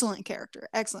excellent character.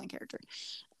 Excellent character.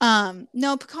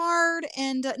 No, Picard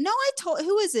and no, I told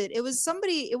who is it? It was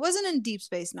somebody. It wasn't in Deep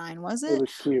Space Nine, was it it?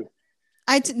 was cute.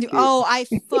 It's cute. Oh, I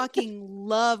fucking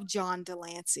love John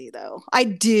Delancey though. I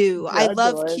do. I John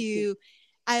love Delancey. Q.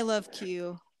 I love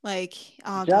Q. Like,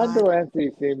 oh John God.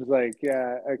 Delancey seems like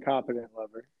a competent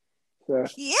lover. So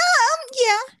Yeah,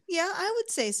 yeah, I would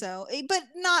say so. But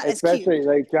not as cute. especially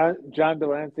like John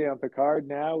Delancey on Picard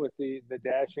now with the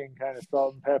dashing kind of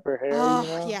salt and pepper hair, you Oh,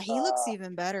 know. yeah, he looks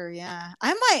even better. Yeah.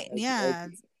 I might, yeah.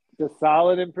 It's a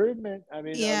solid improvement. I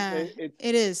mean, Yeah, it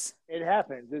is. it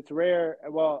happens. It's rare.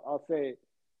 Well, I'll say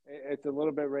it's a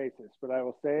little bit racist, but I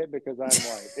will say it because I'm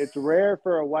white. It's rare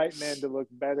for a white man to look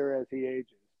better as he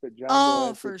ages, but John Oh,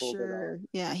 Delancey for pulled it off. sure.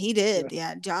 Yeah, he did.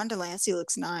 Yeah, John Delancey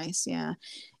looks nice. Yeah.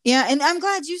 Yeah, and I'm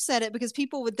glad you said it because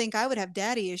people would think I would have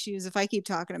daddy issues if I keep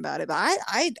talking about it. But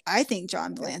I think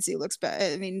John Delancey looks better.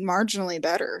 I mean, marginally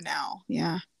better now.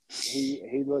 Yeah.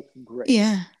 He looks great.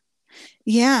 Yeah.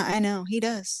 Yeah, I know. He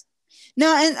does.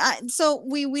 No, and so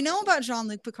we know about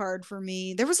Jean-Luc Picard for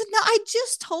me. There was a no, I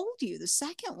just told you the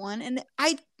second one, and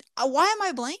why am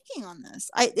I blanking on this?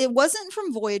 It wasn't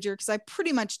from Voyager because I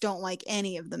pretty much don't like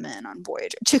any of the men on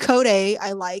Voyager. Chakotay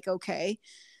I like okay,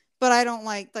 but I don't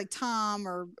like Tom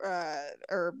or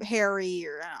Harry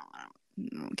or I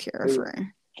don't care for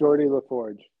Geordie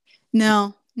LaForge.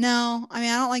 no. No, I mean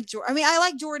I don't like Geordi. I mean I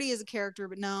like Geordie as a character,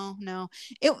 but no, no.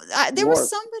 There was Worf.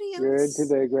 somebody You're into else.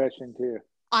 the aggression too.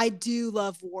 I do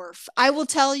love Worf. I will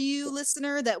tell you,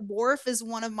 listener, that Worf is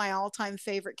one of my all-time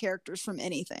favorite characters from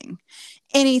anything.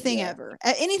 Anything Yeah. ever.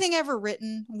 Anything ever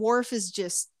written, Worf is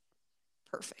just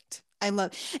perfect. I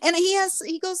love, and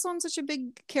he goes on such a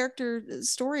big character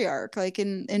story arc, like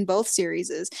in both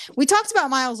series. We talked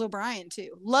about Miles O'Brien too.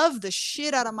 Love the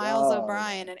shit out of Miles Oh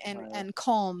O'Brien yeah. and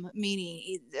Colm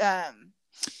Meaney.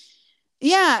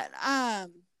 Yeah,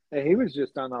 And he was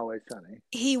just on Always Sunny.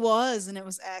 he was, and it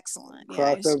was excellent.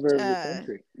 Yeah, Crossover of the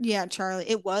century. yeah, Charlie.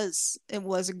 It was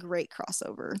a great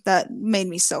crossover that made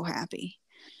me so happy.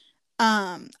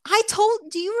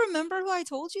 Do you remember who I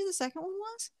told you the second one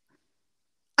was?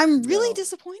 I'm really No.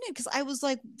 disappointed because I was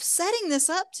like setting this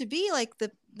up to be like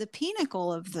the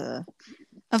pinnacle of the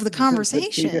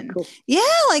conversation. Yeah,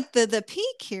 like the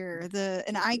peak here.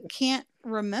 And I can't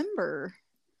remember.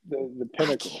 The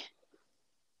pinnacle.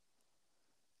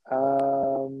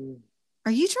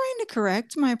 Are you trying to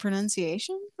correct my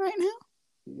pronunciation right now?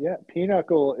 Yeah,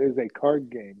 Pinnacle is a card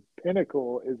game.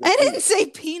 Pinnacle is. I didn't say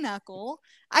pinnacle.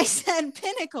 I said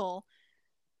pinnacle.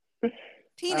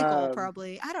 Pinnacle,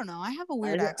 probably. I don't know. I have a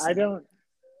weird accent.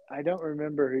 I don't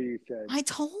remember who you said. I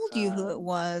told you who it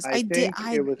was. I think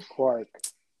it was Quark.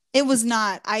 It was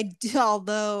not.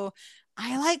 Although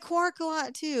I like Quark a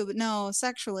lot too, but no,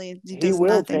 sexually he does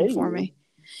nothing for me.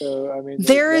 So I mean,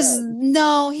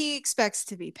 he expects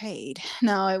to be paid.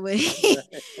 No, it would.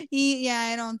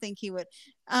 I don't think he would.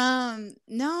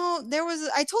 No,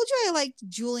 I told you I liked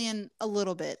Julian a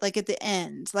little bit, like at the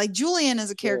end. Like Julian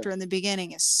as a character in the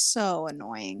beginning is so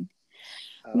annoying.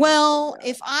 Well,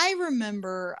 if I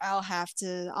remember, I'll have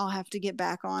to get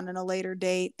back on at a later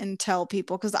date and tell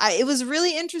people because it was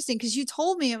really interesting because you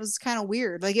told me it was kind of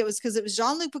weird. Like it was because it was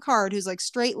Jean-Luc Picard who's like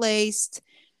straight laced,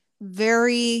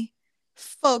 very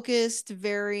focused,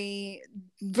 very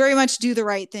very much do the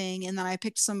right thing, and then I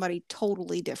picked somebody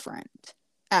totally different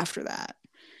after that,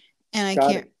 and I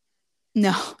can't.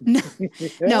 No,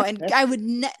 and I would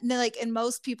and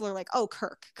most people are like, oh,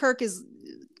 Kirk is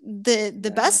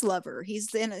the best lover.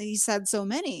 He's had so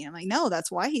many. I'm like, no,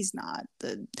 that's why he's not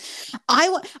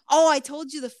I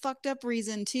told you the fucked up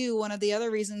reason too. One of the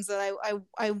other reasons that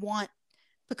I want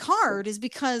Picard is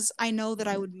because I know that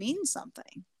I would mean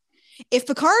something. If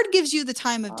Picard gives you the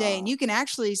time of day and you can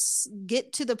actually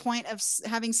get to the point of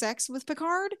having sex with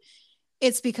Picard,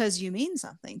 it's because you mean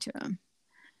something to him.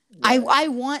 Right. I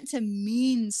want to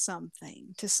mean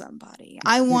something to somebody.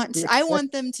 I want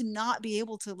them to not be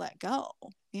able to let go.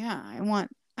 Yeah,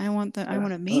 I I want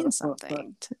to mean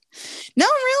something. No,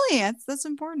 really, that's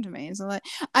important to me. So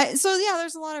yeah,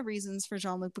 there's a lot of reasons for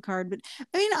Jean-Luc Picard, but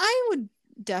I mean, I would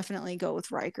definitely go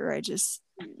with Riker.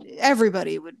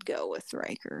 Everybody would go with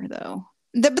Riker though.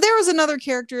 But there was another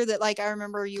character that like I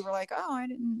remember you were like, oh, I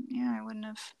wouldn't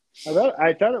have.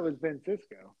 I thought it was Ben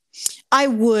Sisko. I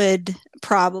would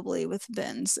probably with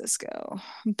Ben Sisko.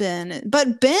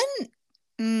 But Ben,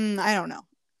 I don't know.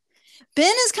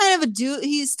 Ben is kind of a dude.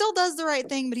 He still does the right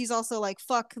thing, but he's also like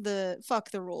fuck the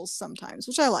rules sometimes,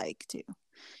 which I like too.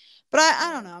 But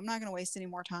I don't know. I'm not gonna waste any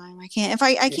more time. I can't if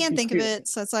I can't think of it.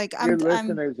 So it's like your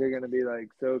listeners are gonna be like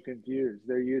so confused.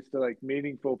 They're used to like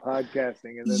meaningful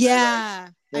podcasting, and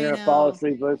then they're gonna fall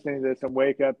asleep listening to this and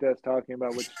wake up to us talking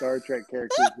about which Star Trek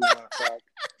characters we want to fuck.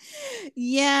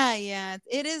 Yeah.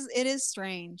 It is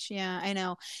strange. Yeah, I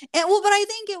know. And well, but I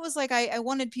think it was like I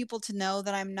wanted people to know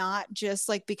that I'm not just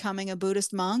like becoming a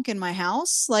Buddhist monk in my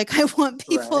house. Like I want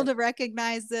people to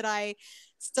recognize that I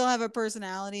still have a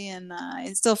personality and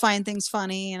I still find things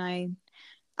funny, and I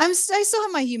still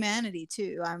have my humanity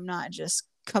too. I'm not just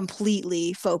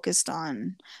completely focused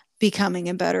on becoming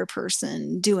a better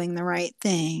person, doing the right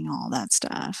thing, all that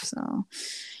stuff. So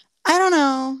I don't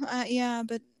know. Yeah,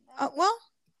 but well,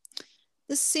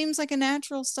 this seems like a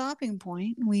natural stopping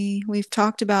point. We've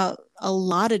talked about a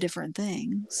lot of different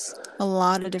things.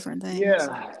 Yeah,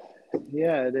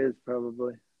 it is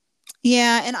probably.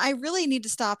 Yeah, and I really need to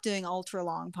stop doing ultra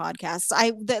long podcasts.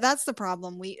 That's the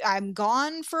problem. I'm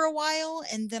gone for a while,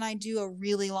 and then I do a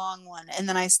really long one, and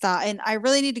then I stop. And I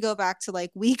really need to go back to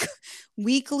like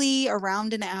weekly,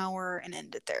 around an hour, and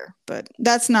end it there. But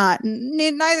that's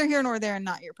neither here nor there, and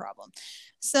not your problem.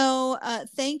 So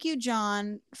thank you,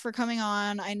 John, for coming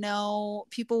on. I know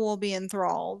people will be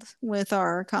enthralled with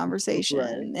our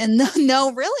conversation, and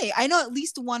no, really, I know at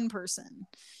least one person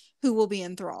who will be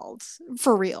enthralled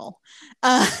for real.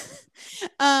 But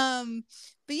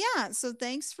yeah, so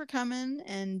thanks for coming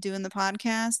and doing the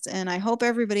podcast, and I hope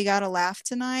everybody got a laugh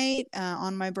tonight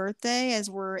on my birthday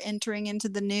as we're entering into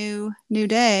the new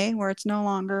day where it's no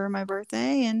longer my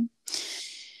birthday. And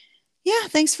yeah,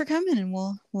 thanks for coming, and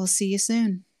we'll see you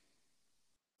soon.